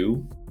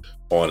review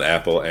on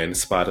Apple and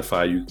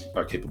Spotify. You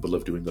are capable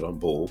of doing it on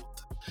both.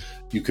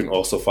 You can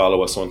also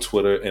follow us on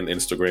Twitter and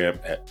Instagram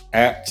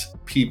at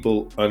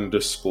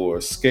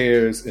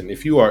people_scares. And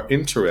if you are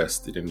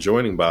interested in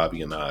joining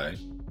Bobby and I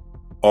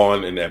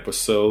on an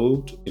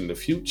episode in the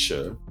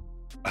future,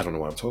 I don't know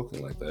why I'm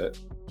talking like that,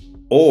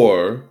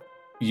 or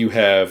you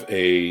have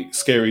a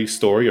scary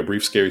story, a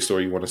brief scary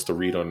story you want us to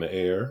read on the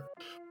air,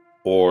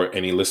 or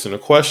any listener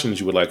questions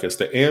you would like us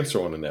to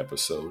answer on an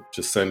episode,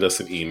 just send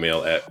us an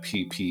email at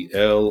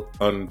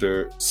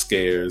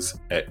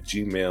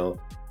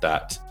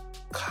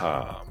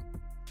ppl_scares@gmail.com.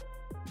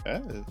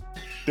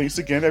 Thanks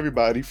again,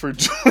 everybody, for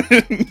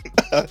joining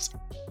us.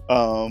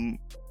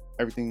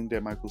 Everything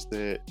that Michael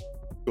said,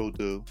 go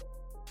do.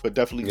 But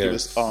definitely give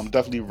us,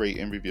 definitely rate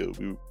and review.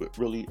 We would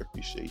really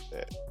appreciate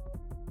that.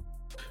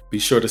 Be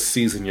sure to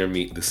season your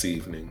meat this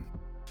evening.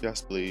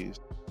 Yes, please.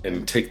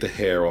 And take the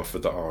hair off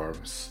of the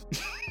arms.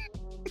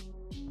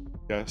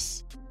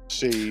 Yes.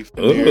 Shave.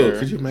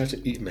 Could you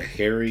imagine eating a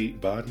hairy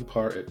body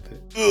part at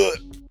the...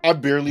 I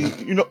barely,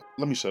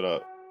 let me shut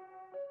up.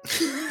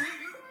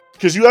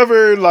 Because you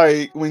ever,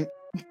 when...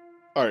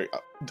 Alright,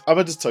 I'm going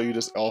to just tell you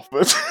this off.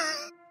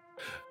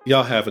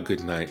 Y'all have a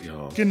good night,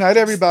 y'all. Good night,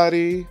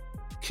 everybody.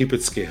 Keep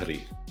it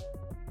scary.